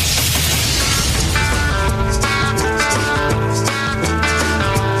Network.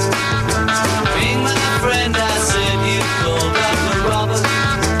 Being my friend, I said you'd call Dr. Robert.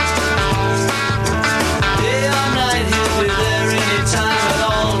 Day or night, he'll be there anytime at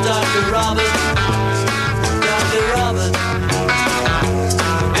all. Dr. Robert, Dr. Robert.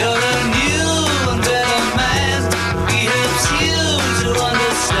 You're a new and better man. He helps you to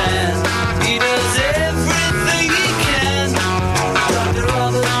understand. He does everything he can. Dr.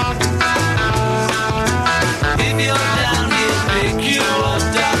 Robert, if you're down, he'll pick you up.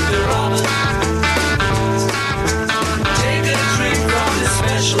 Dr. Robert, take a drink from his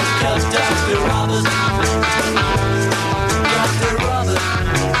special cup. Dr. Robert, Dr. Robert,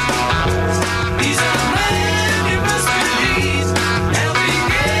 he's a man you must believe, helping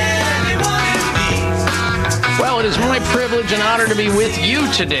anyone in need. Well, it is my privilege and honor to be with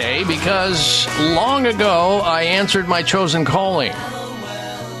you today because long ago I answered my chosen calling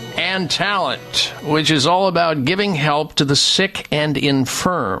and talent, which is all about giving help to the sick and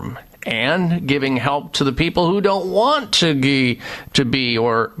infirm and giving help to the people who don't want to be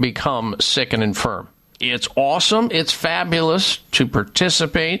or become sick and infirm. It's awesome. It's fabulous to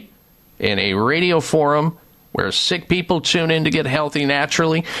participate in a radio forum where sick people tune in to get healthy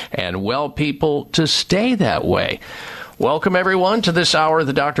naturally and well people to stay that way. Welcome, everyone, to this hour of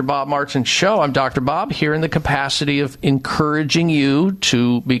the Dr. Bob Martin Show. I'm Dr. Bob, here in the capacity of encouraging you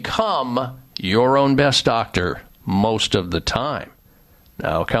to become your own best doctor most of the time.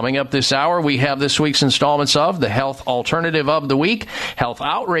 Now, coming up this hour, we have this week's installments of the Health Alternative of the Week, Health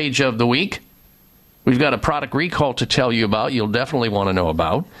Outrage of the Week. We've got a product recall to tell you about, you'll definitely want to know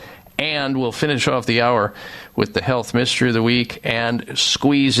about. And we'll finish off the hour with the Health Mystery of the Week and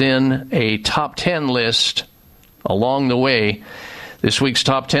squeeze in a top 10 list along the way. This week's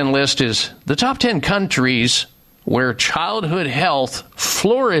top 10 list is the top 10 countries where childhood health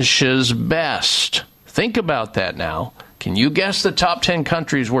flourishes best. Think about that now. Can you guess the top 10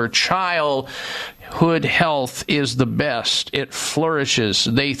 countries where childhood health is the best? It flourishes.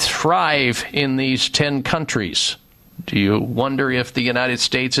 They thrive in these 10 countries. Do you wonder if the United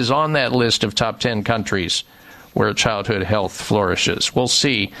States is on that list of top 10 countries where childhood health flourishes? We'll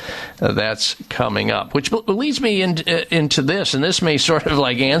see. That's coming up. Which leads me into this, and this may sort of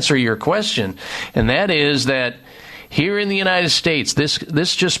like answer your question, and that is that here in the United States,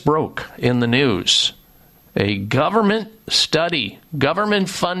 this just broke in the news. A government study,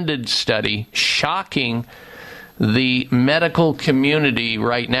 government-funded study, shocking the medical community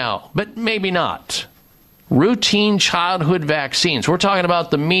right now, but maybe not. routine childhood vaccines. We're talking about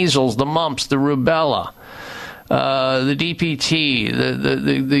the measles, the mumps, the rubella, the DPT,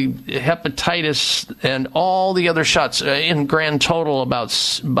 the hepatitis, and all the other shots. In grand total,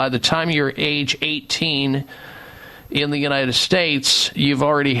 by the time you're age 18 in the United States, you've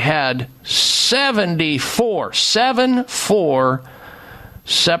already had 74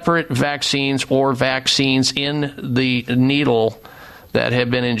 separate vaccines or vaccines in the needle that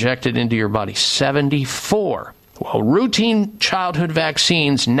have been injected into your body. 74. Well, routine childhood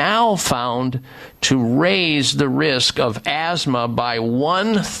vaccines now found to raise the risk of asthma by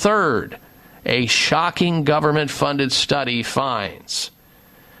 1/3, a shocking government-funded study finds.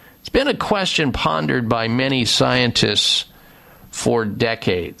 It's been a question pondered by many scientists for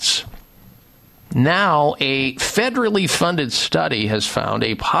decades. Now, a federally funded study has found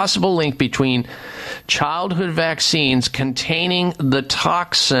a possible link between childhood vaccines containing the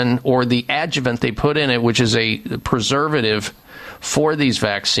toxin or the adjuvant they put in it, which is a preservative for these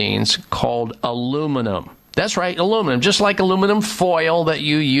vaccines, called aluminum. That's right, aluminum. Just like aluminum foil that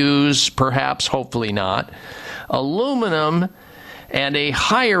you use, perhaps, hopefully not. Aluminum, and a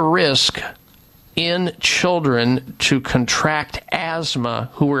higher risk in children to contract asthma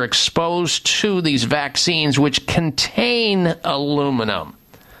who were exposed to these vaccines which contain aluminum.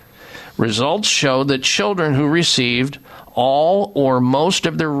 Results show that children who received all or most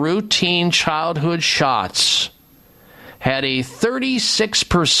of their routine childhood shots had a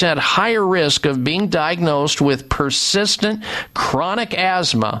 36% higher risk of being diagnosed with persistent chronic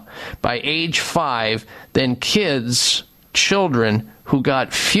asthma by age 5 than children who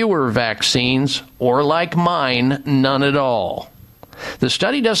got fewer vaccines, or like mine, none at all. The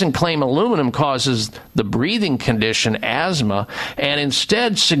study doesn't claim aluminum causes the breathing condition asthma, and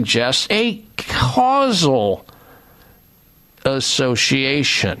instead suggests a causal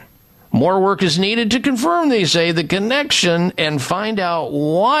association. More work is needed to confirm, they say, the connection and find out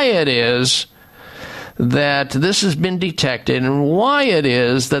why it is that this has been detected and why it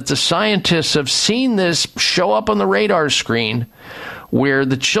is that the scientists have seen this show up on the radar screen, where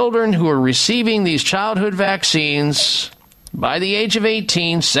the children who are receiving these childhood vaccines by the age of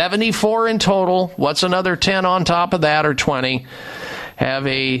 18, 74 in total, what's another 10 on top of that, or 20, have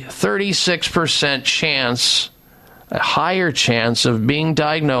a 36% chance, a higher chance of being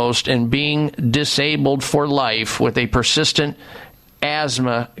diagnosed and being disabled for life with a persistent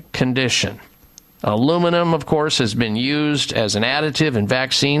asthma condition. Aluminum, of course, has been used as an additive in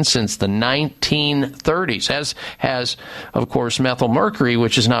vaccines since the 1930s, as has, of course, methyl mercury,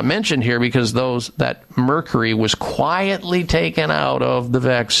 which is not mentioned here because that mercury was quietly taken out of the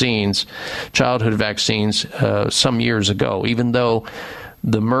vaccines, childhood vaccines, some years ago, even though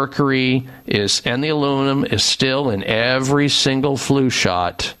the mercury and the aluminum is still in every single flu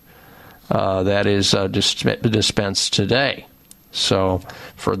shot that is dispensed today. So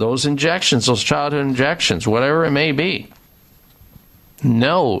for those injections, those childhood injections, whatever it may be,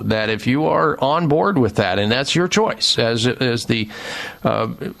 know that if you are on board with that, and that's your choice as the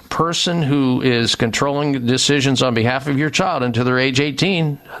person who is controlling decisions on behalf of your child until they're age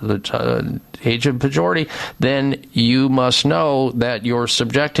 18, the age of majority, then you must know that you're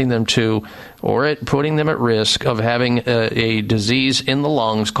subjecting them to or putting them at risk of having a disease in the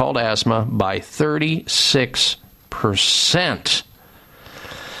lungs called asthma by 36%.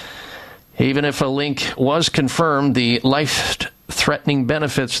 Even if a link was confirmed, the life-threatening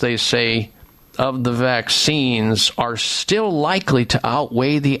benefits, they say, of the vaccines are still likely to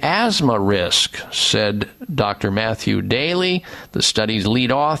outweigh the asthma risk, said Dr. Matthew Daly, the study's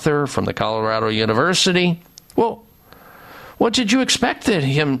lead author from the Colorado University. Well, what did you expect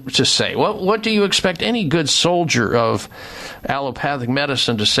him to say? What do you expect any good soldier of allopathic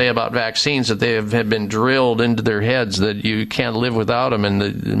medicine to say about vaccines that they have been drilled into their heads that you can't live without them and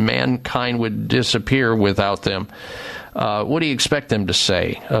that mankind would disappear without them? What do you expect them to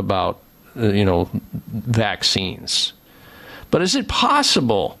say about, vaccines? But is it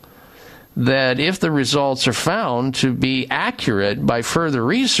possible that if the results are found to be accurate by further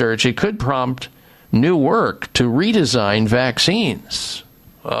research, it could prompt new work to redesign vaccines?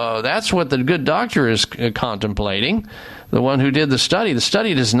 That's what the good doctor is contemplating, the one who did the study. The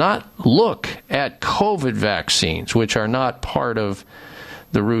study does not look at COVID vaccines, which are not part of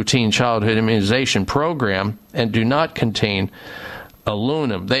the routine childhood immunization program and do not contain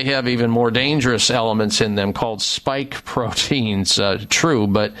aluminum. They have even more dangerous elements in them called spike proteins,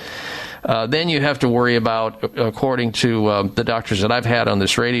 but then you have to worry about, according to the doctors that I've had on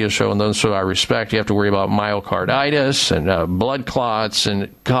this radio show and those who I respect, you have to worry about myocarditis and blood clots,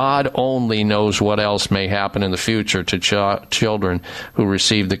 and God only knows what else may happen in the future to children who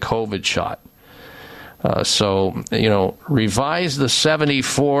receive the COVID shot. So, revise the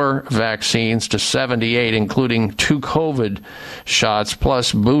 74 vaccines to 78, including 2 COVID shots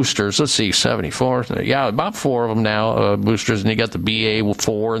plus boosters. Let's see, 74. Yeah, about 4 of them now, boosters. And you got the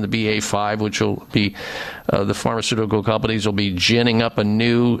BA4 and the BA5, which will be, the pharmaceutical companies will be ginning up a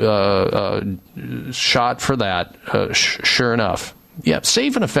new shot for that, sure enough. Yeah,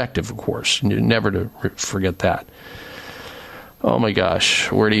 safe and effective, of course. Never to forget that. Oh my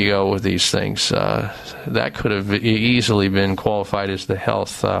gosh, where do you go with these things? That could have easily been qualified as the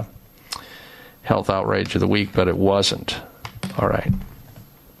health outrage of the week, but it wasn't. All right.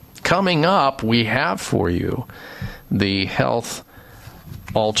 Coming up, we have for you the health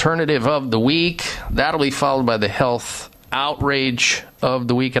alternative of the week. That'll be followed by the health outrage of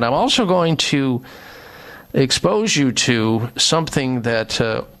the week. And I'm also going to expose you to something that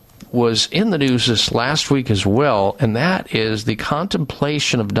was in the news this last week as well, and that is the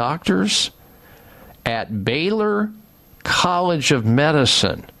contemplation of doctors at Baylor College of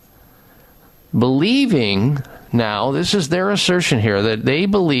Medicine believing, now this is their assertion here, that they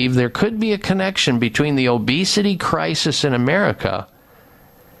believe there could be a connection between the obesity crisis in America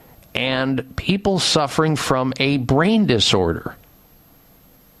and people suffering from a brain disorder.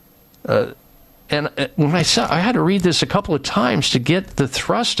 And when I had to read this a couple of times to get the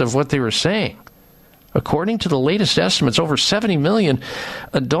thrust of what they were saying. According to the latest estimates, over 70 million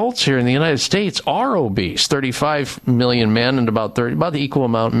adults here in the United States are obese. 35 million men and about the equal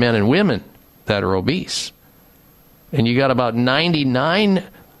amount of men and women that are obese. And you got about 99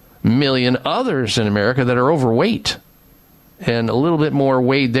 million others in America that are overweight. And a little bit more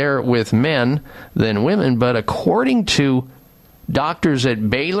weight there with men than women. But according to doctors at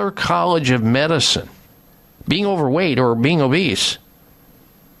Baylor College of Medicine, being overweight or being obese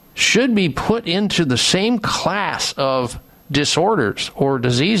should be put into the same class of disorders or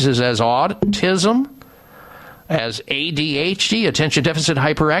diseases as autism, as ADHD, attention deficit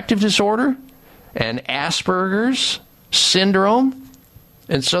hyperactive disorder, and Asperger's syndrome.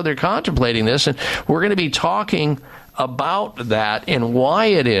 And so they're contemplating this, and we're going to be talking about that and why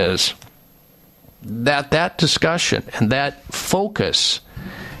it is that discussion and that focus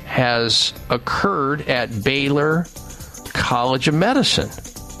has occurred at Baylor College of Medicine.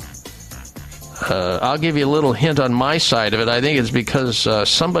 I'll give you a little hint on my side of it. I think it's because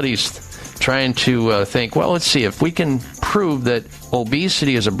somebody's trying to think, well, let's see, if we can prove that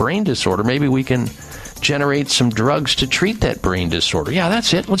obesity is a brain disorder, maybe we can generate some drugs to treat that brain disorder. Yeah,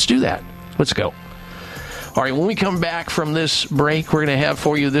 that's it. Let's do that. Let's go. All right, when we come back from this break, we're going to have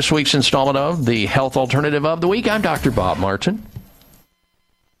for you this week's installment of the Health Alternative of the Week. I'm Dr. Bob Martin.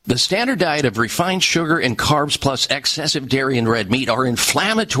 The standard diet of refined sugar and carbs plus excessive dairy and red meat are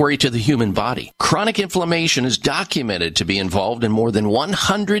inflammatory to the human body. Chronic inflammation is documented to be involved in more than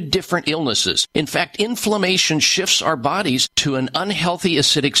 100 different illnesses. In fact, inflammation shifts our bodies to an unhealthy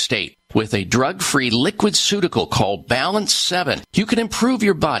acidic state. With a drug-free liquid ceutical called Balance 7, you can improve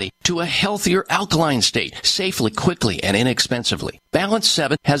your body to a healthier alkaline state safely, quickly, and inexpensively. Balance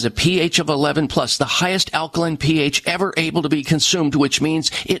 7 has a pH of 11 plus, the highest alkaline pH ever able to be consumed, which means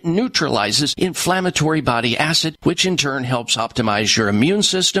it neutralizes inflammatory body acid, which in turn helps optimize your immune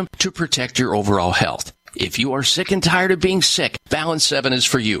system to protect your overall health. If you are sick and tired of being sick, Balance 7 is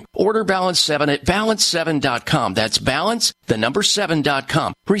for you. Order Balance 7 at balance7.com. That's balance, the number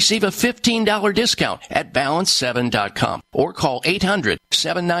 7.com. Receive a $15 discount at balance7.com. Or call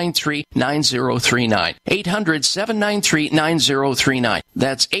 800-793-9039. 800-793-9039.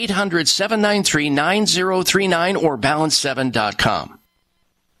 That's 800-793-9039 or balance7.com.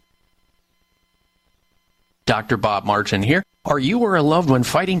 Dr. Bob Martin here. Are you or a loved one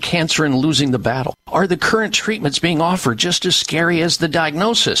fighting cancer and losing the battle? Are the current treatments being offered just as scary as the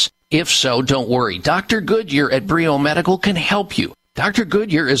diagnosis? If so, don't worry. Dr. Goodyear at Brio Medical can help you. Dr.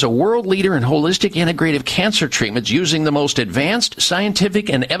 Goodyear is a world leader in holistic integrative cancer treatments using the most advanced scientific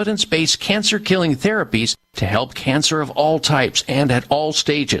and evidence-based cancer-killing therapies to help cancer of all types and at all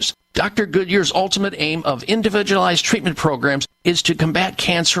stages. Dr. Goodyear's ultimate aim of individualized treatment programs is to combat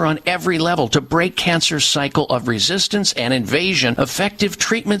cancer on every level, to break cancer's cycle of resistance and invasion, effective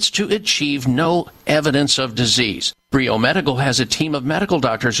treatments to achieve no evidence of disease. Brio Medical has a team of medical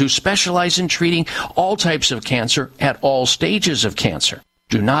doctors who specialize in treating all types of cancer at all stages of cancer.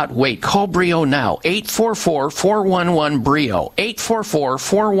 Do not wait. Call Brio now. 844-411-BRIO.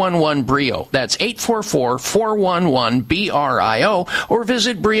 844-411-BRIO. That's 844-411-BRIO. Or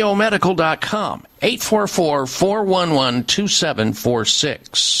visit briomedical.com.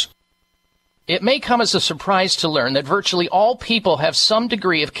 844-411-2746. It may come as a surprise to learn that virtually all people have some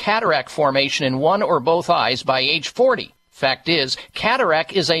degree of cataract formation in one or both eyes by age 40. Fact is,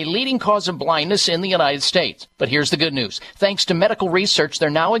 cataract is a leading cause of blindness in the United States. But here's the good news. Thanks to medical research,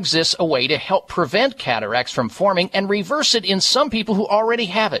 there now exists a way to help prevent cataracts from forming and reverse it in some people who already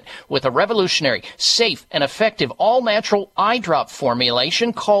have it with a revolutionary, safe, and effective all-natural eye drop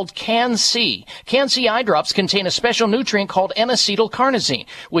formulation called Can-C. Can-C eye drops contain a special nutrient called N-acetylcarnosine,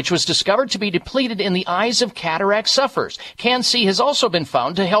 which was discovered to be depleted in the eyes of cataract sufferers. Can-C has also been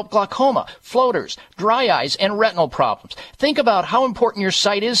found to help glaucoma, floaters, dry eyes, and retinal problems. Think about how important your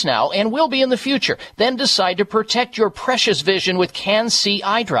sight is now and will be in the future. Then decide to protect your precious vision with Can-C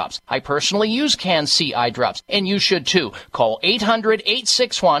eye drops. I personally use Can-C eye drops, and you should too. Call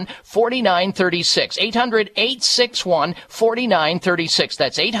 800-861-4936. 800-861-4936.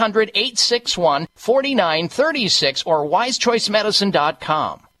 That's 800-861-4936 or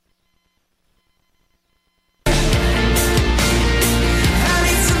wisechoicemedicine.com.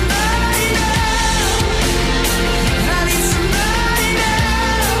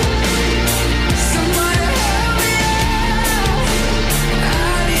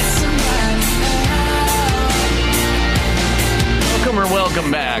 Welcome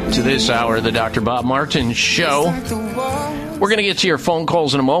back to this hour of the Dr. Bob Martin Show. We're going to get to your phone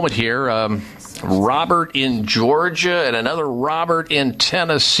calls in a moment here. Robert in Georgia and another Robert in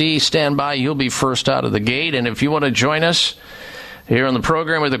Tennessee. Stand by. You'll be first out of the gate. And if you want to join us here on the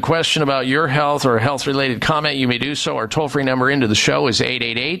program with a question about your health or a health-related comment, you may do so. Our toll-free number into the show is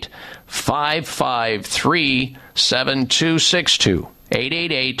 888-553-7262.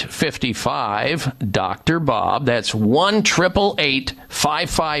 888-55-Dr. Bob. That's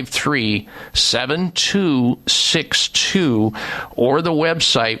 1-888-553-7262, or the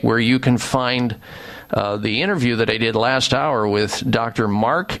website where you can find the interview that I did last hour with Dr.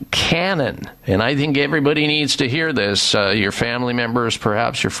 Mark Cannon. And I think everybody needs to hear this, your family members,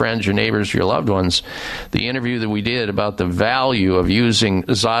 perhaps your friends, your neighbors, your loved ones. The interview that we did about the value of using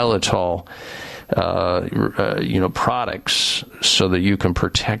xylitol products so that you can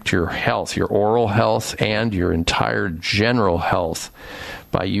protect your health, your oral health, and your entire general health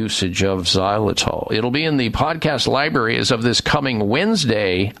by usage of xylitol. It'll be in the podcast library as of this coming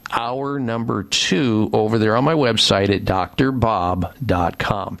Wednesday, hour number 2, over there on my website at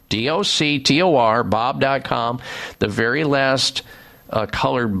drbob.com. DOCTOR, bob.com. The very last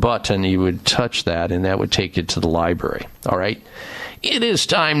colored button, you would touch that, and that would take you to the library. All right? It is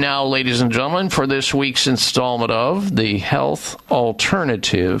time now, ladies and gentlemen, for this week's installment of the Health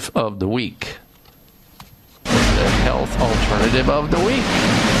Alternative of the Week. The Health Alternative of the Week.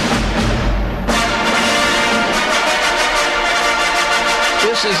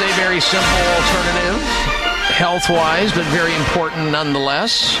 This is a very simple alternative, health-wise, but very important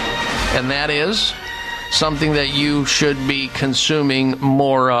nonetheless, and that is something that you should be consuming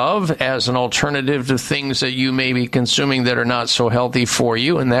more of as an alternative to things that you may be consuming that are not so healthy for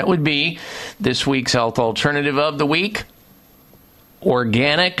you, and that would be this week's Health Alternative of the Week,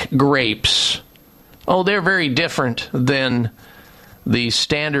 organic grapes. Oh, they're very different than the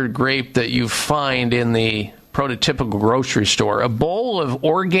standard grape that you find in the prototypical grocery store. A bowl of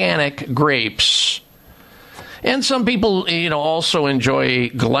organic grapes. And some people, also enjoy a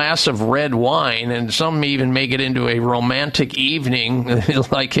glass of red wine, and some even make it into a romantic evening,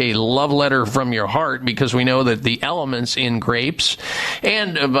 like a love letter from your heart, because we know that the elements in grapes,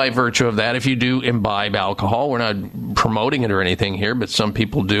 and by virtue of that, if you do imbibe alcohol, we're not promoting it or anything here, but some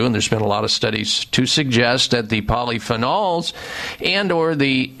people do, and there's been a lot of studies to suggest that the polyphenols and or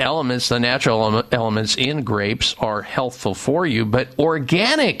the elements, the natural elements in grapes are healthful for you, but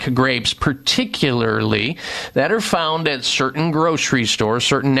organic grapes particularly, that are found at certain grocery stores,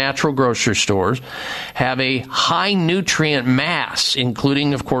 certain natural grocery stores, have a high nutrient mass,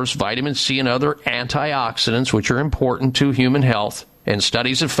 including, of course, vitamin C and other antioxidants, which are important to human health. And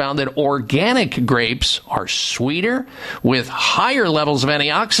studies have found that organic grapes are sweeter, with higher levels of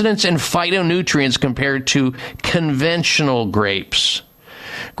antioxidants and phytonutrients compared to conventional grapes.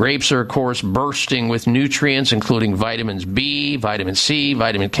 Grapes are, of course, bursting with nutrients, including vitamins B, vitamin C,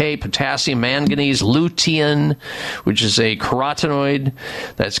 vitamin K, potassium, manganese, lutein, which is a carotenoid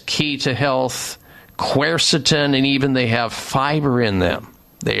that's key to health, quercetin, and even they have fiber in them.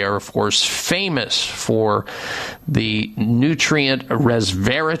 They are, of course, famous for the nutrient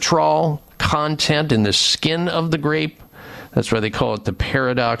resveratrol content in the skin of the grape. That's why they call it the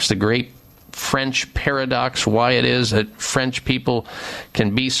paradox, the grape French paradox, why it is that French people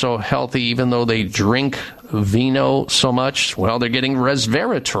can be so healthy even though they drink vino so much. Well, they're getting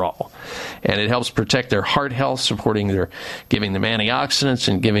resveratrol, and it helps protect their heart health, giving them antioxidants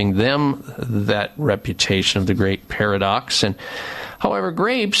and giving them that reputation of the great paradox. And however,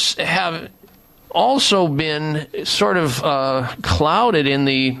 grapes have also been sort of clouded in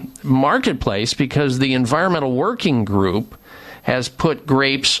the marketplace because the Environmental Working Group has put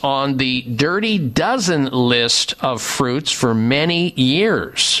grapes on the Dirty Dozen list of fruits for many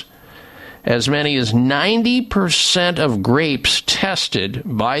years. As many as 90% of grapes tested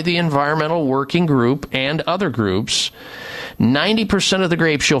by the Environmental Working Group and other groups, 90% of the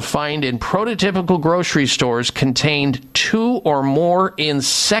grapes you'll find in prototypical grocery stores contained 2 or more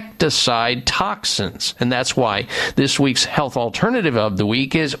insecticide toxins. And that's why this week's health alternative of the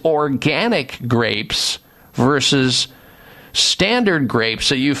week is organic grapes versus standard grapes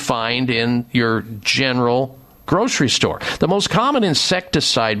that you find in your general grocery store. The most common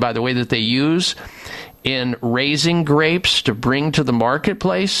insecticide, by the way, that they use in raising grapes to bring to the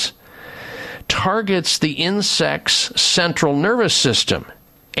marketplace targets the insect's central nervous system.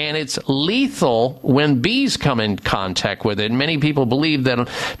 And it's lethal when bees come in contact with it. And many people believe that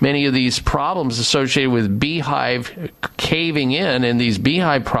many of these problems associated with beehive caving in and these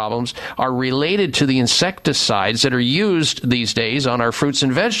beehive problems are related to the insecticides that are used these days on our fruits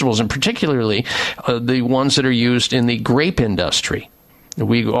and vegetables, and particularly the ones that are used in the grape industry.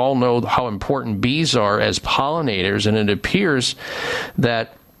 We all know how important bees are as pollinators, and it appears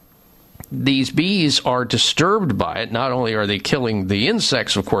that these bees are disturbed by it. Not only are they killing the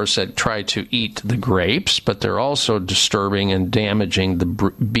insects, of course, that try to eat the grapes, but they're also disturbing and damaging the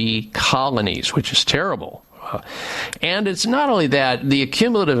bee colonies, which is terrible. And it's not only that, the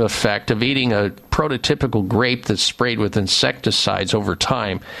accumulative effect of eating a prototypical grape that's sprayed with insecticides over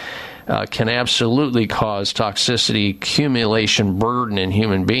time can absolutely cause toxicity accumulation burden in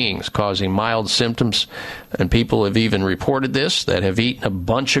human beings, causing mild symptoms. And people have even reported this, that have eaten a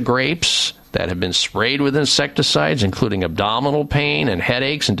bunch of grapes that have been sprayed with insecticides, including abdominal pain and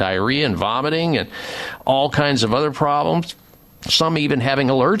headaches and diarrhea and vomiting and all kinds of other problems, some even having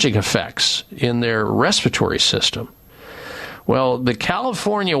allergic effects in their respiratory system. Well, the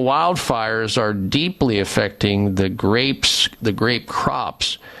California wildfires are deeply affecting the grape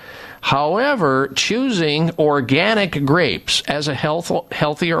crops. However, choosing organic grapes as a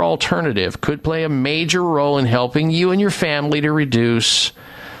healthier alternative could play a major role in helping you and your family to reduce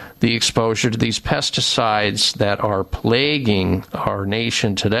the exposure to these pesticides that are plaguing our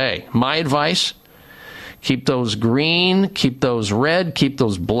nation today. My advice: keep those green, keep those red, keep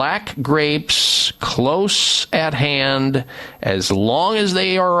those black grapes close at hand. As long as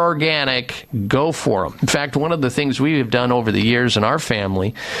they are organic, go for them. In fact, one of the things we have done over the years in our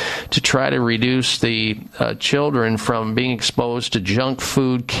family to try to reduce the children from being exposed to junk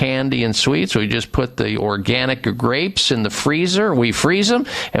food, candy, and sweets, we just put the organic grapes in the freezer. We freeze them,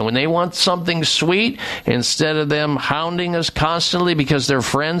 and when they want something sweet, instead of them hounding us constantly because their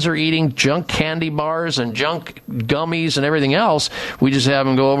friends are eating junk candy bars and junk gummies and everything else, we just have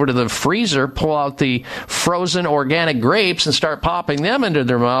them go over to the freezer, pull out the frozen organic grapes and start popping them into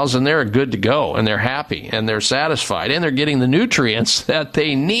their mouths, and they're good to go, and they're happy, and they're satisfied, and they're getting the nutrients that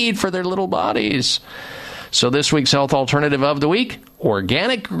they need for their little bodies. So this week's health alternative of the week: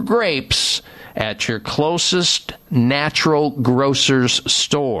 organic grapes at your closest natural grocer's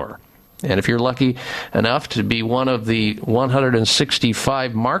store. And if you're lucky enough to be one of the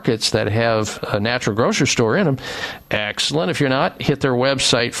 165 markets that have a natural grocery store in them, excellent. If you're not, hit their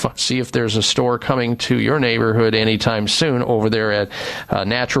website, see if there's a store coming to your neighborhood anytime soon over there at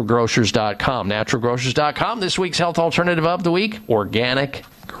naturalgrocers.com. Naturalgrocers.com, this week's health alternative of the week: organic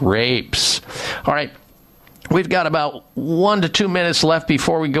grapes. All right. We've got about 1 to 2 minutes left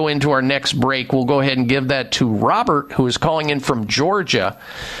before we go into our next break. We'll go ahead and give that to Robert, who is calling in from Georgia.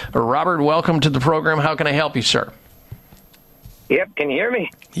 Robert, welcome to the program. How can I help you, sir? Yep, can you hear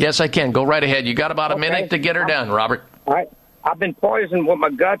me? Yes, I can. Go right ahead. You got about a minute to get her done, Robert. All right. I've been poisoned with my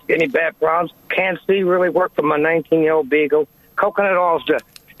guts, getting bad problems. Can't see really work for my 19-year-old beagle. Coconut oil is the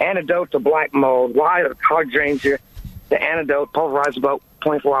antidote to black mold. Why? The hydrangea, the antidote, pulverized about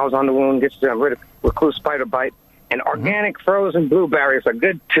 24 hours on the wound, gets rid of recluse spider bite. And organic frozen blueberries are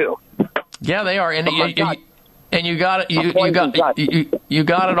good too. Yeah, they are. And you got it. You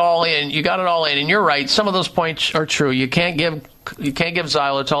got it all in. You got it all in. And you're right. Some of those points are true. You can't give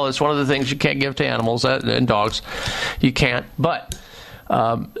xylitol. It's one of the things you can't give to animals and dogs. You can't. But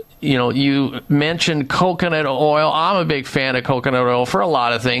you mentioned coconut oil. I'm a big fan of coconut oil for a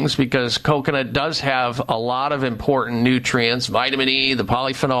lot of things, because coconut does have a lot of important nutrients, vitamin E, the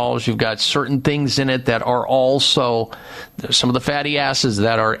polyphenols. You've got certain things in it that are also some of the fatty acids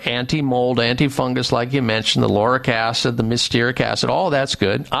that are anti-mold, anti-fungus, like you mentioned, the lauric acid, the myristeric acid. All that's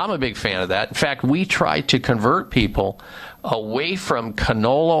good. I'm a big fan of that. In fact, we try to convert people away from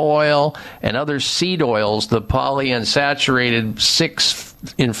canola oil and other seed oils, the polyunsaturated 6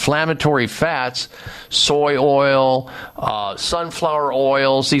 inflammatory fats, soy oil, sunflower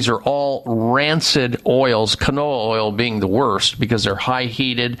oils. These are all rancid oils, canola oil being the worst because they're high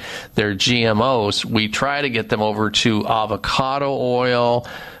heated, they're GMOs. We try to get them over to avocado oil,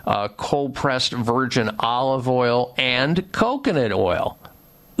 cold pressed virgin olive oil, and coconut oil.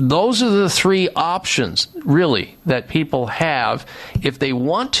 Those are the three options, really, that people have if they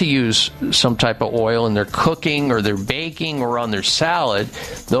want to use some type of oil in their cooking or their baking or on their salad.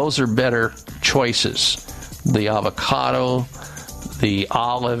 Those are better choices. The avocado, the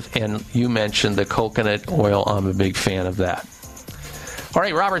olive, and you mentioned the coconut oil. I'm a big fan of that. All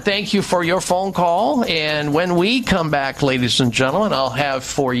right, Robert, thank you for your phone call. And when we come back, ladies and gentlemen, I'll have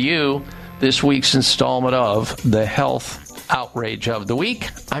for you this week's installment of the Health Outrage of the Week.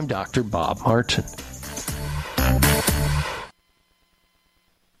 I'm Dr. Bob Martin.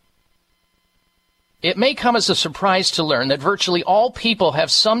 It may come as a surprise to learn that virtually all people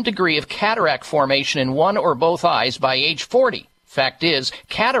have some degree of cataract formation in one or both eyes by age 40. Fact is,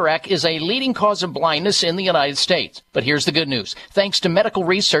 cataract is a leading cause of blindness in the United States. But here's the good news. Thanks to medical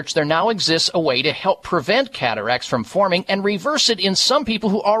research, there now exists a way to help prevent cataracts from forming and reverse it in some people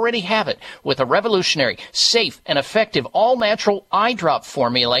who already have it with a revolutionary, safe, and effective all-natural eye drop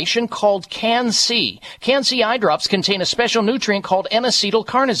formulation called Can-C. Can-C eye drops contain a special nutrient called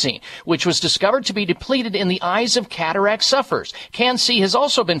N-acetylcarnosine, which was discovered to be depleted in the eyes of cataract sufferers. Can-C has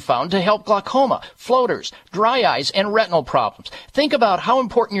also been found to help glaucoma, floaters, dry eyes, and retinal problems. Think about how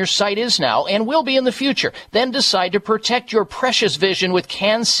important your sight is now and will be in the future. Then decide to protect your precious vision with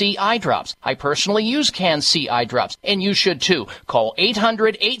Can-C eye drops. I personally use Can-C eye drops, and you should too. Call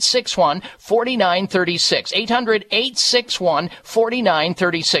 800-861-4936.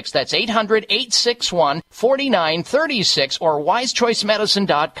 800-861-4936. That's 800-861-4936 or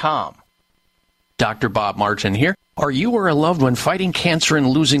wisechoicemedicine.com. Dr. Bob Martin here. Are you or a loved one fighting cancer and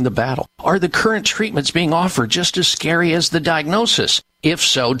losing the battle? Are the current treatments being offered just as scary as the diagnosis? If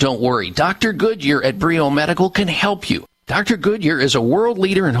so, don't worry. Dr. Goodyear at Brio Medical can help you. Dr. Goodyear is a world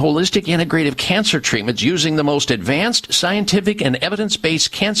leader in holistic integrative cancer treatments using the most advanced scientific and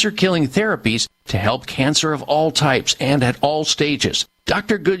evidence-based cancer-killing therapies to help cancer of all types and at all stages.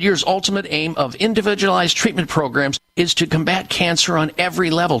 Dr. Goodyear's ultimate aim of individualized treatment programs is to combat cancer on every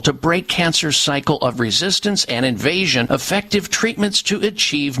level, to break cancer's cycle of resistance and invasion, effective treatments to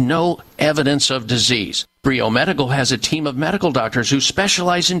achieve no evidence of disease. Brio Medical has a team of medical doctors who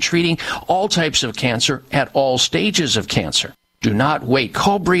specialize in treating all types of cancer at all stages of cancer. Do not wait.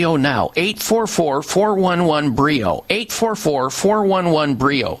 Call Brio now. 844-411-BRIO.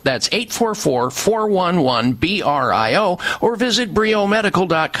 844-411-BRIO. That's 844-411-BRIO. Or visit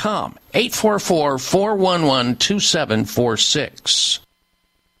briomedical.com. 844-411-2746.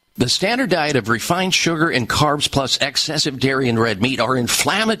 The standard diet of refined sugar and carbs plus excessive dairy and red meat are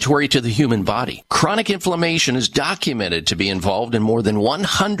inflammatory to the human body. Chronic inflammation is documented to be involved in more than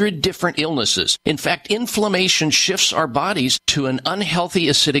 100 different illnesses. In fact, inflammation shifts our bodies to an unhealthy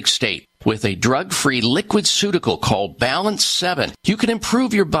acidic state. With a drug-free liquid ceutical called Balance 7, you can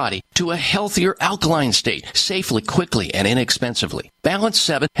improve your body to a healthier alkaline state safely, quickly, and inexpensively. Balance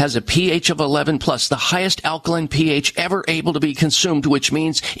 7 has a pH of 11 plus, the highest alkaline pH ever able to be consumed, which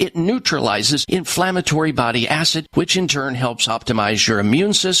means it neutralizes inflammatory body acid, which in turn helps optimize your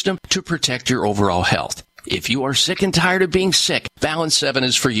immune system to protect your overall health. If you are sick and tired of being sick, Balance 7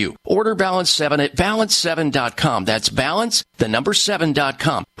 is for you. Order Balance 7 at balance7.com. That's balance, the number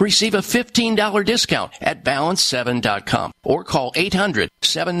 7.com. Receive a $15 discount at balance7.com. Or call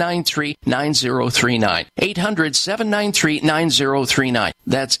 800-793-9039. 800-793-9039.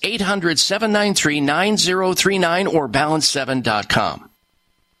 That's 800-793-9039 or balance7.com.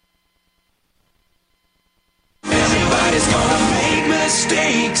 Everybody's gonna make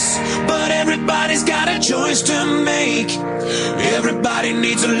mistakes, but everybody's got a choice to make. Everybody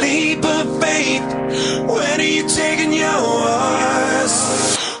needs a leap of faith. When are you taking yours?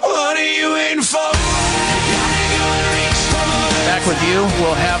 What are you waiting for? Back with you.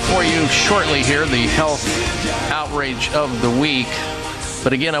 We'll have for you shortly here the Health Outrage of the Week.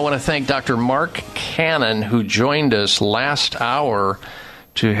 But again, I want to thank Dr. Mark Cannon, who joined us last hour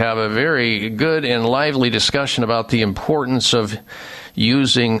to have a very good and lively discussion about the importance of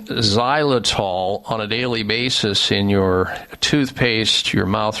using xylitol on a daily basis in your toothpaste, your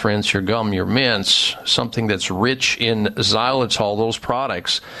mouth rinse, your gum, your mints, something that's rich in xylitol. Those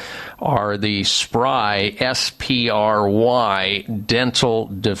products are the SPRY, S-P-R-Y, Dental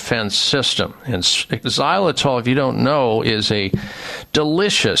Defense System. And xylitol, if you don't know, is a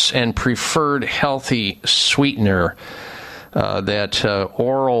delicious and preferred healthy sweetener that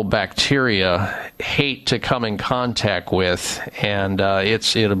oral bacteria hate to come in contact with, and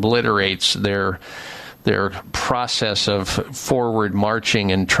it obliterates their process of forward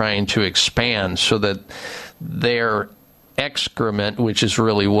marching and trying to expand, so that their excrement, which is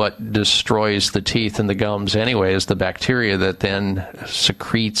really what destroys the teeth and the gums anyway, is the bacteria that then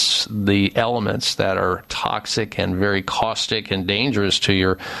secretes the elements that are toxic and very caustic and dangerous to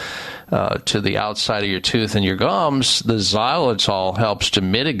your to the outside of your tooth and your gums. The xylitol helps to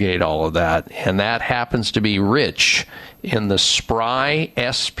mitigate all of that, and that happens to be rich in the Spry,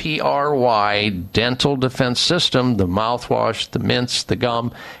 S-P-R-Y, dental defense system, the mouthwash, the mints, the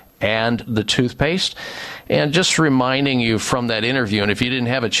gum, and the toothpaste. And just reminding you from that interview, and if you didn't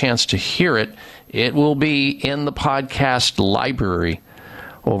have a chance to hear it, it will be in the podcast library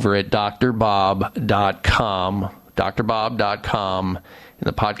over at drbob.com, drbob.com, in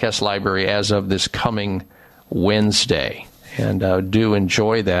the podcast library as of this coming Wednesday. And do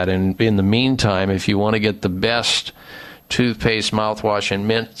enjoy that. And in the meantime, if you want to get the best toothpaste, mouthwash, and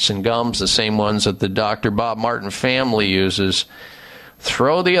mints and gums, the same ones that the Dr. Bob Martin family uses,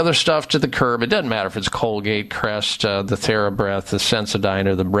 throw the other stuff to the curb. It doesn't matter if it's Colgate, Crest, the TheraBreath, the Sensodyne,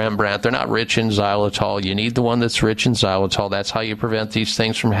 or the Rembrandt. They're not rich in xylitol. You need the one that's rich in xylitol. That's how you prevent these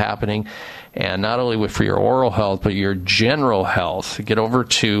things from happening. And not only for your oral health, but your general health. Get over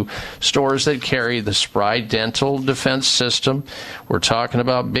to stores that carry the Spry Dental Defense System. We're talking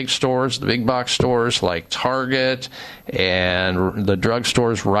about big stores, the big box stores like Target, and the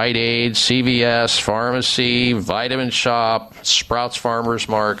drugstores Rite Aid, CVS, Pharmacy, Vitamin Shop, Sprouts Farmers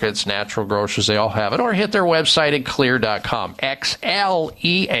Markets, Natural Grocers. They all have it. Or hit their website at xlear.com.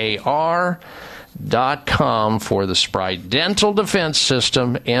 XLEAR.com for the Spry Dental Defense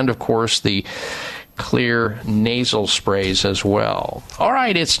System, and of course the Xlear nasal sprays as well. All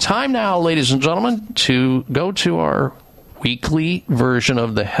right, it's time now, ladies and gentlemen, to go to our weekly version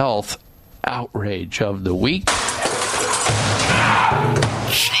of the health outrage of the week.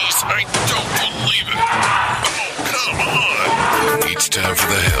 Jeez, I don't believe it. Oh, come on. It's time for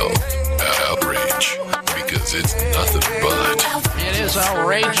the health outrage, because it's nothing but. It is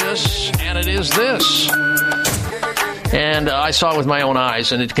outrageous, and it is this. And I saw it with my own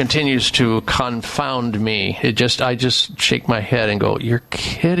eyes, and it continues to confound me. I just shake my head and go, "You're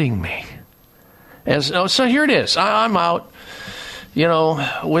kidding me." So here it is. I'm out,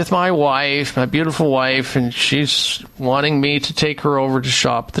 with my wife, my beautiful wife, and she's wanting me to take her over to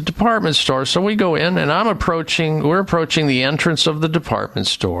shop at the department store. So we go in, and we're approaching the entrance of the department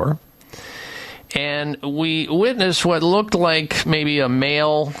store. And we witnessed what looked like maybe a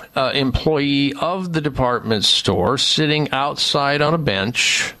male employee of the department store sitting outside on a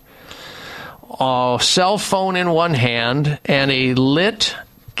bench, a cell phone in one hand, and a lit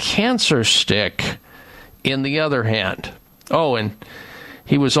cancer stick in the other hand. Oh, and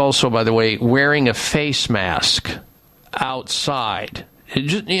he was also, by the way, wearing a face mask outside.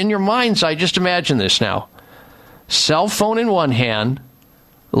 In your mind's eye, just imagine this now. Cell phone in one hand,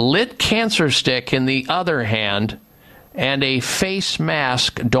 lit cancer stick in the other hand, and a face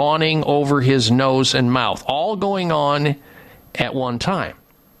mask dawning over his nose and mouth, all going on at one time.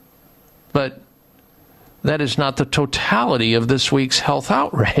 But that is not the totality of this week's health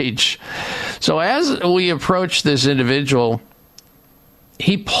outrage. So as we approach this individual,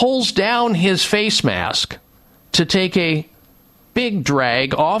 he pulls down his face mask to take a big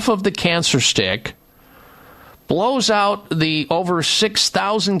drag off of the cancer stick, blows out the over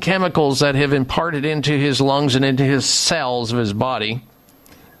 6,000 chemicals that have imparted into his lungs and into his cells of his body,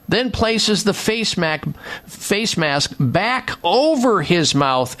 then places the face mask back over his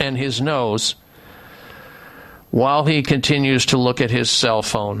mouth and his nose while he continues to look at his cell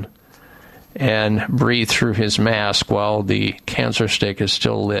phone and breathe through his mask while the cancer stick is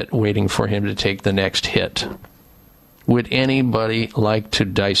still lit, waiting for him to take the next hit. Would anybody like to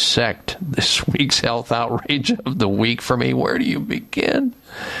dissect this week's health outrage of the week for me? Where do you begin?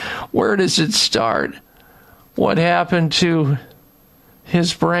 Where does it start? What happened to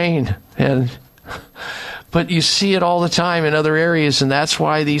his brain? But you see it all the time in other areas, and that's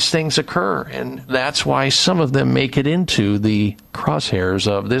why these things occur. And that's why some of them make it into the crosshairs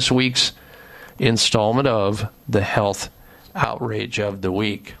of this week's installment of the health outrage of the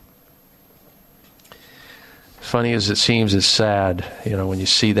week. Funny as it seems, it's sad, when you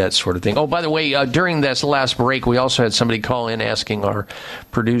see that sort of thing. Oh, by the way, during this last break, we also had somebody call in asking our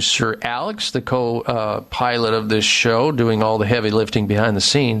producer, Alex, the co-pilot of this show, doing all the heavy lifting behind the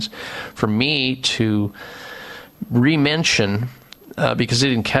scenes, for me to re-mention, because he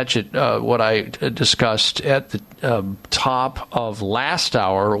didn't catch it, what I discussed at the top of last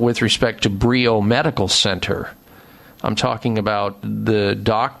hour with respect to Brio Medical Center. I'm talking about the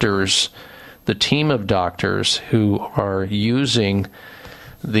doctors, the team of doctors who are using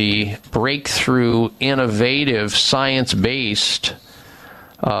the breakthrough, innovative, science-based,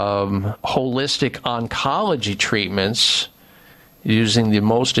 holistic oncology treatments using the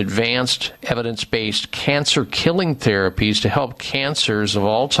most advanced evidence-based cancer-killing therapies to help cancers of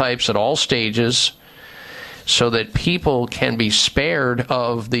all types at all stages so that people can be spared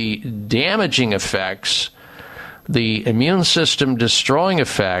of the damaging effects, the immune system destroying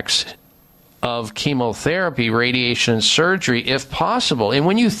effects of chemotherapy, radiation, and surgery, if possible. And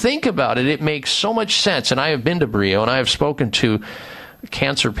when you think about it, it makes so much sense. And I have been to Brio, and I have spoken to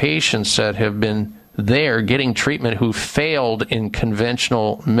cancer patients that have been there getting treatment who failed in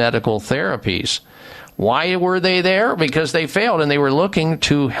conventional medical therapies. Why were they there? Because they failed, and they were looking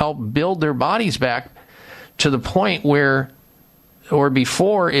to help build their bodies back to the point where, or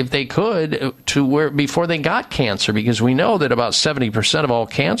before, if they could, to where before they got cancer, because we know that about 70% of all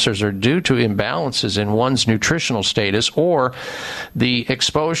cancers are due to imbalances in one's nutritional status or the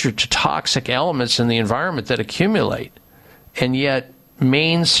exposure to toxic elements in the environment that accumulate. And yet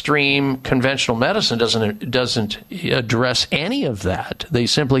mainstream conventional medicine doesn't address any of that. They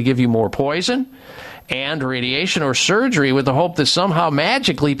simply give you more poison and radiation or surgery with the hope that somehow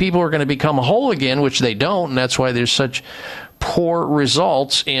magically people are going to become whole again, which they don't, and that's why there's such poor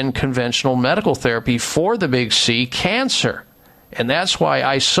results in conventional medical therapy for the big C, cancer. And that's why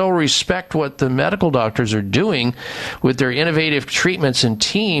I so respect what the medical doctors are doing with their innovative treatments and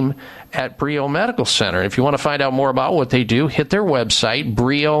team at Brio Medical Center. If you want to find out more about what they do, hit their website,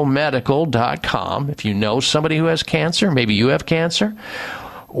 briomedical.com. If you know somebody who has cancer, maybe you have cancer,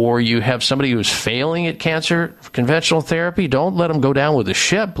 or you have somebody who is failing at cancer conventional therapy, don't let them go down with the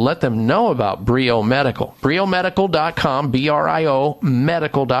ship. Let them know about Brio Medical. briomedical.com, B-R-I-O,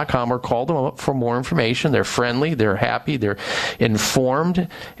 medical.com, or call them up for more information. They're friendly, they're happy, they're informed,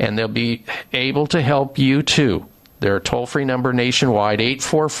 and they'll be able to help you too. Their toll-free number nationwide,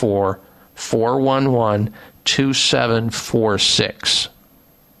 844-411-2746.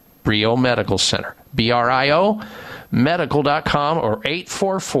 Brio Medical Center. B-R-I-O, medical.com, or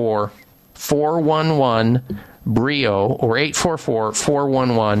 844-411-BRIO, or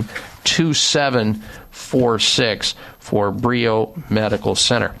 844-411-2746 for Brio Medical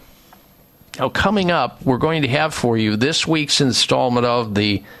Center. Now, coming up, we're going to have for you this week's installment of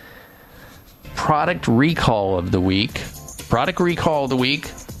the Product Recall of the Week. Product Recall of the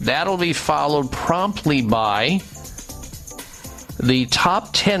Week. That'll be followed promptly by the top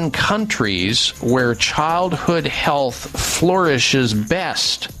 10 countries where childhood health flourishes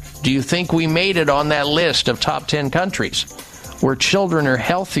best. Do you think we made it on that list of top 10 countries where children are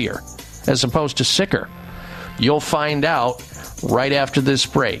healthier as opposed to sicker? You'll find out right after this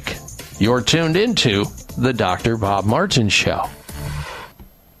break. You're tuned into the Dr. Bob Martin Show.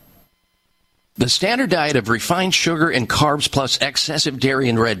 The standard diet of refined sugar and carbs plus excessive dairy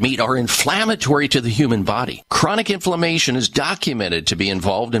and red meat are inflammatory to the human body. Chronic inflammation is documented to be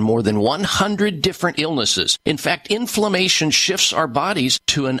involved in more than 100 different illnesses. In fact, inflammation shifts our bodies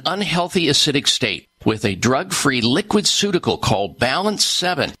to an unhealthy acidic state. With a drug-free liquid-ceutical called Balance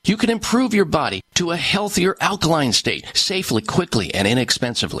 7, you can improve your body to a healthier alkaline state safely, quickly, and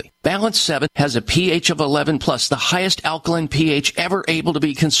inexpensively. Balance 7 has a pH of 11 plus, the highest alkaline pH ever able to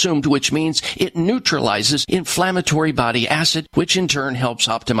be consumed, which means it neutralizes inflammatory body acid, which in turn helps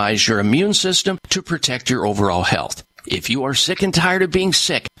optimize your immune system to protect your overall health. If you are sick and tired of being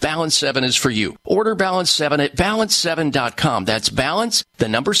sick, Balance 7 is for you. Order Balance 7 at balance7.com. That's balance, the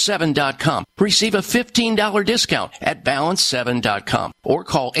number 7.com. Receive a $15 discount at balance7.com. Or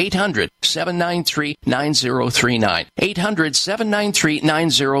call 800-793-9039.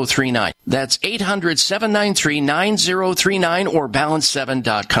 800-793-9039. That's 800-793-9039 or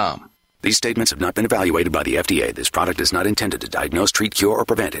balance7.com. These statements have not been evaluated by the FDA. This product is not intended to diagnose, treat, cure, or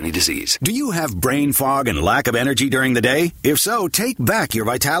prevent any disease. Do you have brain fog and lack of energy during the day? If so, take back your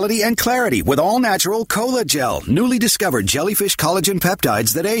vitality and clarity with all-natural Cola Gel, newly discovered jellyfish collagen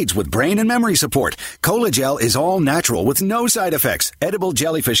peptides that aids with brain and memory support. Cola Gel is all natural with no side effects. Edible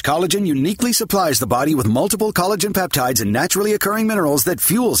jellyfish collagen uniquely supplies the body with multiple collagen peptides and naturally occurring minerals that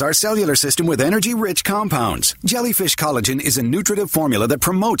fuels our cellular system with energy-rich compounds. Jellyfish collagen is a nutritive formula that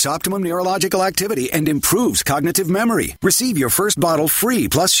promotes optimum neurological activity and improves cognitive memory. Receive your first bottle free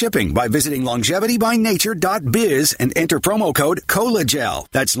plus shipping by visiting longevitybynature.biz and enter promo code COLAGEL.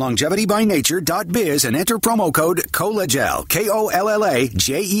 That's longevitybynature.biz and enter promo code COLAGEL.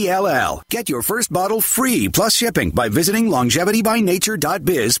 KOLLAGEL. Get your first bottle free plus shipping by visiting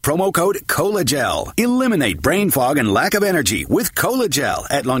longevitybynature.biz, promo code COLAGEL. Eliminate brain fog and lack of energy with COLAGEL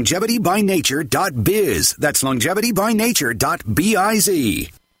at longevitybynature.biz. That's longevitybynature.biz.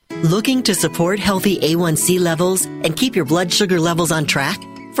 Looking to support healthy A1C levels and keep your blood sugar levels on track?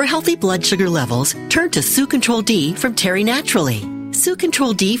 For healthy blood sugar levels, turn to Sue Control D from Terry Naturally. Sue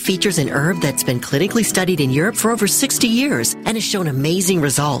Control D features an herb that's been clinically studied in Europe for over 60 years and has shown amazing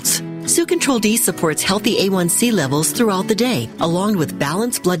results. Sue Control D supports healthy A1C levels throughout the day, along with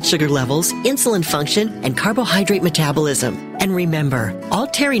balanced blood sugar levels, insulin function, and carbohydrate metabolism. And remember, all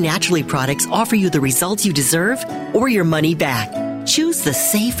Terry Naturally products offer you the results you deserve or your money back. Choose the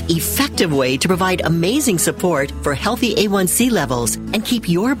safe, effective way to provide amazing support for healthy A1C levels and keep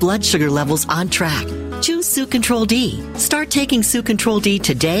your blood sugar levels on track. Choose Sue Control D. Start taking Sue Control D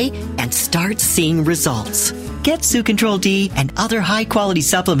today and start seeing results. Get Sue Control D and other high-quality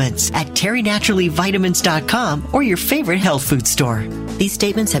supplements at terrynaturallyvitamins.com or your favorite health food store. These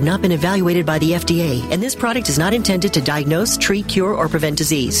statements have not been evaluated by the FDA, and this product is not intended to diagnose, treat, cure, or prevent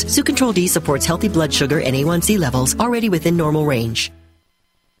disease. Sue Control D supports healthy blood sugar and A1C levels already within normal range.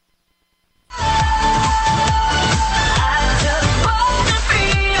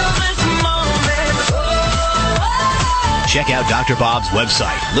 Check out Dr. Bob's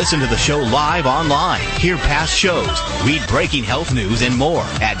website. Listen to the show live online. Hear past shows. Read breaking health news and more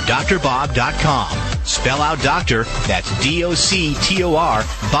at drbob.com. Spell out doctor, that's DOCTOR,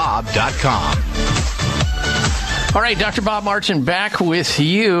 Bob.com. All right, Dr. Bob Martin back with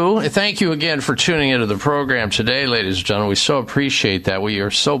you. Thank you again for tuning into the program today, ladies and gentlemen. We so appreciate that. We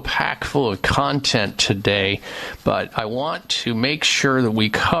are so packed full of content today, but I want to make sure that we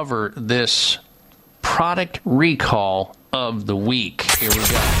cover this product recall of the week. Here we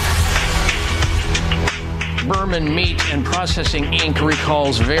go. Berman Meat and Processing, Inc.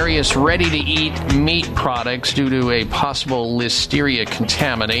 recalls various ready-to-eat meat products due to a possible Listeria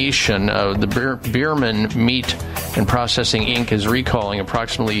contamination. The Berman Meat and Processing, Inc. is recalling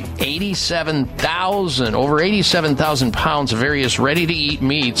approximately over 87,000 pounds of various ready-to-eat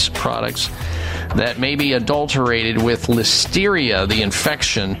meats products that may be adulterated with Listeria, the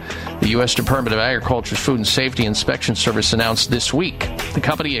infection. The U.S. Department of Agriculture's Food and Safety Inspection Service announced this week. The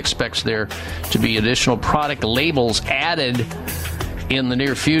company expects there to be additional product labels added in the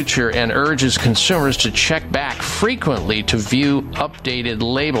near future and urges consumers to check back frequently to view updated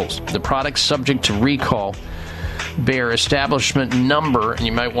labels. The products subject to recall bear establishment number, and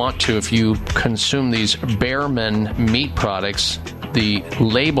you might want to if you consume these Berman meat products. The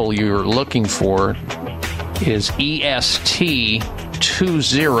label you're looking for is EST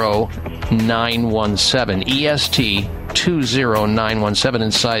 20917. EST 20917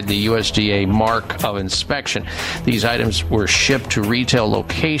 inside the USDA mark of inspection. These items were shipped to retail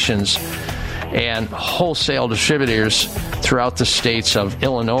locations and wholesale distributors throughout the states of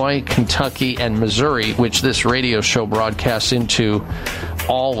Illinois, Kentucky, and Missouri, which this radio show broadcasts into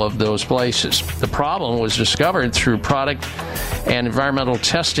all of those places. The problem was discovered through product and environmental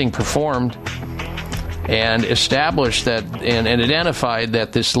testing performed and established that and identified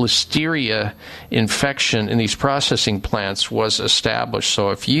that this Listeria infection in these processing plants was established.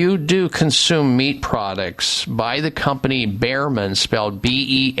 So if you do consume meat products by the company Berman, spelled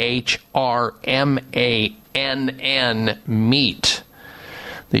BEHRMANN, meat,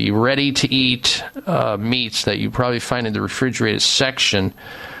 the ready-to-eat meats that you probably find in the refrigerated section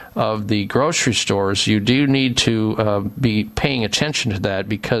of the grocery stores, you do need to be paying attention to that,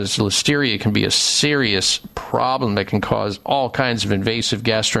 because Listeria can be a serious problem that can cause all kinds of invasive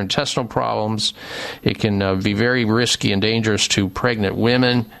gastrointestinal problems. It can be very risky and dangerous to pregnant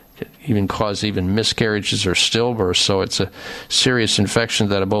women, even cause miscarriages or stillbirths. So it's a serious infection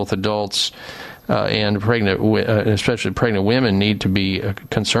that both adults and especially pregnant women need to be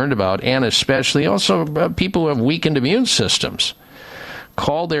concerned about, and especially also people who have weakened immune systems.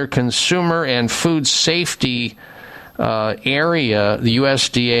 Call their consumer and food safety area, the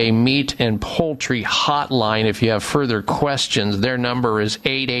USDA Meat and Poultry Hotline, if you have further questions. Their number is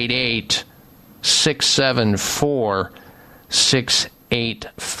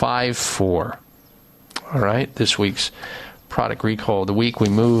 888-674-6854. All right, this week's product recall of the week. We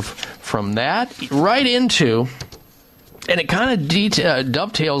move from that right into And it kind of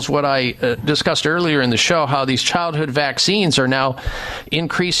dovetails what I discussed earlier in the show, how these childhood vaccines are now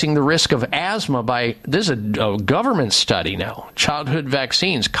increasing the risk of asthma by, this is a government study now, childhood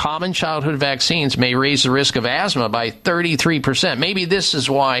vaccines, common childhood vaccines may raise the risk of asthma by 33%. Maybe this is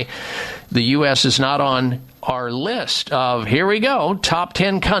why the U.S. is not on our list of, here we go, top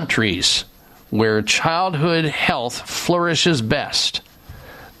 10 countries where childhood health flourishes best.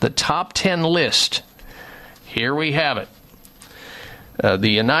 The top 10 list. Here we have it. The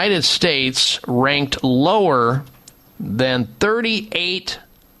United States ranked lower than 38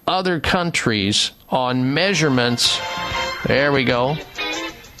 other countries on measurements. There we go.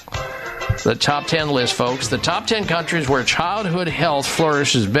 The top 10 list, folks. The top 10 countries where childhood health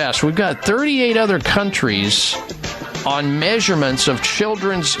flourishes best. We've got 38 other countries on measurements of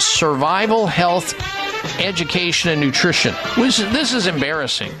children's survival, health, education, and nutrition. This is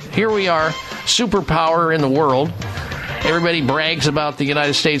embarrassing. Here we are, superpower in the world. Everybody brags about the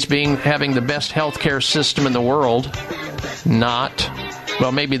United States having the best healthcare system in the world. Not.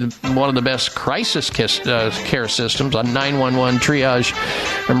 Well, maybe one of the best crisis care systems on 911,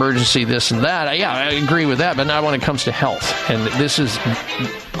 triage, emergency, this and that. Yeah, I agree with that, but not when it comes to health. And this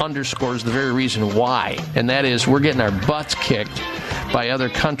underscores the very reason why. And that is we're getting our butts kicked by other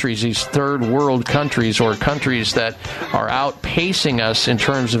countries, these third world countries or countries that are outpacing us in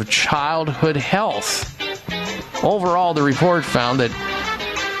terms of childhood health. Overall, the report found that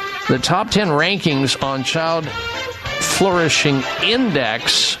the top 10 rankings on Child Flourishing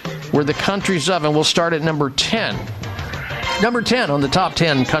Index were the countries of, and we'll start at number 10. Number 10 on the top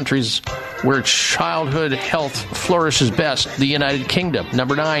 10 countries where childhood health flourishes best, the United Kingdom.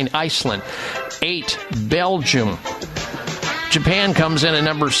 Number 9, Iceland. 8, Belgium. Japan comes in at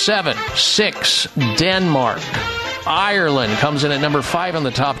number 7. 6, Denmark. Ireland comes in at number 5 on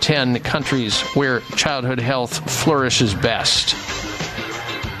the top 10 countries where childhood health flourishes best.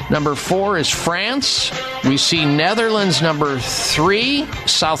 Number 4 is France. We see Netherlands number 3.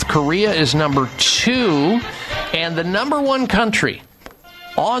 South Korea is number 2. And the number 1 country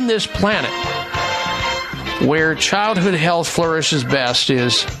on this planet where childhood health flourishes best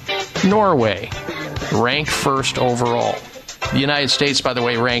is Norway, ranked first overall. The United States, by the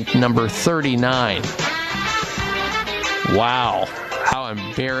way, ranked number 39. Wow, how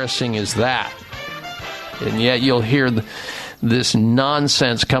embarrassing is that? And yet you'll hear this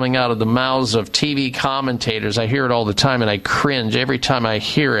nonsense coming out of the mouths of TV commentators. I hear it all the time, and I cringe every time I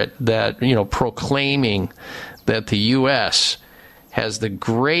hear it, that, proclaiming that the U.S. has the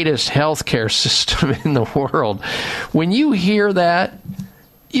greatest healthcare system in the world. When you hear that,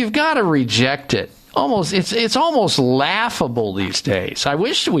 you've got to reject it. It's almost laughable these days. I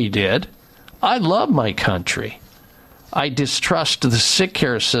wish we did. I love my country. I distrust the sick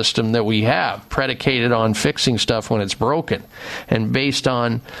care system that we have, predicated on fixing stuff when it's broken, and based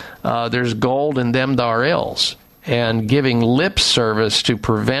on there's gold in them thar ills, and giving lip service to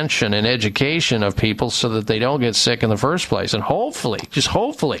prevention and education of people so that they don't get sick in the first place. And hopefully, just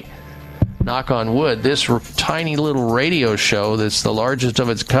hopefully, knock on wood, this tiny little radio show that's the largest of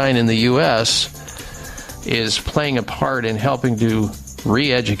its kind in the U.S. is playing a part in helping to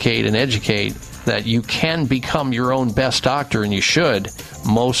re-educate and educate that you can become your own best doctor, and you should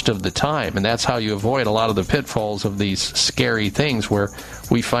most of the time. And that's how you avoid a lot of the pitfalls of these scary things where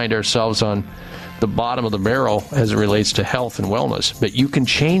we find ourselves on the bottom of the barrel as it relates to health and wellness. But you can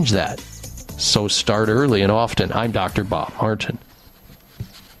change that. So start early and often. I'm Dr. Bob Martin.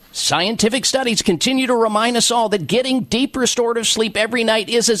 Scientific studies continue to remind us all that getting deep restorative sleep every night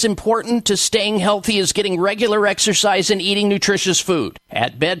is as important to staying healthy as getting regular exercise and eating nutritious food.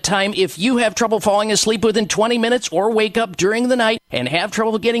 At bedtime, if you have trouble falling asleep within 20 minutes or wake up during the night and have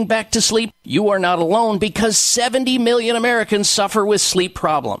trouble getting back to sleep, you are not alone, because 70 million Americans suffer with sleep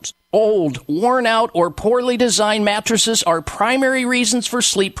problems. Old, worn out, or poorly designed mattresses are primary reasons for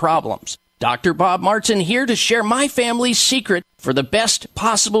sleep problems. Dr. Bob Martin here to share my family's secret for the best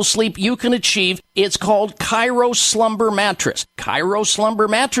possible sleep you can achieve. It's called Kairos Slumber Mattress. Kairos Slumber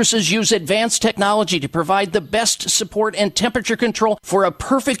mattresses use advanced technology to provide the best support and temperature control for a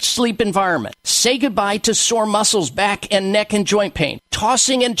perfect sleep environment. Say goodbye to sore muscles, back and neck and joint pain.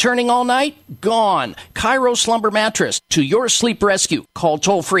 Tossing and turning all night? Gone. Kairos Slumber Mattress, to your sleep rescue. Call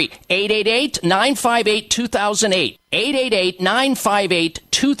toll-free 888-958-2008.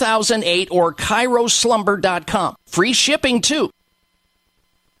 888-958-2008 or KairosSlumber.com. Free shipping, too.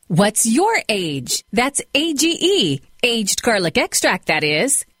 What's your age? That's AGE. Aged garlic extract, that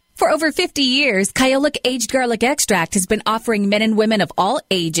is. For over 50 years, Kyolic Aged Garlic Extract has been offering men and women of all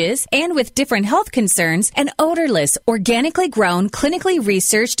ages and with different health concerns an odorless, organically grown, clinically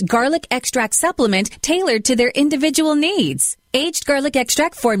researched garlic extract supplement tailored to their individual needs. Aged garlic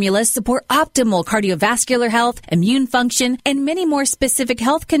extract formulas support optimal cardiovascular health, immune function, and many more specific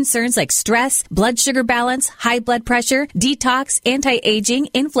health concerns like stress, blood sugar balance, high blood pressure, detox, anti-aging,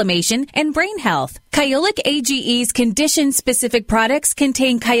 inflammation, and brain health. Kyolic AGE's condition-specific products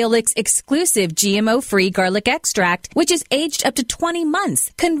contain Kyolic's exclusive GMO-free garlic extract, which is aged up to 20 months,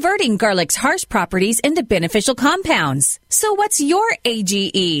 converting garlic's harsh properties into beneficial compounds. So what's your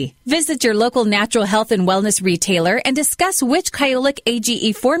AGE? Visit your local natural health and wellness retailer and discuss which Kyolic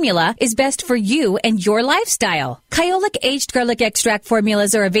AGE formula is best for you and your lifestyle. Kyolic Aged Garlic Extract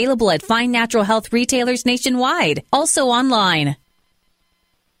formulas are available at fine natural health retailers nationwide, also online.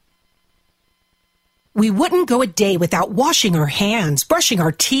 We wouldn't go a day without washing our hands, brushing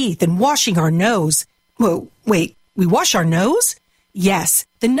our teeth, and washing our nose. Whoa, wait, we wash our nose? Yes,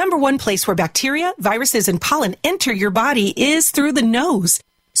 the number one place where bacteria, viruses, and pollen enter your body is through the nose.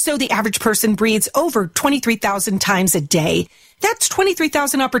 So the average person breathes over 23,000 times a day. That's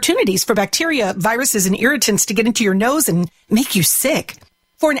 23,000 opportunities for bacteria, viruses, and irritants to get into your nose and make you sick.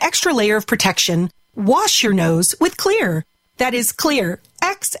 For an extra layer of protection, wash your nose with Xlear. That is Xlear,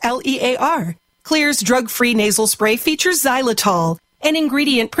 Xlear. Xlear's drug-free nasal spray features xylitol, an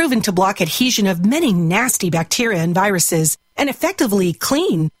ingredient proven to block adhesion of many nasty bacteria and viruses, and effectively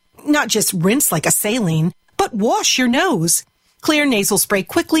clean. Not just rinse like a saline, but wash your nose. Xlear nasal spray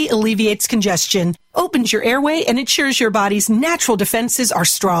quickly alleviates congestion, opens your airway, and ensures your body's natural defenses are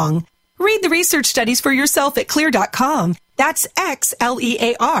strong. Read the research studies for yourself at Xlear.com. That's Xlear.com.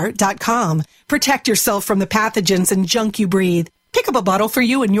 Protect yourself from the pathogens and junk you breathe. Pick up a bottle for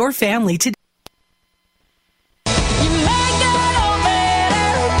you and your family today.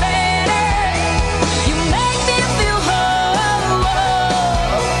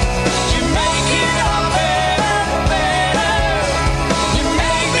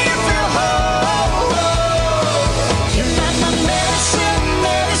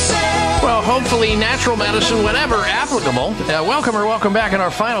 Hopefully natural medicine, whenever applicable. Welcome back in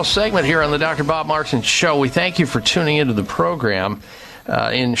our final segment here on the Dr. Bob Martin Show. We thank you for tuning into the program.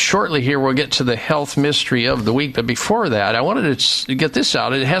 And shortly here, we'll get to the health mystery of the week. But before that, I wanted to get this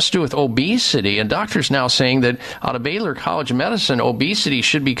out. It has to do with obesity. And doctors now saying that out of Baylor College of Medicine, obesity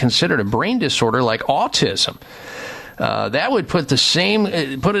should be considered a brain disorder like autism. That would put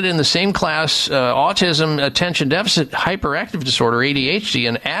it in the same class, autism, attention deficit hyperactive disorder, ADHD,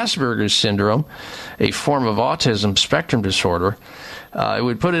 and Asperger's syndrome, a form of autism spectrum disorder. It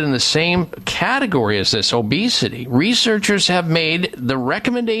would put it in the same category as this, obesity. Researchers have made the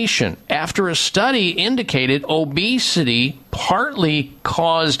recommendation after a study indicated obesity partly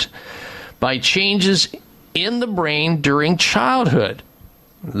caused by changes in the brain during childhood.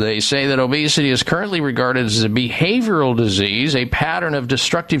 They say that obesity is currently regarded as a behavioral disease, a pattern of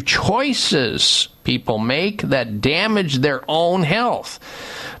destructive choices people make that damage their own health.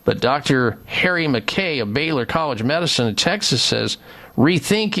 But Dr. Harry McKay of Baylor College of Medicine in Texas says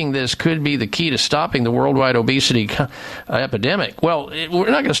rethinking this could be the key to stopping the worldwide obesity epidemic. Well, we're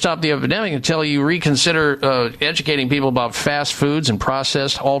not going to stop the epidemic until you reconsider educating people about fast foods and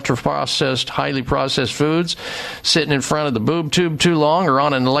processed, ultra-processed, highly processed foods, sitting in front of the boob tube too long or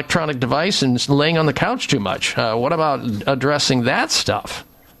on an electronic device and laying on the couch too much. What about addressing that stuff?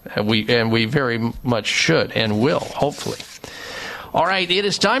 We very much should and will, hopefully. All right, it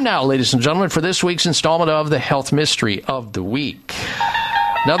is time now, ladies and gentlemen, for this week's installment of the Health Mystery of the Week.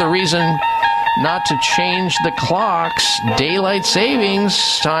 Another reason not to change the clocks. Daylight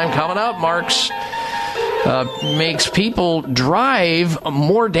savings time coming up, Marks. Makes people drive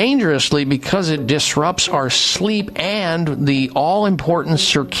more dangerously because it disrupts our sleep and the all-important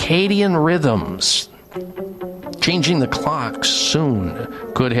circadian rhythms. Changing the clocks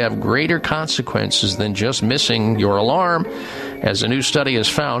soon could have greater consequences than just missing your alarm. As a new study has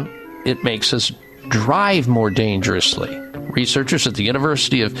found, it makes us drive more dangerously. Researchers at the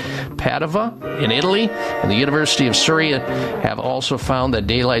University of Padova in Italy and the University of Surrey have also found that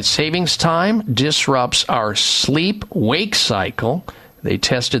daylight savings time disrupts our sleep-wake cycle. They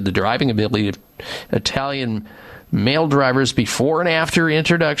tested the driving ability of Italian male drivers before and after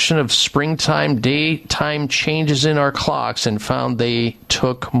introduction of springtime daytime changes in our clocks and found they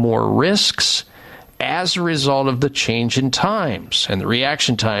took more risks as a result of the change in times. And the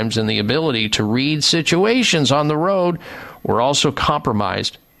reaction times and the ability to read situations on the road were also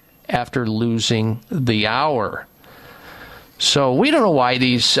compromised after losing the hour. So we don't know why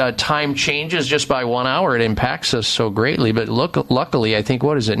these time changes just by 1 hour. It impacts us so greatly. But luckily, I think,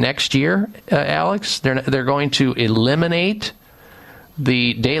 what is it, next year, Alex? They're going to eliminate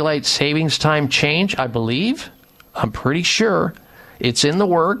the daylight savings time change, I believe. I'm pretty sure it's in the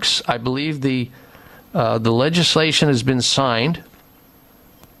works. I believe the legislation has been signed.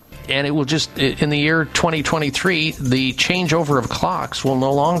 And it will just, in the year 2023, the changeover of clocks will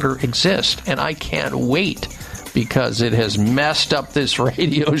no longer exist. And I can't wait, because it has messed up this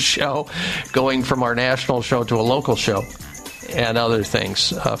radio show, going from our national show to a local show and other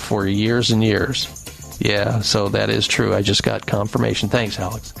things for years and years. Yeah, so that is true. I just got confirmation. Thanks,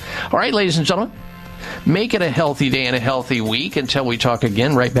 Alex. All right, ladies and gentlemen, make it a healthy day and a healthy week until we talk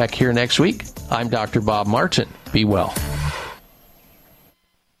again right back here next week. I'm Dr. Bob Martin. Be well.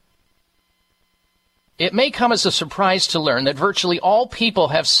 It may come as a surprise to learn that virtually all people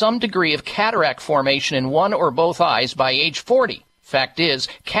have some degree of cataract formation in one or both eyes by age 40. Fact is,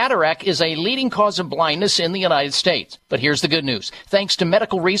 cataract is a leading cause of blindness in the United States. But here's the good news. Thanks to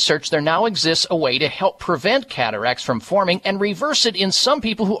medical research, there now exists a way to help prevent cataracts from forming and reverse it in some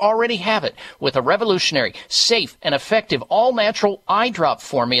people who already have it with a revolutionary, safe, and effective all-natural eye drop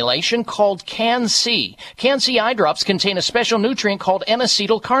formulation called Can-C. Can-C eye drops contain a special nutrient called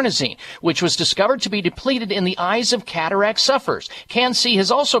N-acetylcarnosine, which was discovered to be depleted in the eyes of cataract sufferers. Can-C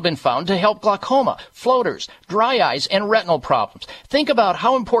has also been found to help glaucoma, floaters, dry eyes, and retinal problems. Think about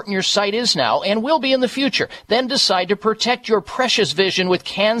how important your sight is now and will be in the future. Then decide to protect your precious vision with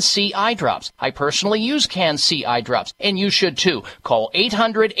Can-C eye drops. I personally use Can-C eye drops, and you should too. Call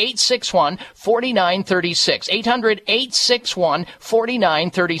 800-861-4936.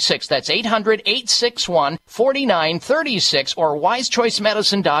 800-861-4936. That's 800-861-4936 or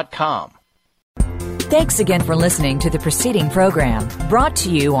wisechoicemedicine.com. Thanks again for listening to the preceding program, brought to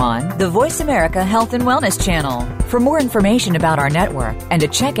you on the Voice America Health and Wellness Channel. For more information about our network and to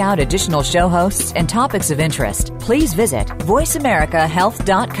check out additional show hosts and topics of interest, please visit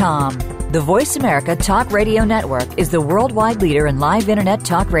voiceamericahealth.com. The Voice America Talk Radio Network is the worldwide leader in live Internet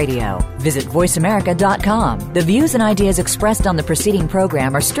talk radio. Visit voiceamerica.com. The views and ideas expressed on the preceding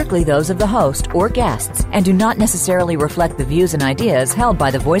program are strictly those of the host or guests and do not necessarily reflect the views and ideas held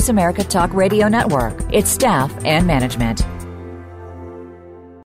by the Voice America Talk Radio Network, its staff, and management.